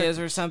crazy ideas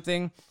or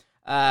something,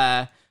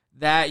 that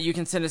you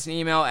can send us an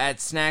email at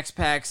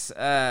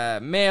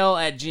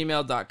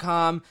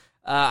snackspacksmail@gmail.com.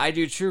 I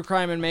do true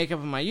crime and makeup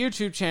on my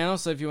YouTube channel,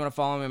 so if you want to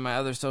follow me on my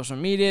other social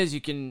medias,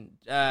 you can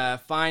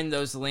find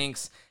those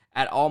links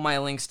at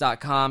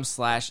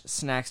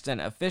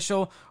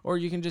allmylinks.com/snackstonofficial, or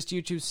you can just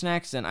YouTube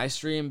Snackston. I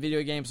stream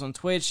video games on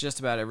Twitch just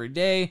about every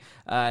day.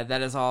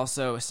 That is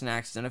also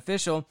Snackston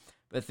Official.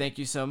 But thank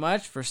you so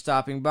much for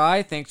stopping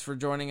by. Thanks for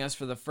joining us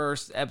for the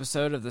first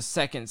episode of the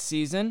second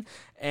season.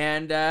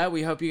 And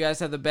we hope you guys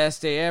have the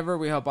best day ever.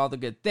 We hope all the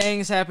good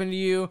things happen to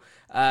you.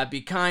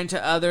 Be kind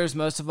to others.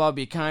 Most of all,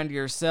 be kind to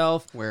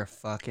yourself. Wear a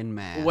fucking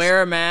mask.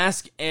 Wear a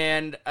mask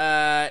and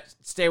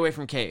stay away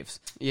from caves.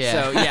 Yeah.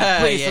 So, yeah,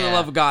 please, for the Yeah.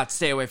 love of God,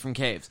 stay away from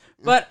caves.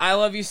 But I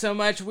love you so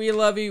much. We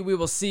love you. We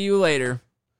will see you later.